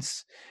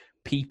finds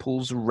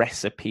people's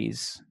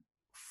recipes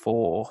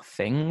for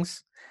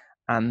things,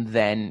 and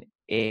then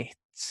it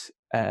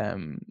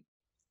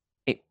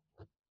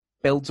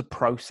builds a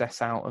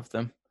process out of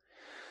them.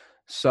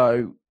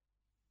 So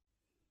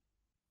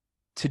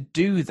to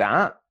do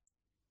that,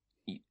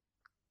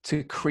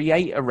 to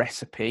create a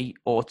recipe,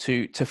 or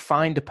to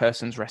find a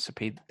person's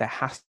recipe, there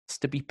has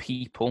to be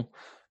people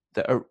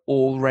that are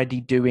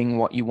already doing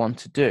what you want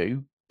to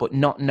do, but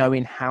not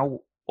knowing how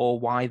or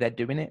why they're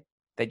doing it.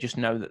 They just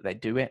know that they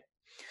do it.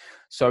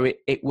 So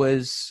it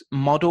was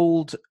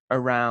modeled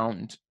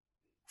around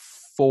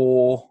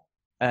four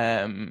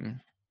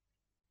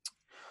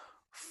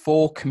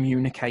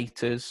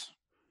communicators,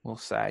 we'll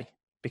say,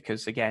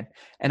 because again,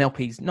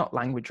 NLP is not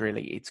language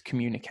really, it's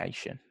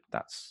communication.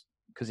 That's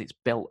because it's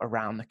built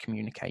around the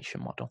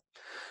communication model.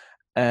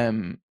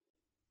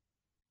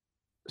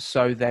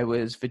 So there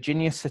was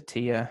Virginia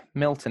Satir,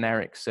 Milton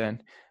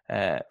Erickson,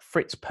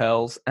 Fritz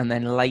Perls, and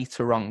then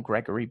later on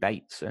Gregory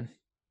Bateson.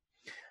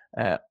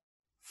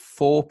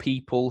 Four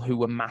people who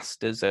were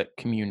masters at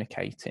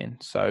communicating.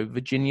 So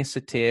Virginia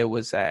Satir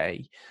was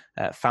a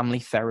family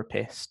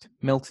therapist.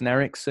 Milton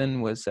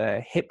Erickson was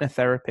a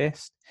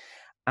hypnotherapist.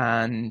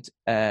 And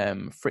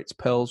Fritz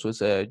Perls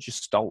was a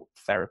Gestalt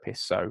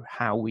therapist. So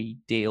how we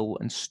deal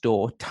and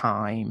store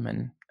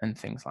time and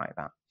things like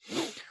that.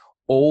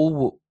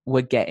 All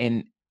were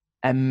getting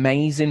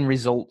amazing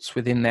results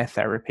within their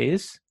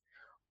therapies,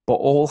 but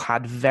all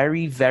had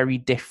very, very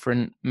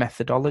different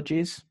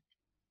methodologies.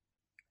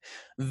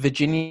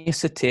 Virginia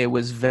Satir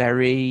was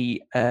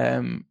very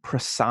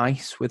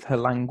precise with her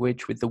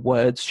language, with the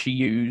words she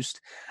used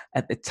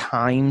at the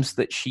times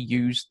that she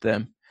used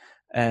them,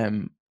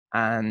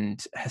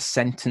 and her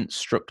sentence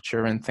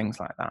structure and things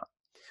like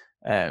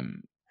that.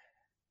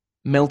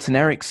 Milton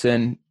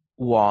Erickson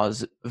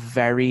was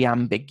very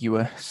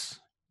ambiguous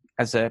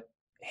as a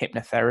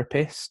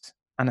hypnotherapist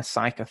and a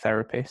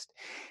psychotherapist.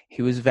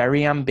 He was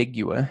very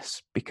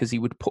ambiguous because he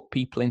would put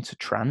people into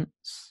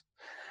trance,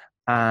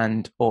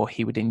 or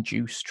he would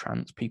induce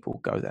trance.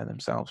 People go there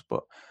themselves,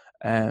 but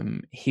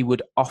he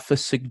would offer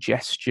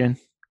suggestion.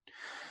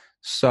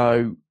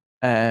 So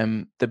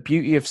the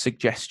beauty of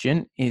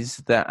suggestion is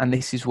that, and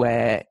this is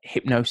where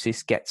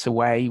hypnosis gets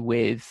away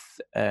with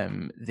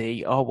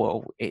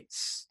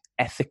it's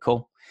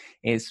ethical,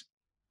 is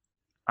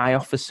I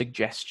offer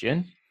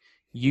suggestion,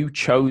 you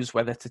chose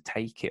whether to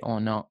take it or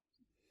not.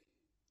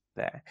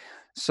 There.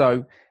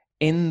 So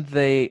in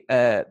the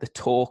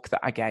talk that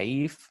I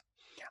gave,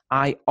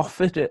 I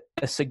offered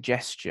a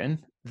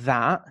suggestion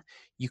that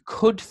you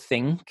could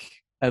think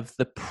of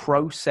the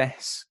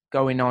process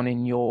going on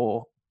in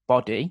your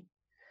body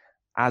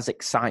as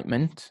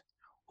excitement,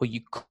 or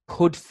you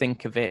could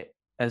think of it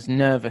as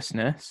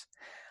nervousness,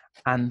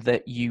 and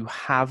that you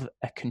have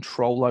a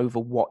control over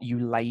what you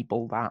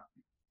label that.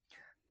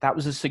 That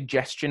was a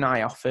suggestion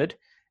I offered,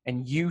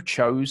 and you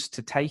chose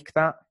to take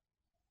that.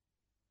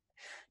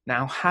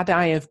 Now, had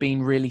I have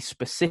been really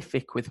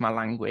specific with my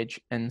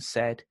language and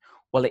said,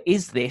 well, it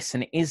is this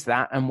and it is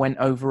that, and went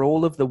over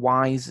all of the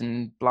whys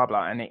and blah,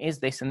 blah, and it is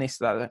this and this,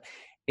 that,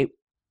 it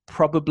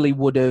probably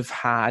would have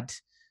had,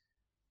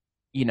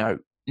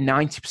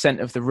 90%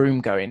 of the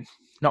room going,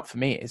 not for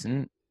me, it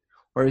isn't.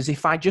 Whereas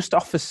if I just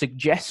offer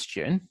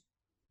suggestion,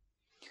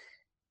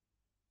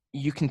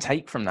 you can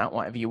take from that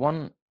whatever you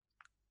want.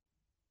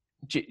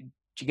 Do you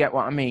get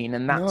what I mean?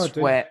 And that's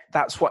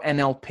what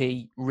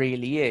NLP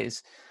really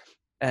is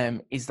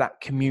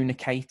that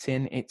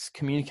communicating. It's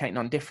communicating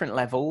on different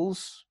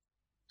levels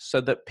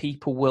so that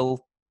people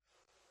will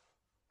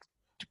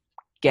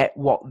get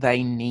what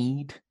they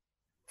need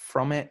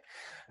from it.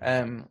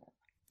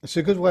 It's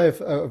a good way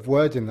of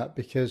wording that,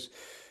 because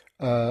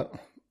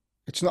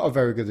it's not a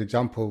very good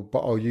example, but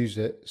I'll use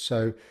it.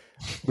 So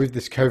with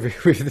this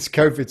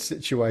COVID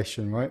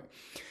situation, right?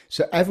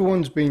 So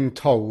everyone's been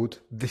told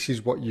this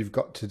is what you've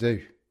got to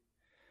do.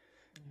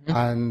 Mm-hmm.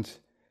 And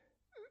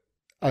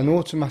an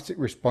automatic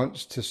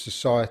response to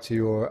society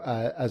or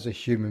as a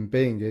human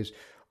being is,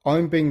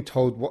 I'm being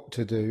told what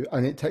to do,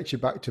 and it takes you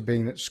back to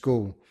being at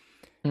school.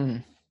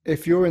 Mm.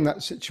 If you're in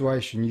that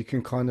situation, you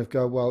can kind of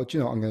go, well, do you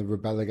know what? I'm going to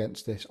rebel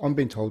against this. I'm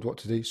being told what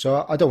to do.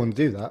 So I don't want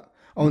to do that.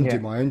 I want to do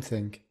my own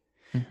thing.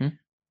 Mm-hmm.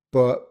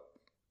 But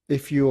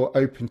if you're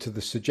open to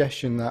the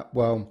suggestion that,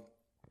 well,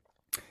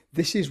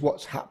 this is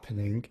what's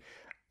happening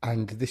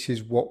and this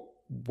is what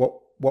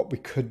we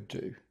could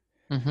do,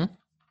 mm-hmm.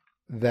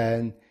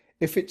 then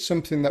if it's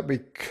something that we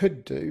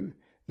could do,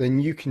 then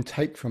you can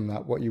take from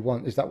that what you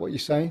want. Is that what you're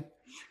saying?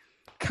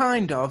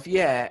 Kind of,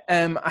 yeah.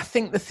 I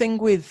think the thing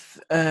with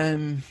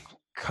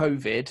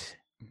COVID,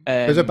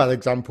 There's a bad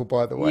example,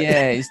 by the way.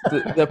 yeah, is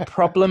the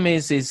problem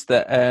is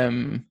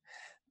that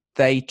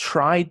they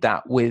tried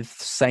that with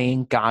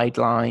saying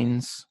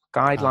guidelines.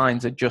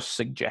 Guidelines are just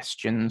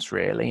suggestions,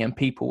 really, and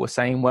people were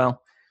saying,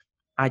 "Well,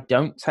 I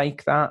don't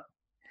take that."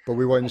 But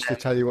we want us to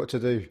tell you what to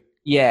do.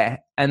 Yeah,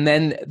 and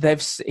then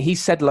he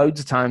said loads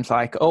of times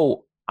like,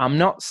 "Oh, I'm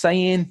not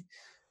saying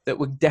that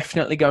we're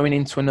definitely going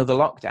into another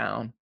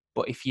lockdown,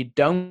 but if you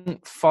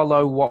don't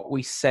follow what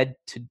we said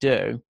to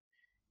do,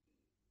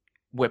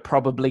 we're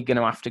probably going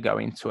to have to go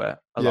into a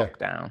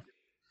lockdown."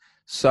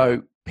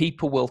 So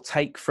people will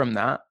take from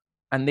that,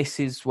 and this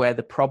is where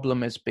the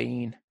problem has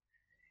been,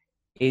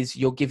 is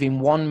you're giving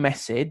one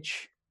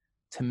message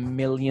to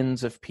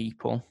millions of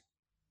people.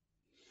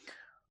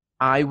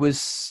 I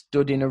was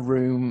stood in a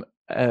room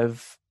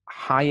of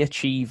high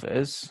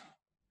achievers,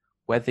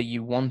 whether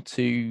you want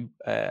to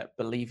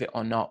believe it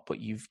or not, but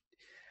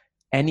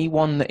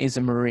anyone that is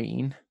a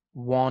Marine,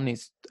 one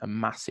is a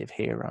massive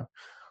hero,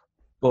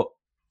 but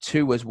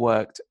two has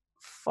worked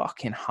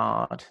fucking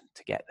hard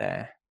to get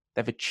there.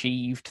 They've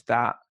achieved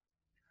that.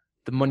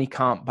 The money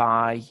can't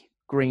buy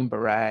Green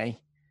Beret,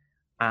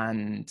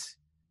 and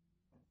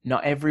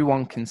not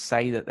everyone can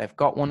say that they've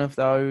got one of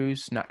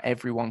those. Not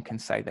everyone can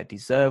say they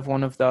deserve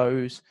one of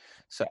those.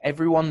 So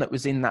everyone that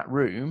was in that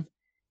room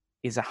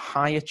is a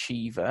high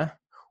achiever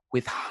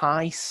with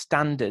high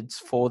standards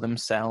for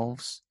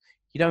themselves.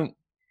 You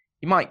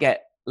might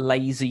get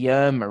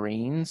lazier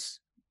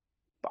Marines,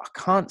 but I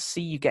can't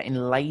see you getting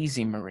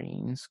lazy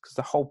Marines, because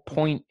the whole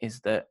point is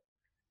that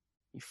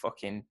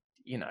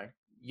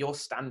your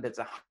standards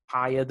are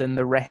higher than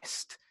the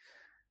rest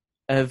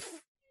of,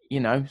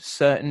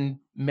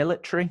 certain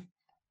military.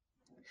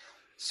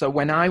 So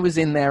when I was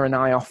in there and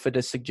I offered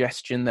a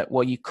suggestion that,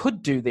 well, you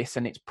could do this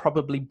and it's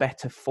probably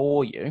better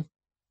for you,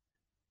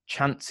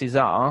 chances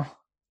are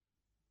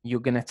you're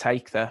going to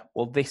take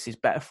this is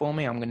better for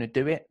me, I'm going to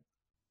do it.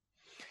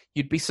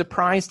 You'd be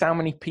surprised how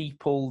many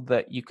people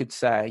that you could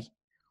say,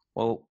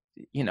 well,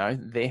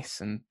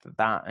 this and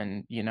that,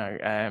 and,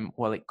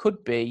 well, it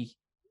could be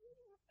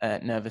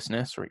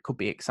nervousness or it could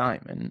be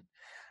excitement,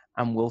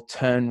 and will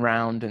turn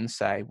round and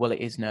say, well, it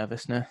is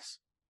nervousness.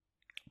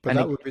 But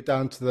that would be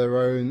down to their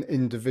own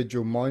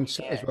individual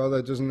mindset as well,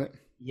 though, doesn't it?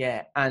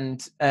 Yeah,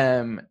 and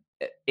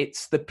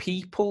it's the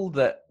people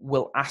that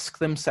will ask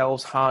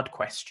themselves hard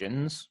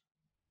questions.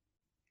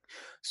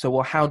 So,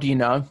 well, how do you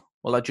know?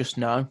 Well, I just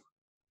know.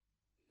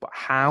 But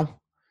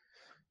how?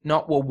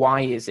 Not, well,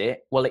 why is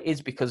it? Well, it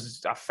is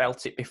because I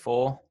felt it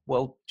before.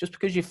 Well, just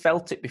because you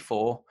felt it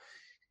before,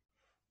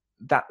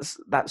 that's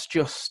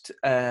just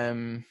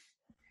a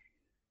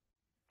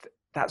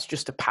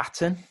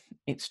pattern.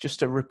 It's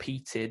just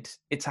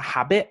it's a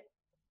habit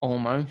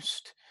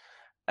almost.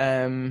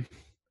 And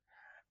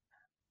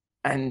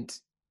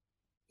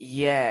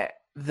yeah,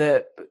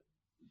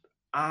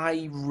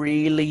 I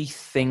really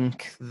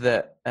think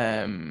that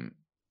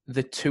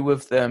the two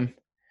of them,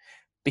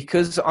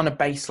 because on a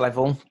base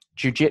level,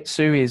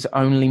 jiu-jitsu is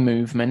only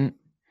movement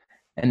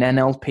and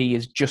NLP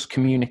is just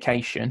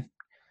communication.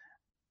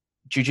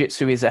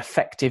 Jiu-jitsu is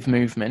effective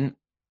movement,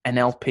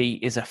 NLP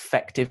is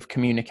effective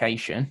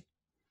communication.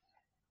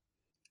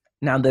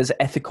 Now, there's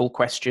ethical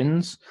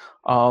questions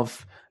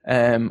of,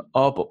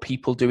 but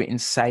people do it in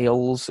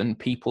sales and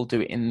people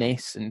do it in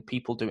this and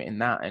people do it in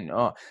that. And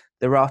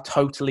there are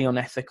totally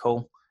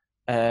unethical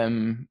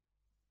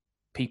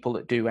people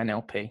that do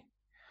NLP.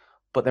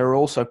 But there are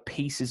also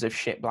pieces of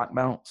shit black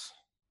belts.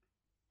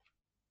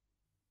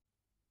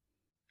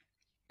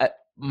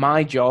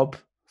 My job,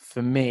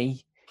 for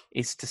me,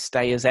 is to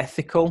stay as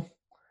ethical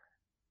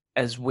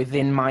as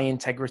within my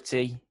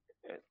integrity,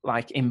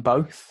 like in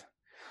both.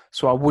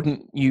 So I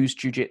wouldn't use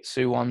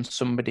jiu-jitsu on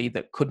somebody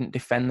that couldn't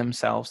defend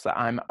themselves, that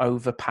I'm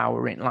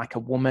overpowering, like a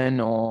woman,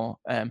 or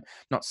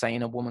not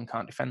saying a woman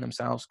can't defend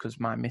themselves,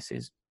 because my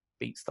missus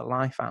beats the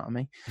life out of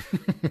me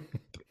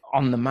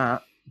on the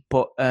mat.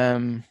 But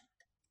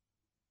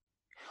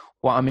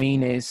what I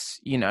mean is,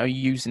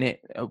 using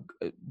it, a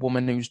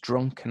woman who's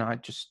drunk and I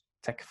just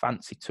take a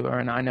fancy to her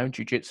and I know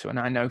jiu-jitsu and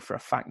I know for a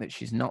fact that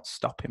she's not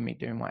stopping me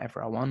doing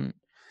whatever I want.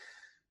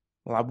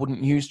 Well, I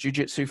wouldn't use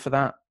jiu-jitsu for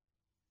that.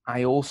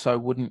 I also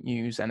wouldn't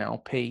use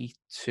NLP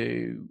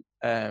to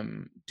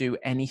do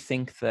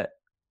anything that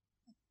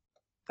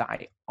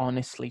I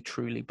honestly,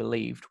 truly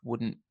believed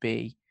wouldn't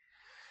be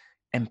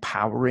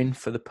empowering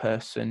for the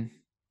person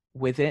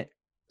with it.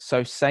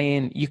 So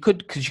saying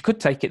because you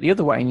could take it the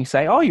other way and you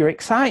say, oh, you're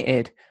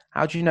excited.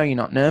 How do you know you're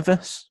not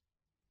nervous?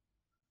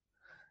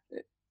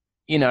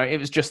 It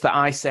was just that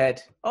I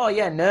said, oh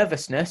yeah,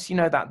 nervousness,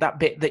 that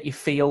bit that you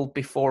feel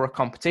before a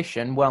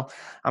competition. Well,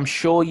 I'm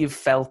sure you've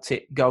felt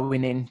it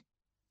going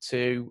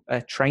into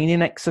a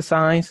training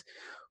exercise,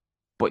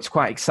 but it's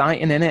quite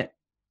exciting, isn't it?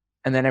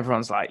 And then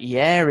everyone's like,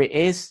 yeah, it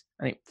is.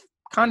 And it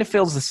kind of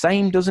feels the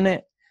same, doesn't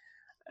it?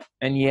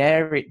 And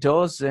yeah, it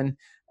does. And,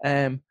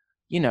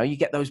 you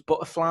get those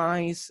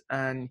butterflies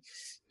and,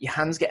 your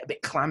hands get a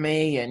bit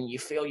clammy and you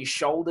feel your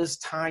shoulders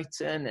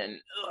tighten and,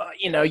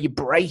 you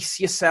brace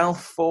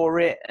yourself for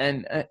it.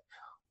 And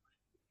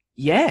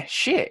yeah,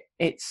 shit,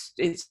 it's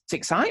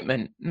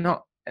excitement.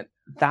 Not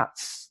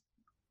that's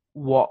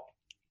what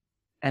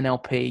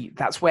NLP,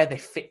 that's where they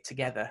fit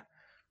together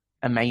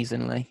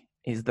amazingly,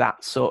 is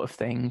that sort of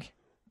thing.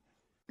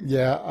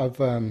 Yeah,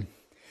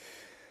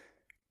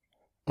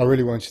 I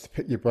really wanted to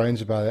pick your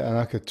brains about it, and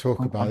I could talk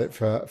Okay. about it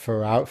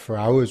for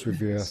hours with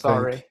you, I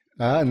Sorry. think.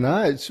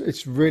 No,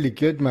 it's really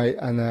good, mate,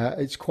 and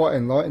it's quite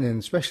enlightening,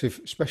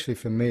 especially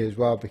for me as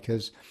well,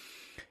 because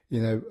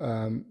you know,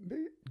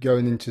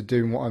 going into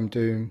doing what I'm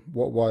doing,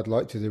 what I'd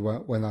like to do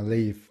when I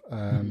leave,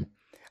 and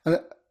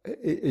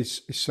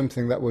it's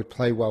something that would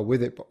play well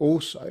with it, but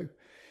also,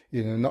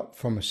 not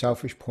from a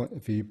selfish point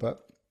of view,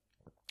 but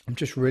I'm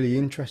just really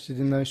interested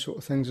in those sort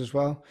of things as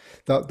well.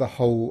 The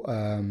whole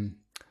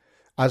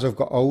as I've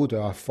got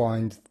older, I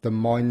find the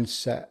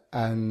mindset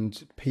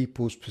and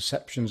people's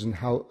perceptions and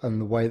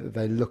the way that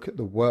they look at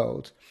the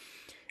world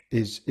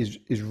is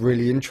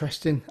really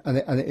interesting, and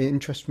it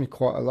interests me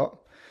quite a lot.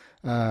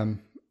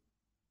 Um,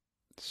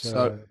 So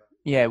so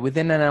yeah,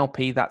 within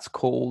NLP, that's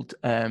called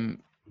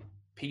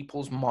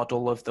people's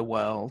model of the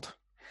world.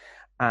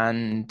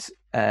 And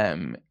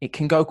it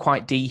can go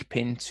quite deep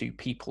into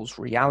people's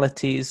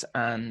realities.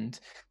 And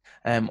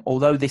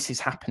although this is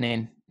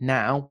happening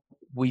now,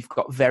 we've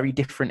got very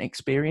different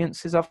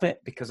experiences of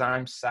it, because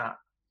I'm sat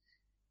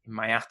in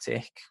my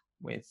attic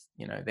with,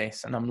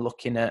 this, and I'm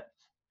looking at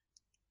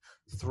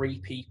 3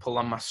 people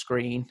on my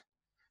screen.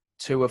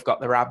 2 have got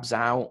their abs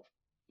out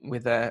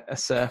with a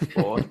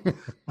surfboard.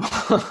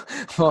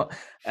 But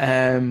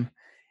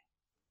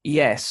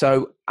yeah,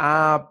 so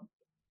our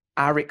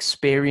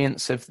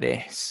experience of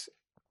this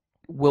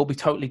will be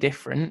totally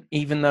different,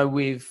 even though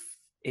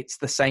it's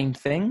the same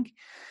thing,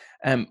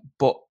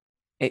 but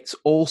it's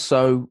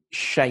also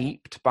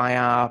shaped by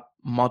our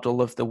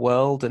model of the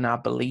world and our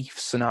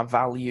beliefs and our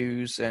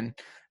values and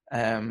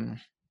that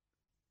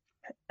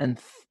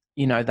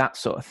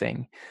sort of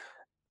thing.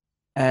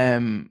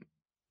 And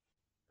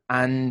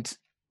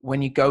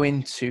when you go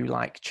into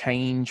like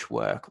change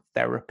work,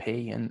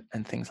 therapy and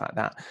things like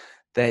that,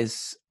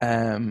 there's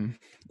a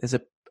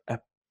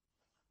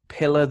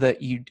pillar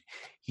that you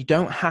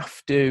don't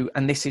have to,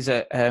 and this is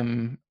a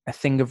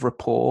thing of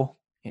rapport.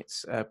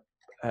 It's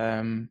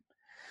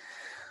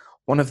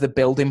one of the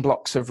building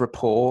blocks of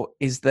rapport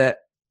is that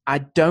I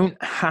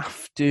don't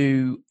have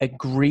to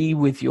agree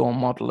with your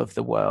model of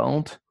the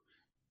world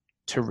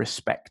to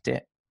respect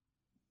it.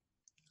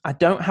 I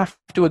don't have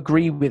to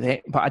agree with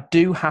it, but I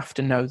do have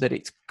to know that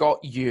it's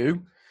got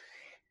you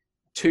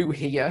 2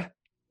 here,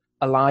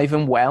 alive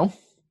and well.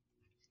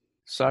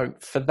 So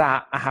for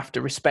that, I have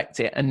to respect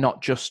it and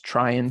not just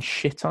try and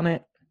shit on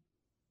it.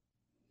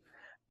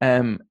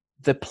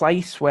 The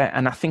place where,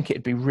 and I think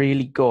it'd be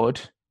really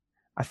good,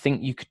 I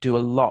think you could do a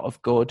lot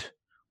of good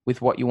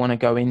with what you want to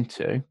go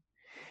into,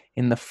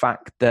 in the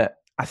fact that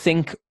I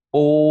think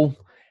all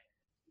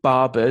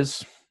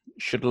barbers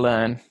should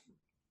learn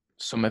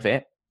some of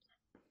it.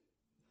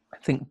 I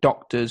think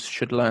doctors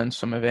should learn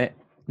some of it.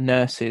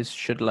 Nurses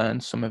should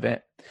learn some of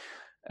it.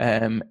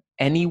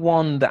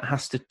 Anyone that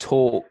has to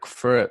talk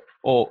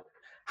or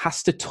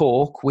has to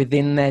talk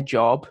within their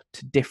job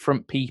to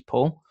different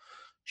people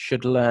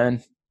should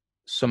learn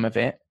some of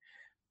it,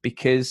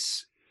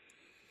 because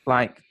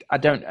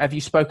have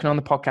you spoken on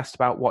the podcast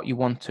about what you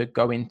want to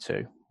go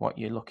into, what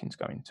you're looking to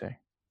go into?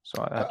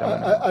 So I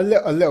don't want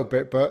to. a little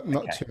bit, but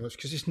not Okay. too much,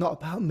 because it's not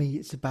about me;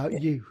 it's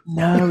about you.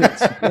 No,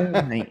 it's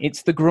you, mate.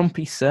 It's the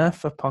Grumpy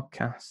Surfer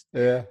podcast.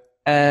 Yeah.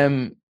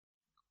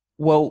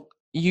 Well,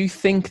 you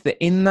think that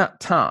in that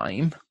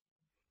time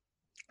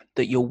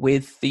that you're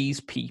with these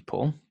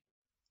people,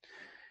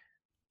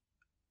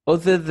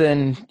 other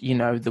than,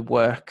 the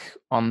work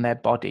on their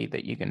body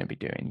that you're going to be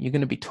doing, you're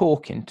going to be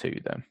talking to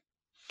them.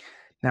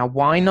 Now,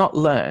 why not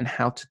learn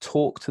how to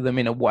talk to them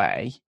in a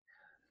way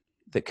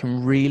that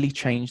can really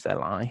change their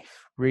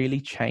life,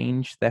 really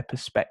change their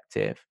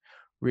perspective,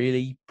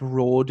 really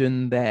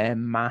broaden their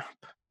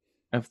map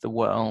of the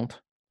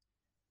world?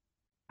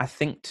 I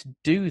think to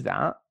do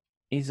that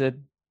is a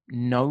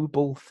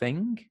noble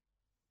thing.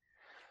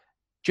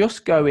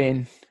 Just go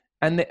in,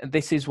 and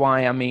this is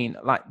why,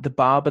 like the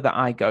barber that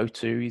I go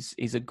to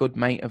is a good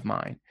mate of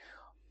mine,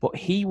 but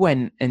he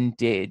went and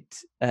did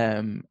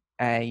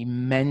a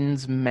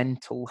men's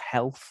mental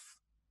health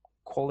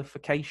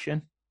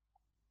qualification,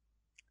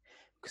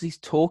 because he's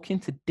talking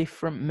to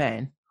different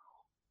men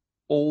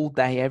all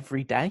day,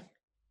 every day.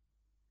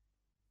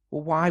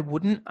 Well, why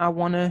wouldn't I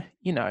want to,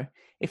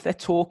 if they're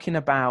talking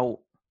about,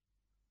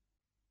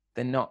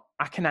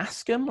 I can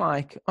ask them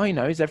like, oh,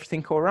 is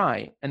everything all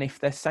right? And if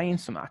they're saying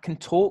something, I can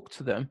talk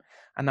to them,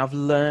 and I've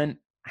learned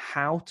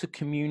how to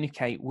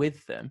communicate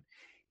with them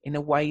in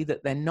a way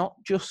that they're not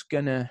just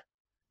going to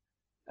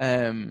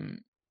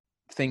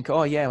think,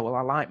 oh yeah, well,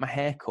 I like my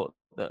haircut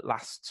that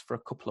lasts for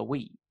a couple of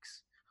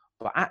weeks.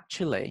 But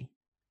actually,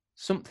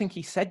 something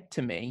he said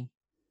to me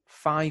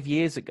 5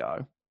 years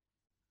ago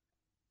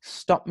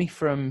stopped me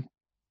from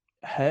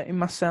hurting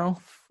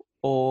myself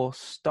or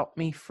stop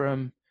me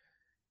from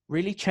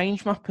really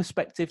change my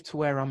perspective to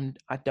where I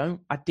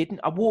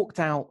walked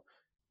out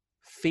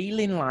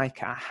feeling like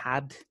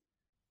that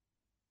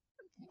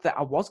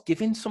I was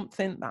giving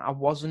something, that I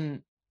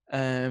wasn't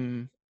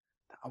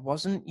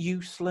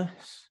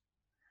useless.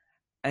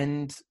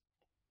 And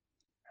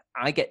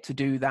I get to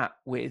do that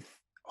with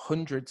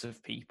hundreds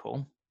of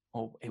people,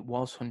 or it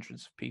was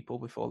hundreds of people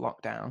before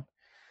lockdown.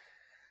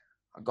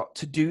 I got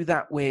to do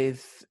that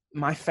with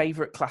my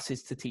favorite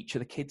classes to teach are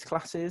the kids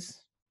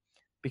classes,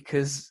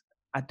 because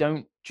I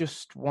don't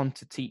just want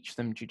to teach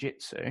them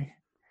jiu-jitsu.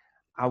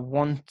 I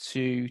want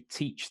to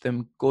teach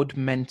them good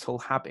mental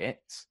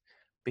habits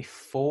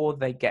before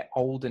they get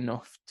old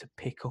enough to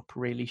pick up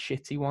really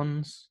shitty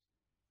ones.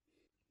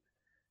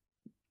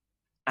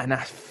 And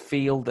I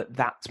feel that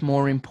that's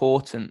more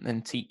important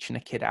than teaching a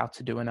kid how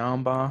to do an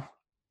armbar.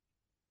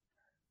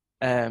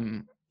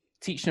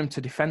 Teaching them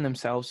to defend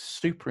themselves is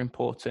super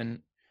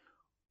important,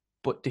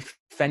 but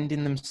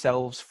defending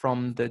themselves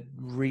from the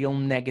real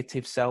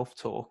negative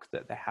self-talk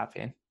that they're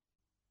having.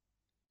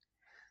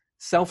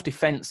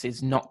 Self-defense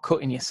is not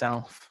cutting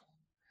yourself.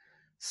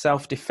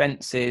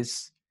 Self-defense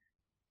is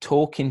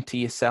talking to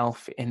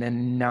yourself in a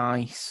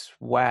nice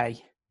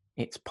way.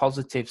 It's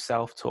positive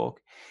self-talk.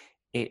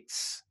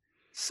 It's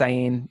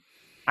saying,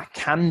 I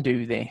can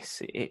do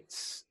this.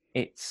 It's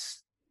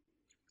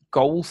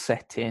goal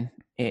setting.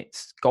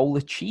 It's goal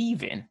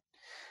achieving.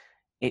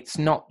 It's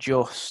not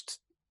just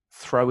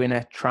throwing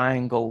a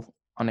triangle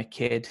on a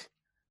kid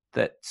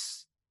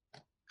that's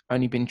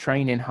only been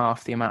training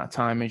half the amount of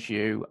time as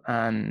you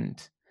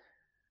and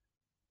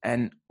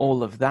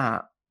all of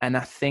that. And I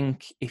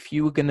think if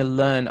you were going to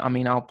learn, I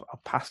mean, I'll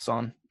pass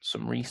on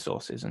some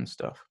resources and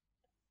stuff.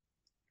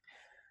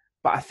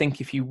 But I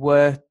think if you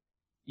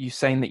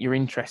saying that you're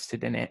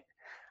interested in it,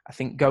 I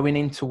think going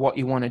into what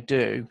you want to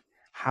do,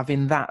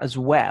 having that as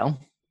well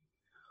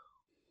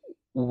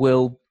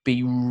will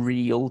be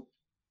real.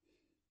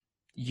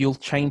 You'll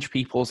change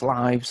people's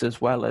lives as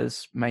well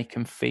as make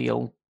them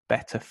feel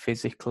better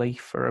physically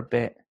for a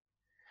bit.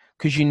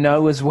 Because you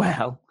know as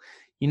well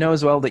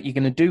that you're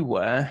going to do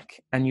work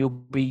and you'll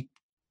be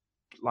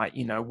like,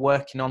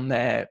 working on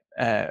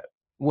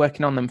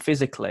them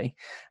physically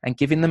and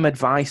giving them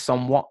advice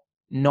on what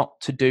not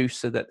to do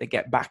so that they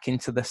get back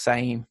into the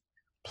same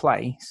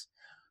place.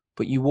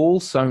 But you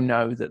also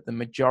know that the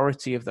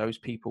majority of those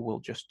people will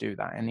just do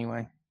that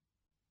anyway.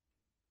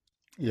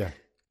 Yeah.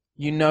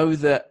 You know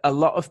that a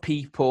lot of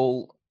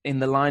people in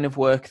the line of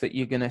work that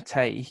you're going to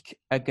take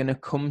are going to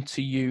come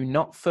to you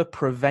not for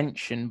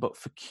prevention, but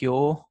for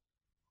cure.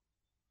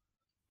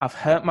 I've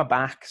hurt my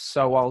back,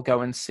 so I'll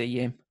go and see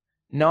him.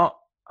 Not,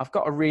 I've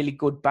got a really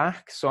good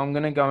back, so I'm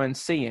going to go and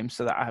see him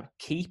so that I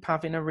keep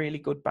having a really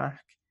good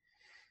back.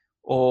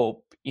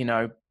 Or,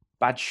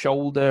 bad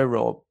shoulder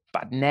or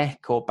bad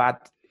neck or bad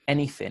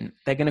anything.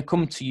 They're going to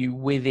come to you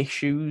with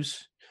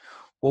issues.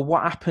 Well,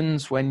 what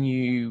happens when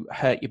you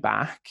hurt your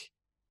back?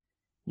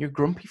 You're a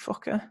grumpy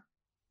fucker.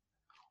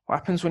 What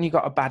happens when you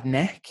got a bad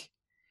neck?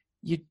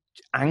 You're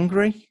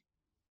angry.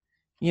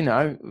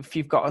 If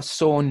you've got a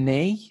sore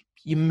knee,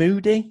 you're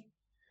moody.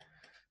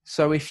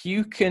 So if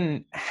you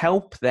can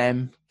help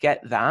them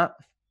get that,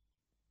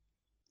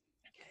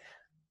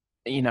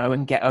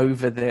 and get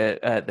over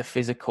the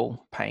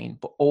physical pain,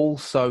 but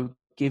also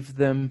give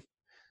them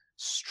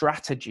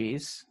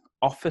strategies,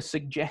 offer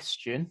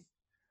suggestion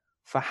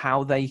for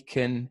how they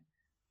can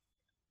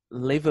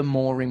live a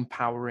more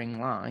empowering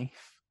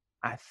life,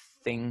 I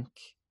think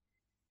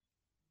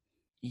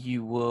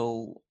you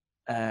will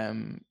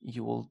do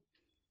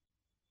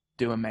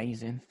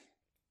amazing.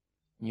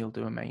 You'll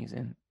do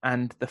amazing.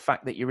 And the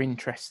fact that you're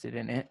interested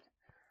in it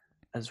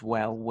as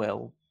well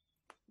will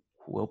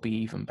be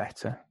even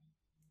better.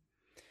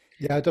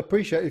 Yeah, I'd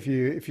appreciate if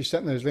you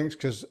sent those links,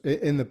 because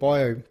in the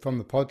bio from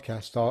the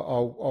podcast,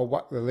 I'll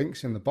whack the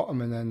links in the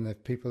bottom, and then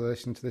if people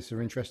listen to this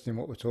are interested in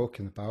what we're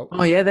talking about.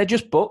 Oh yeah, they're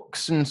just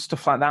books and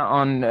stuff like that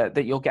on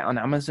that you'll get on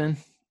Amazon.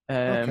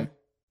 Okay.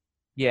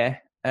 Yeah,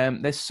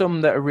 there's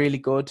some that are really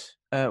good.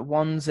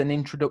 One's An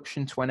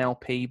Introduction to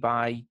NLP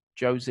by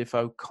Joseph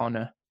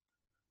O'Connor.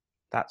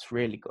 That's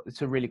really good.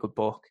 It's a really good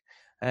book.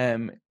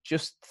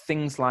 Just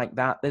things like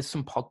that. There's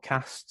some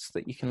podcasts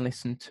that you can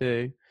listen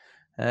to.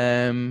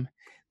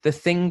 The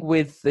thing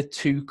with the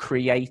two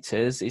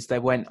creators is they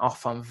went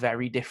off on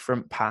very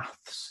different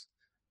paths.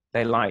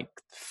 They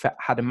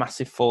had a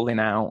massive falling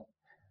out,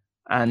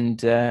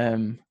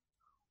 and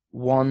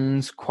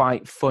one's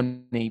quite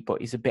funny,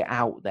 but he's a bit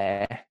out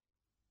there.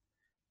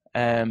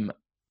 And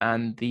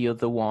the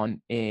other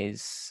one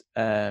is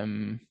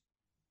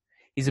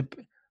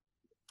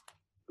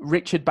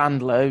Richard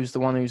Bandler, who's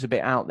the one who's a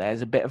bit out there,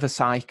 is a bit of a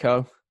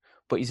psycho,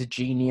 but he's a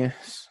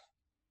genius.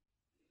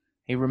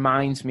 He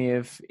reminds me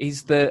of,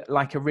 he's a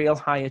real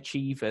high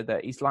achiever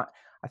that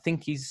I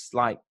think he's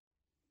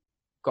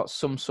got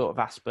some sort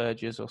of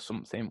Asperger's or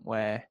something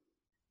where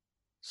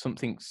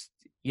something's,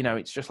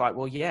 it's just like,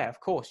 well, yeah,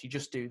 of course, you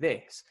just do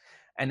this.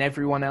 And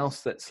everyone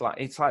else well,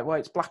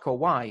 it's black or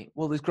white.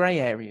 Well, there's grey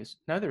areas.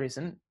 No, there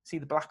isn't. It's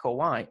either black or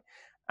white.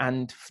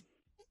 And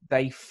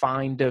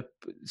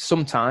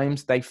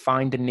sometimes they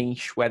find a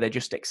niche where they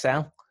just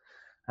excel.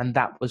 And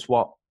that was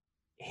what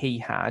he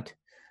had.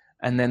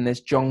 And then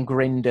there's John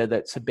Grinder,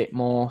 that's a bit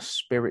more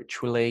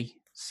spiritually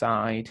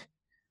side.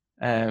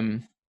 So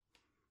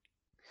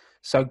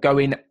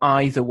going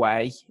either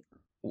way,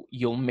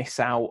 you'll miss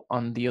out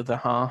on the other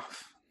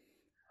half.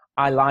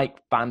 I like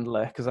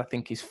Bandler because I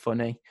think he's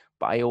funny,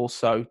 but I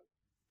also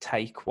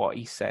take what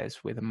he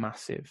says with a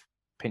massive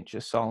pinch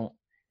of salt.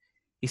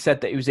 He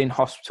said that he was in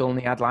hospital and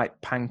he had like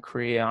a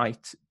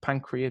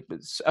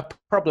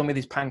problem with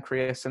his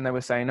pancreas, and they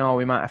were saying, oh,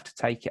 we might have to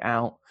take it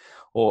out,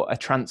 or a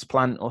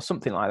transplant or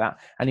something like that.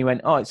 And he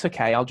went, oh, it's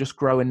okay, I'll just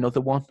grow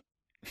another one.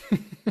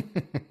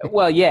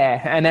 Well,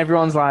 yeah. And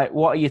everyone's like,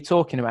 what are you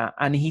talking about?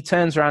 And he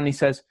turns around and he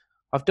says,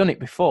 I've done it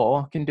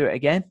before, I can do it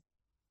again.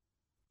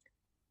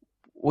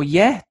 Well,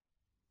 yeah,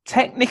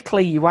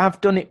 technically you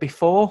have done it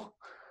before,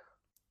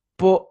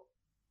 but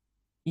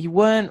you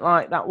weren't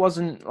like, that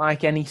wasn't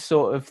like any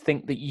sort of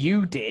thing that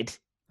you did.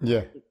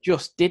 Yeah. You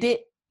just did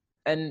it.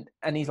 And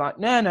he's like,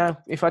 no,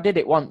 if I did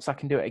it once, I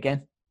can do it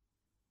again.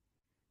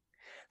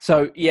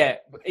 So, yeah,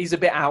 he's a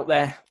bit out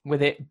there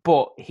with it,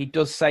 but he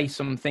does say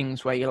some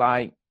things where you're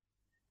like,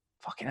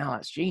 fucking hell,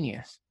 that's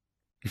genius.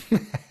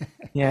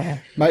 Yeah.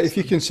 Mate, if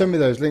you can send me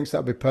those links,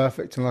 that'd be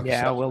perfect. And like I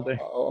said, I will do.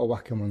 I'll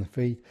whack them on the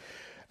feed.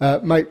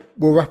 Mate,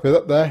 we'll wrap it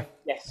up there.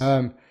 Yes.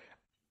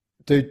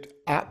 Dude,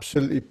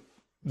 absolutely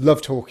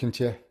love talking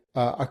to you.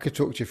 I could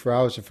talk to you for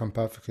hours if I'm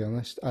perfectly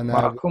honest. And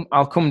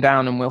I'll come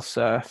down and we'll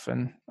surf,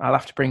 and I'll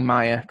have to bring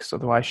Maya because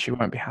otherwise she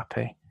won't be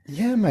happy.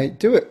 Yeah, mate,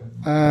 do it.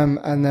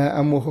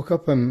 And we'll hook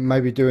up and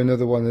maybe do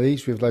another one of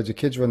these with loads of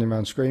kids running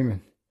around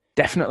screaming.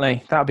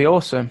 Definitely. That'd be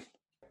awesome.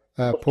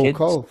 Paul kids.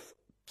 Cole,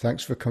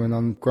 thanks for coming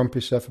on Grumpy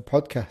Surfer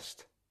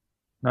podcast.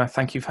 No,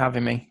 thank you for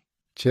having me.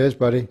 Cheers,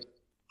 buddy.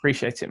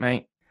 Appreciate it,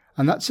 mate.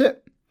 And that's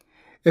it.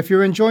 If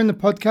you're enjoying the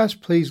podcast,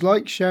 please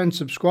like, share and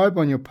subscribe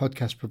on your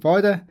podcast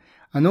provider,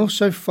 and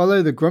also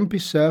follow the Grumpy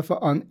Surfer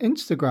on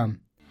Instagram.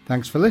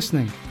 Thanks for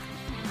listening.